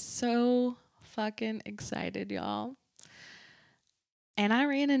just so fucking excited, y'all. And I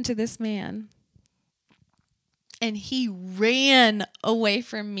ran into this man. And he ran away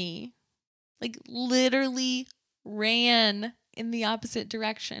from me, like literally ran in the opposite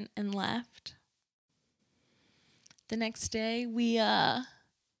direction and left. The next day,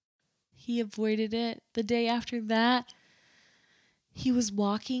 he avoided it. The day after that, he was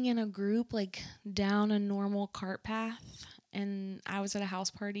walking in a group, like down a normal cart path. And I was at a house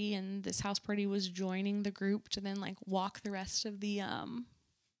party, and this house party was joining the group to then like walk the rest of the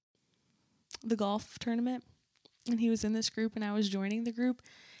golf tournament. And he was in this group and I was joining the group,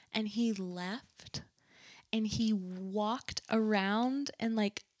 and he left and he walked around and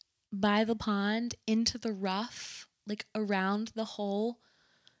like by the pond into the rough, like around the hole,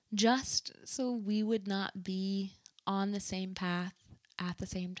 just so we would not be on the same path at the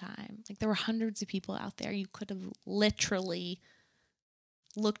same time. Like there were hundreds of people out there. You could have literally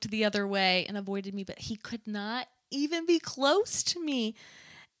looked the other way and avoided me, but he could not even be close to me.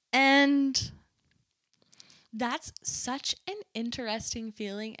 And that's such an interesting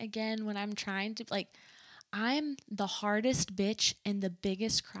feeling. Again, when I'm trying to, like, I'm the hardest bitch and the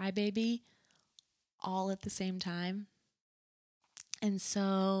biggest crybaby all at the same time. And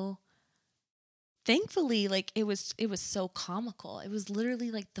so thankfully, like, it was so comical. It was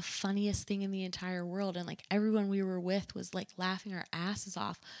literally like the funniest thing in the entire world. And like everyone we were with was like laughing our asses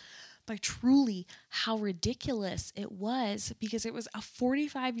off by truly how ridiculous it was, because it was a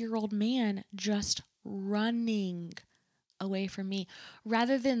 45-year-old man just running away from me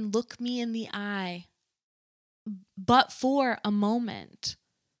rather than look me in the eye. But for a moment,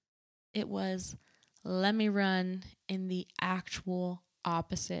 it was, let me run in the actual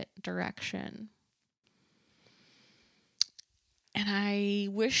opposite direction. And I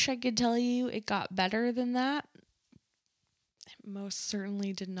wish I could tell you it got better than that. It most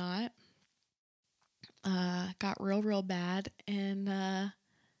certainly did not. Got real bad. And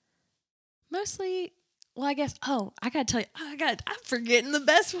mostly, well, I guess, I gotta tell you, I'm forgetting the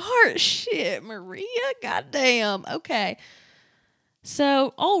best part. Shit, Maria, goddamn. Okay.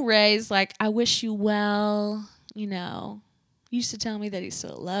 So old Ray's like, I wish you well, used to tell me that he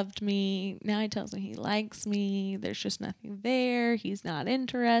still loved me. Now he tells me he likes me. There's just nothing there. He's not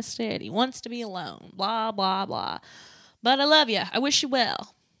interested. He wants to be alone. Blah, blah, blah. But I love you. I wish you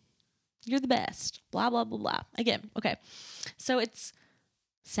well. You're the best. Blah, blah, blah, blah. Again, okay. So it's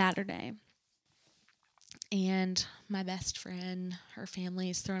Saturday. And my best friend, her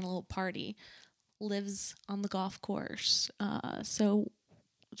family is throwing a little party. Lives on the golf course. So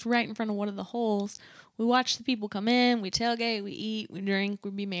it's right in front of one of the holes. We watch the people come in, we tailgate, we eat, we drink,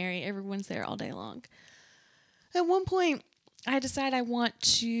 we be merry. Everyone's there all day long. At one point, I decide I want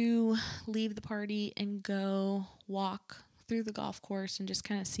to leave the party and go walk through the golf course and just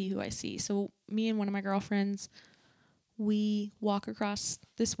kind of see who I see. So me and one of my girlfriends, we walk across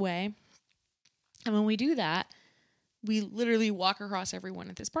this way. And when we do that, we literally walk across everyone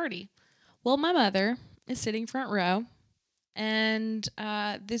at this party. Well, my mother is sitting front row. And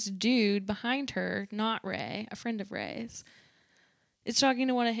this dude behind her, not Ray, a friend of Ray's, is talking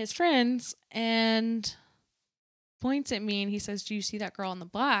to one of his friends and points at me and he says, do you see that girl in the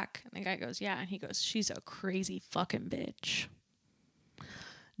black? And the guy goes, yeah. And he goes, she's a crazy fucking bitch.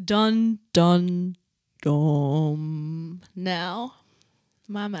 Dun, dun, dum. Now,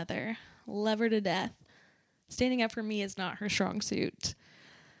 my mother, love her to death. Standing up for me is not her strong suit.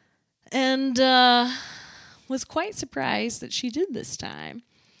 And, was quite surprised that she did this time.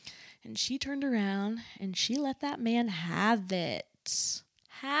 And she turned around and she let that man have it.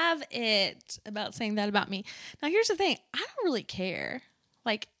 Have it about saying that about me. Now, here's the thing. I don't really care.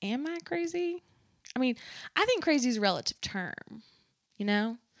 Like, am I crazy? I mean, I think crazy is a relative term,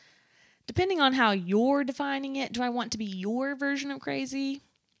 Depending on how you're defining it, do I want to be your version of crazy?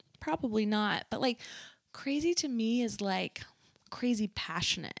 Probably not. But, like, crazy to me is, like, crazy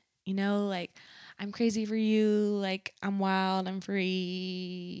passionate, Like, I'm crazy for you, like, I'm wild, I'm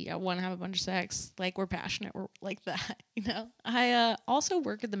free, I want to have a bunch of sex, like, we're passionate, we're like that, I also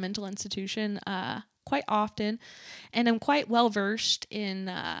work at the mental institution quite often, and I'm quite well-versed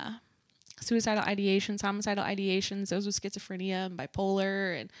in suicidal ideations, homicidal ideations, those with schizophrenia and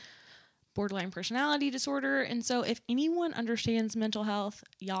bipolar and borderline personality disorder, and so if anyone understands mental health,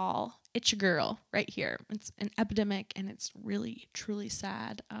 y'all, it's your girl right here. It's an epidemic, and it's really, truly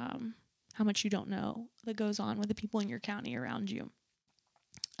sad, how much you don't know that goes on with the people in your county around you.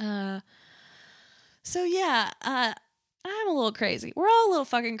 So yeah, I'm a little crazy. We're all a little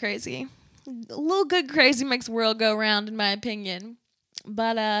fucking crazy. A little good crazy makes the world go round, in my opinion.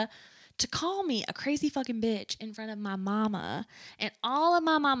 But to call me a crazy fucking bitch in front of my mama and all of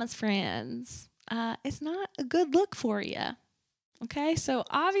my mama's friends, it's not a good look for you. Okay, so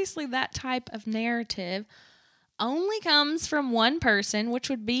obviously that type of narrative only comes from one person, which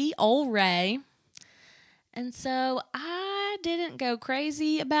would be old Ray. And so I didn't go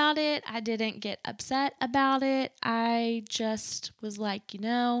crazy about it. I didn't get upset about it. I just was like,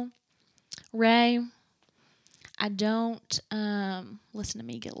 Ray, I don't, listen to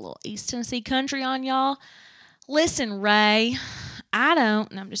me get a little East Tennessee country on y'all. Listen, Ray, no,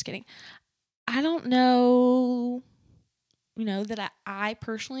 I'm just kidding. I don't know, that I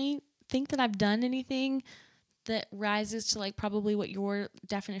personally think that I've done anything that rises to like probably what your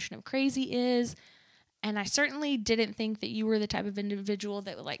definition of crazy is. And I certainly didn't think that you were the type of individual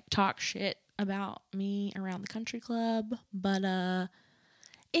that would like talk shit about me around the country club. But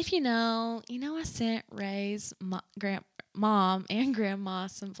if you know, I sent Ray's mom and grandma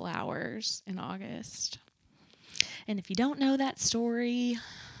some flowers in August. And if you don't know that story,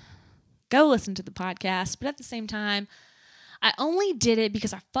 go listen to the podcast. But at the same time, I only did it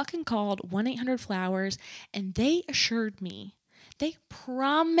because I fucking called 1-800-Flowers and they assured me. They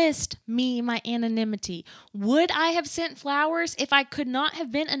promised me my anonymity. Would I have sent flowers if I could not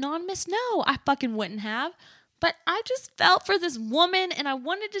have been anonymous? No, I fucking wouldn't have. But I just felt for this woman and I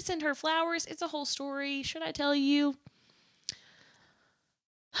wanted to send her flowers. It's a whole story. Should I tell you?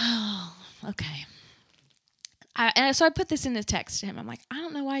 Oh, okay. So I put this in the text to him. I'm like, I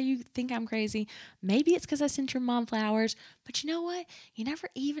don't know why you think I'm crazy. Maybe it's because I sent your mom flowers. But you know what? You never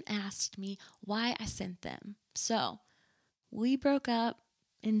even asked me why I sent them. So we broke up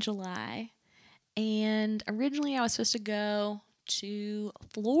in July. And originally I was supposed to go to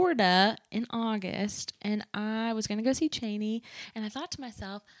Florida in August. And I was going to go see Cheney. And I thought to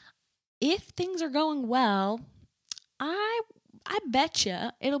myself, if things are going well, I bet you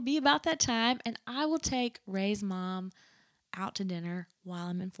it'll be about that time and I will take Ray's mom out to dinner while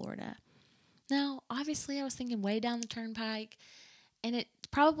I'm in Florida. Now, obviously, I was thinking way down the turnpike, and it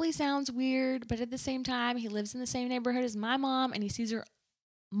probably sounds weird, but at the same time, he lives in the same neighborhood as my mom, and he sees her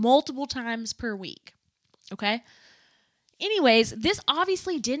multiple times per week. Okay? Anyways, this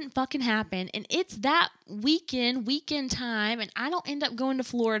obviously didn't fucking happen, and it's that weekend time, and I don't end up going to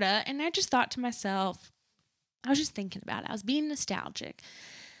Florida, and I just thought to myself, I was just thinking about it. I was being nostalgic.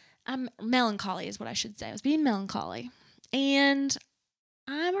 Melancholy is what I should say. I was being melancholy. And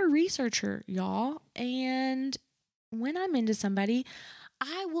I'm a researcher, y'all. And when I'm into somebody,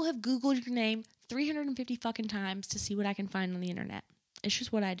 I will have Googled your name 350 fucking times to see what I can find on the internet. It's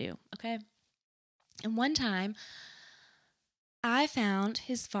just what I do, okay? And one time, I found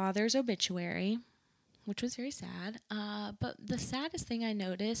his father's obituary, which was very sad. But the saddest thing I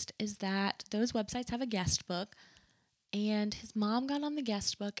noticed is that those websites have a guest book, and his mom got on the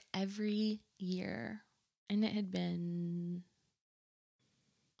guest book every year. And it had been,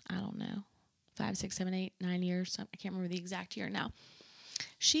 I don't know, 5, 6, 7, 8, 9 years. I can't remember the exact year now.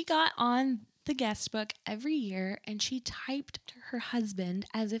 She got on the guest book every year, and she typed to her husband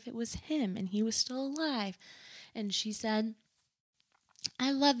as if it was him and he was still alive. And she said,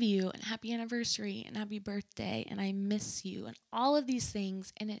 I love you, and happy anniversary, and happy birthday, and I miss you, and all of these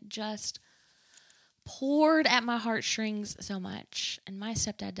things, and it just poured at my heartstrings so much. And my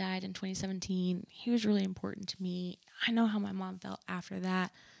stepdad died in 2017. He was really important to me. I know how my mom felt after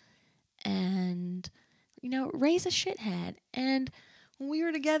that, and, Ray's a shithead, and when we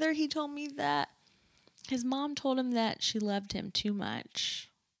were together, he told me that his mom told him that she loved him too much.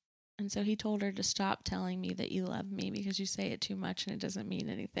 And so he told her to stop telling me that you love me because you say it too much and it doesn't mean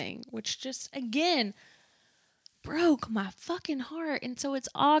anything, which just, again, broke my fucking heart. And so it's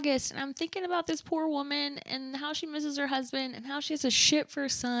August, and I'm thinking about this poor woman and how she misses her husband and how she has a shit for a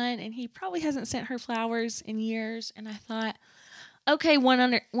son, and he probably hasn't sent her flowers in years. And I thought, okay,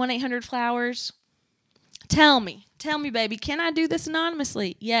 1-800-Flowers, tell me, baby, can I do this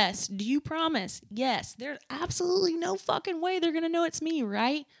anonymously? Yes. Do you promise? Yes. There's absolutely no fucking way they're going to know it's me,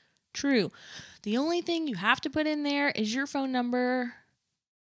 right? True. The only thing you have to put in there is your phone number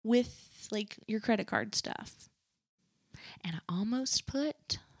with, your credit card stuff. And I almost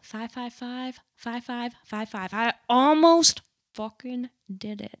put 555-5555. I almost fucking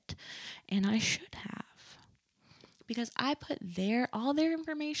did it. And I should have. Because I put all their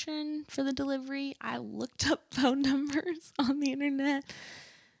information for the delivery. I looked up phone numbers on the internet.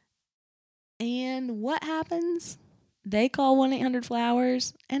 And what happens? They call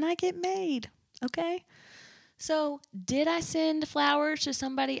 1-800-Flowers, and I get made, okay? So, did I send flowers to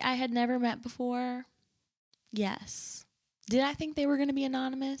somebody I had never met before? Yes. Did I think they were going to be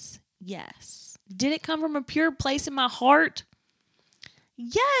anonymous? Yes. Did it come from a pure place in my heart?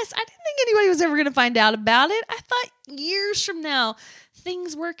 Yes. I didn't think anybody was ever going to find out about it. I thought years from now,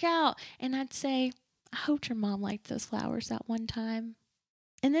 things work out, and I'd say, I hope your mom liked those flowers that one time.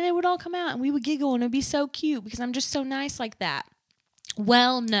 And then it would all come out and we would giggle and it would be so cute because I'm just so nice like that.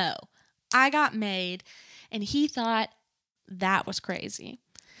 Well, no. I got made and he thought that was crazy.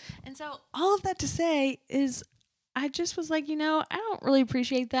 And so all of that to say is I just was like, I don't really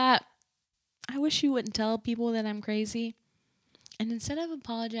appreciate that. I wish you wouldn't tell people that I'm crazy. And instead of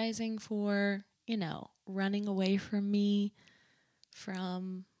apologizing for, running away from me,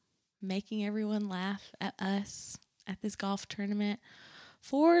 from making everyone laugh at us at this golf tournament,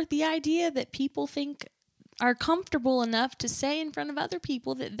 for the idea that people think are comfortable enough to say in front of other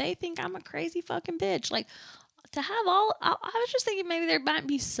people that they think I'm a crazy fucking bitch. Like, to have I was just thinking maybe there might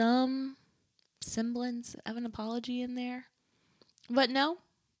be some semblance of an apology in there. But no,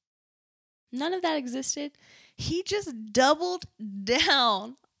 none of that existed. He just doubled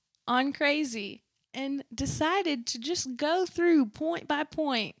down on crazy and decided to just go through point by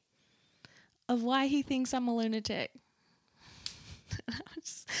point of why he thinks I'm a lunatic.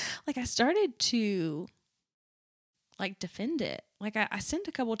 I started to defend it. I sent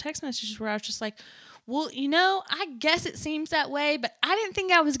a couple text messages where I was just like, well, I guess it seems that way, but I didn't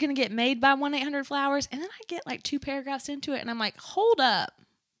think I was going to get made by 1-800-Flowers. And then I get 2 paragraphs into it and I'm like, hold up.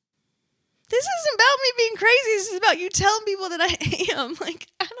 This isn't about me being crazy. This is about you telling people that I am.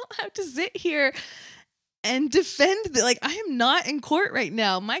 I don't have to sit here and defend I am not in court right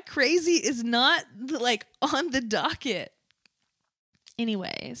now. My crazy is not on the docket.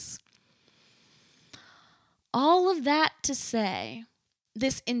 Anyways, all of that to say,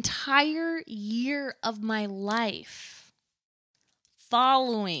 this entire year of my life,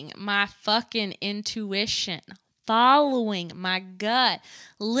 following my fucking intuition, following my gut,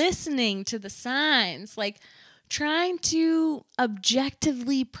 listening to the signs, trying to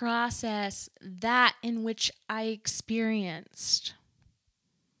objectively process that in which I experienced.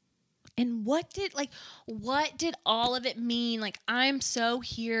 And what did all of it mean? I'm so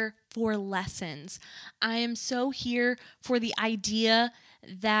here for lessons. I am so here for the idea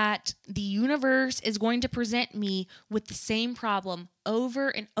that the universe is going to present me with the same problem over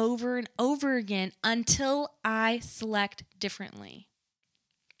and over and over again until I select differently.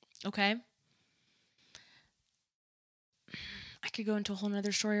 Okay? I could go into a whole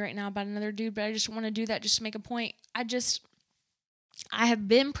nother story right now about another dude, but I just want to do that just to make a point. I have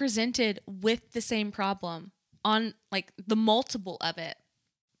been presented with the same problem on the multiple of it.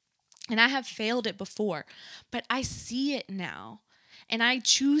 And I have failed it before, but I see it now and I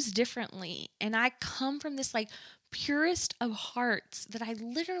choose differently. And I come from this purest of hearts that I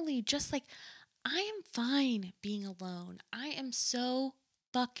literally just I am fine being alone. I am so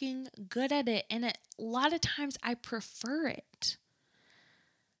fucking good at it. And a lot of times I prefer it.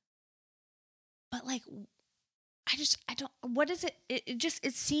 But I don't, what is it?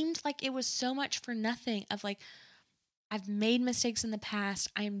 It seemed like it was so much for nothing of I've made mistakes in the past.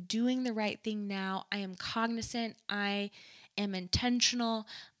 I am doing the right thing now. I am cognizant. I am intentional.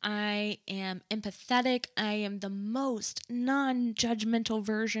 I am empathetic. I am the most non-judgmental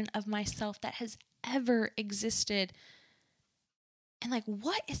version of myself that has ever existed. And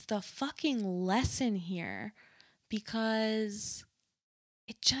what is the fucking lesson here? Because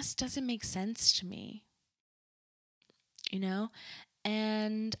it just doesn't make sense to me.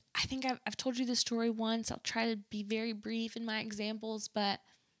 And I think I've told you this story once. I'll try to be very brief in my examples, but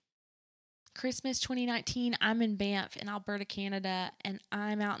Christmas 2019, I'm in Banff in Alberta, Canada, and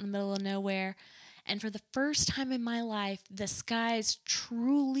I'm out in the middle of nowhere. And for the first time in my life, the skies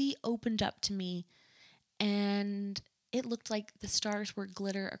truly opened up to me, and it looked like the stars were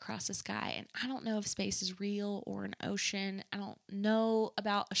glitter across the sky. And I don't know if space is real or an ocean. I don't know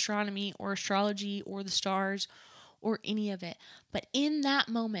about astronomy or astrology or the stars or any of it. But in that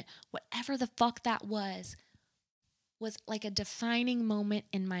moment, whatever the fuck that was a defining moment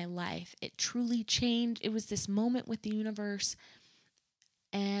in my life. It truly changed. It was this moment with the universe.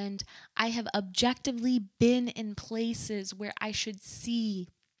 And I have objectively been in places where I should see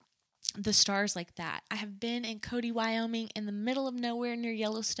the stars like that. I have been in Cody, Wyoming, in the middle of nowhere near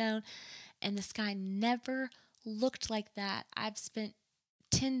Yellowstone, and the sky never looked like that. I've spent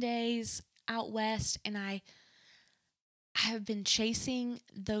 10 days out west, and I have been chasing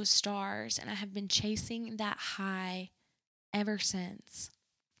those stars, and I have been chasing that high ever since,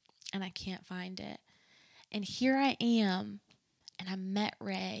 and I can't find it. And here I am, and I met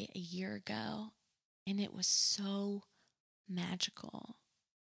Ray a year ago, and it was so magical.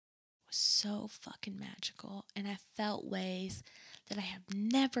 It was so fucking magical, and I felt ways that I have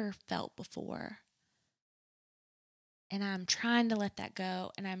never felt before. And I'm trying to let that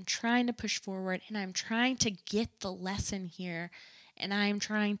go, and I'm trying to push forward, and I'm trying to get the lesson here, and I'm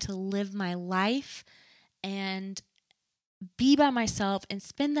trying to live my life and be by myself and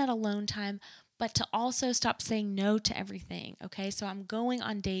spend that alone time, but to also stop saying no to everything, okay? So I'm going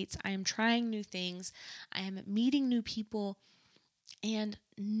on dates, I am trying new things, I am meeting new people, and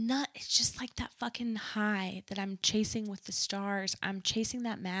it's just that fucking high that I'm chasing with the stars. I'm chasing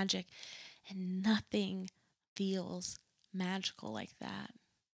that magic, and nothing feels magical like that.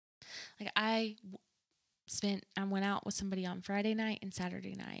 I went out with somebody on Friday night and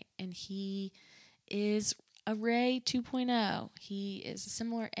Saturday night, and he is a Ray 2.0. He is a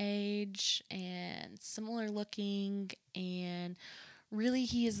similar age and similar looking, and really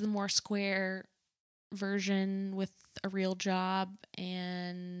he is the more square version with a real job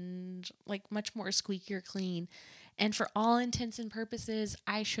and like much more squeakier clean. And for all intents and purposes,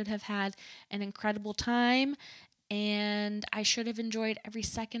 I should have had an incredible time and I should have enjoyed every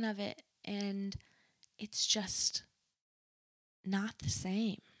second of it. And it's just not the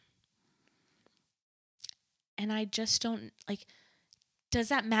same. And I just don't like, does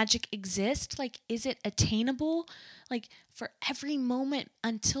that magic exist? Like, is it attainable? Like, for every moment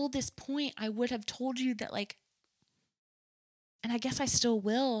until this point, I would have told you that, like, and I guess I still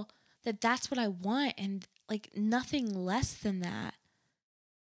will, that that's what I want and, like, nothing less than that.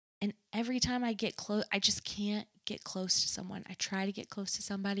 And every time I get close, I just can't get close to someone. I try to get close to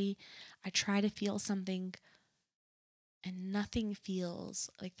somebody. I try to feel something, and nothing feels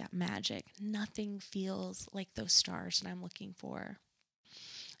like that magic. Nothing feels like those stars that I'm looking for.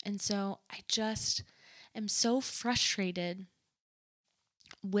 And so I just am so frustrated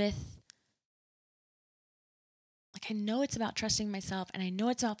with, like, I know it's about trusting myself and I know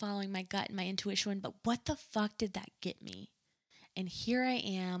it's about following my gut and my intuition, but what the fuck did that get me? And here I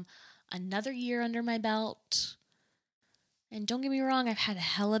am, another year under my belt. And don't get me wrong, I've had a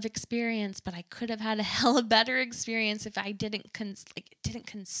hell of experience, but I could have had a hell of better experience if I didn't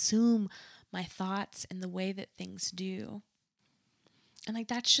consume my thoughts in the way that things do. And, like,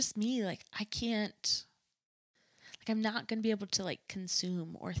 that's just me. Like, I can't, like, I'm not going to be able to, like,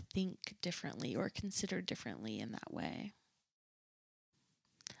 consume or think differently or consider differently in that way.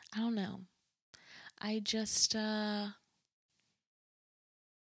 I don't know. I just,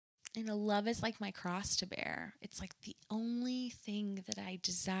 love is like my cross to bear. It's like the only thing that I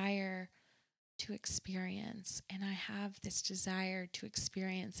desire to experience. And I have this desire to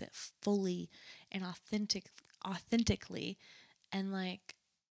experience it fully and authentically. And, like,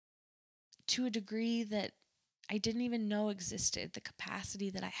 to a degree that I didn't even know existed, the capacity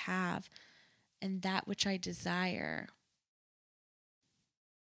that I have and that which I desire.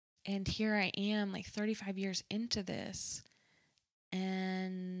 And here I am, like, 35 years into this,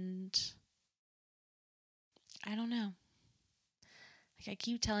 and I don't know. Like, I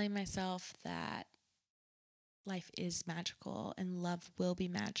keep telling myself that life is magical and love will be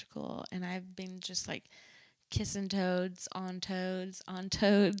magical, and I've been just, like, kissing toads on toads on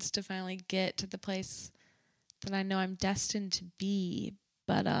toads to finally get to the place that I know I'm destined to be.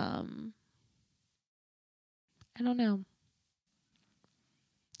 But I don't know.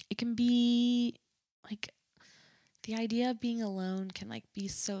 It can be, like, the idea of being alone can, like, be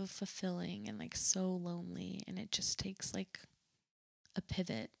so fulfilling and, like, so lonely, and it just takes, like, a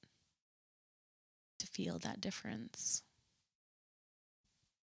pivot to feel that difference.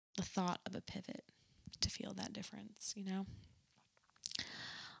 The thought of a pivot to feel that difference, you know?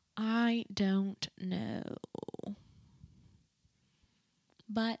 I don't know.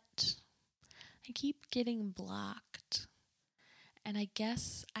 But I keep getting blocked. And I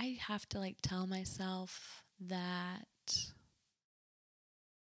guess I have to, like, tell myself that,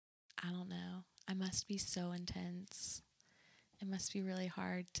 I don't know, I must be so intense. It must be really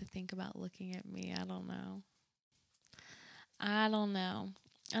hard to think about looking at me. I don't know. I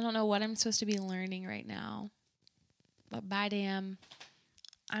don't know what I'm supposed to be learning right now. But by damn,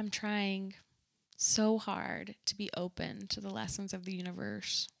 I'm trying so hard to be open to the lessons of the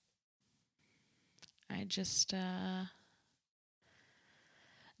universe. I just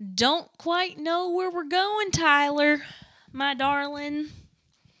don't quite know where we're going, Tyler, my darling.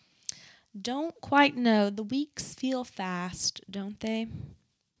 Don't quite know. The weeks feel fast, don't they?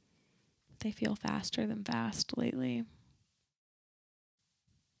 They feel faster than fast lately.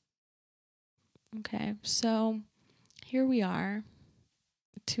 Okay, so here we are,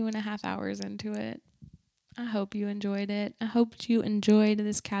 2.5 hours into it. I hope you enjoyed it. I hope you enjoyed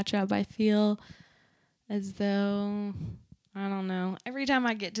this catch up. I feel as though, I don't know, every time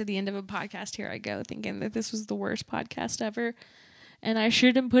I get to the end of a podcast, here I go thinking that this was the worst podcast ever. And I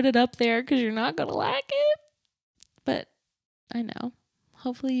shouldn't put it up there because you're not going to like it. But I know.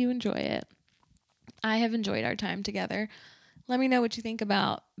 Hopefully you enjoy it. I have enjoyed our time together. Let me know what you think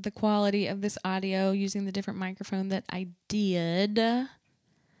about the quality of this audio using the different microphone that I did.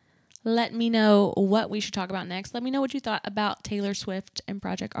 Let me know what we should talk about next. Let me know what you thought about Taylor Swift and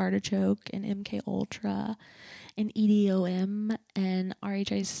Project Artichoke and MK Ultra and EDOM and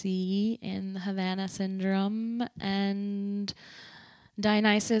RHIC and the Havana Syndrome and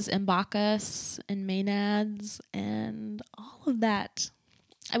Dionysus and Bacchus and Maenads and all of that.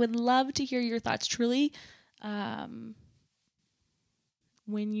 I would love to hear your thoughts, truly.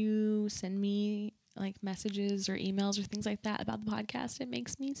 When you send me like messages or emails or things like that about the podcast. It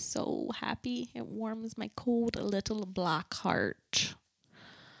makes me so happy. It warms my cold little black heart.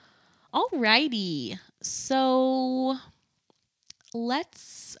 Alrighty. So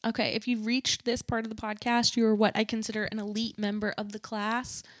if you've reached this part of the podcast, you're what I consider an elite member of the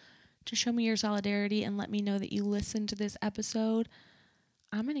class. To show me your solidarity and let me know that you listened to this episode,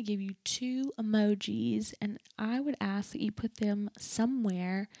 I'm going to give you 2 emojis, and I would ask that you put them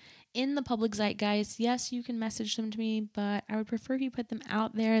somewhere in the public zeitgeist. Yes, you can message them to me, but I would prefer if you put them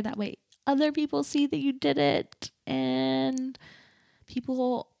out there. That way other people see that you did it, and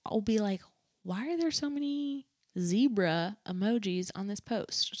people will be like, why are there so many zebra emojis on this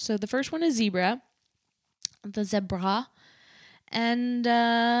post? So the first one is zebra, the zebra. And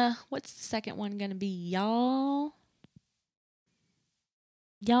what's the second one going to be, y'all?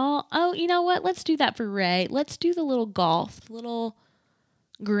 Oh, you know what? Let's do that for Ray. Let's do the little golf, little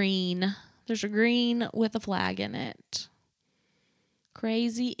green. There's a green with a flag in it.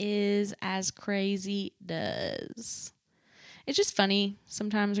 Crazy is as crazy does. It's just funny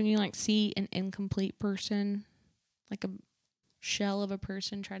sometimes when you like see an incomplete person, like a shell of a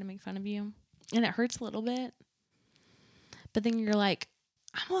person, try to make fun of you. And it hurts a little bit. But then you're like,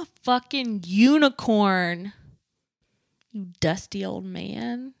 I'm a fucking unicorn. You dusty old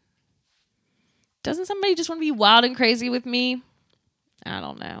man. Doesn't somebody just want to be wild and crazy with me? I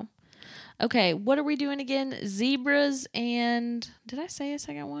don't know. Okay, what are we doing again? Zebras and... Did I say a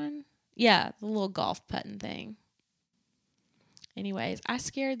second one? Yeah, the little golf putting thing. Anyways, I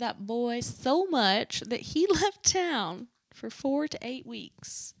scared that boy so much that he left town for 4 to 8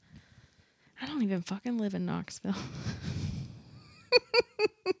 weeks. I don't even fucking live in Knoxville.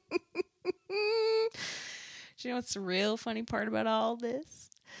 Do you know what's the real funny part about all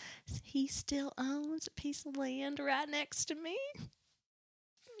this? He still owns a piece of land right next to me.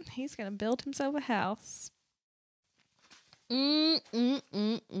 He's going to build himself a house.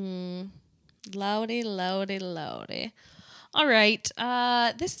 Lordy, lordy. All right.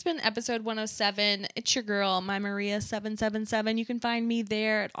 This has been episode 107. It's your girl, mymaria777. You can find me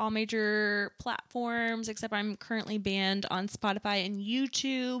there at all major platforms, except I'm currently banned on Spotify and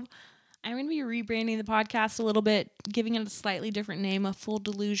YouTube. I'm going to be rebranding the podcast a little bit, giving it a slightly different name, a Full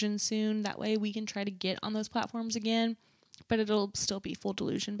Delusion soon. That way we can try to get on those platforms again, but it'll still be Full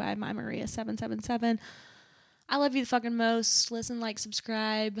Delusion by mymaria777. I love you the fucking most. Listen, like,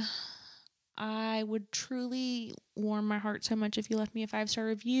 subscribe. I would truly warm my heart so much if you left me a 5-star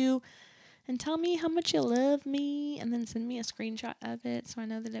review and tell me how much you love me, and then send me a screenshot of it so I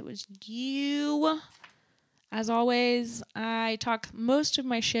know that it was you. As always, I talk most of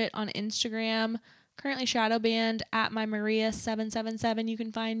my shit on Instagram, currently shadow banned at mymaria777. You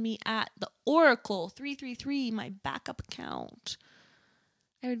can find me at the Oracle333, my backup account.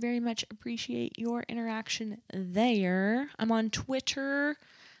 I would very much appreciate your interaction there. I'm on Twitter.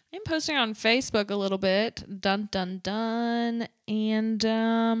 I'm posting on Facebook a little bit. Dun, dun, dun.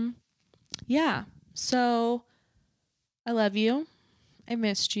 And, yeah. So, I love you. I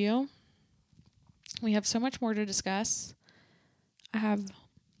missed you. We have so much more to discuss. I have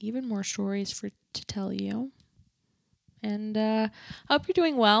even more stories to tell you. And I hope you're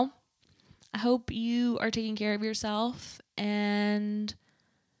doing well. I hope you are taking care of yourself. And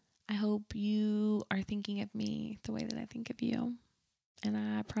I hope you are thinking of me the way that I think of you. And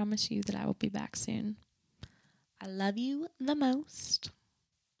I promise you that I will be back soon. I love you the most.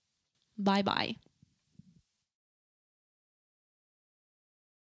 Bye-bye.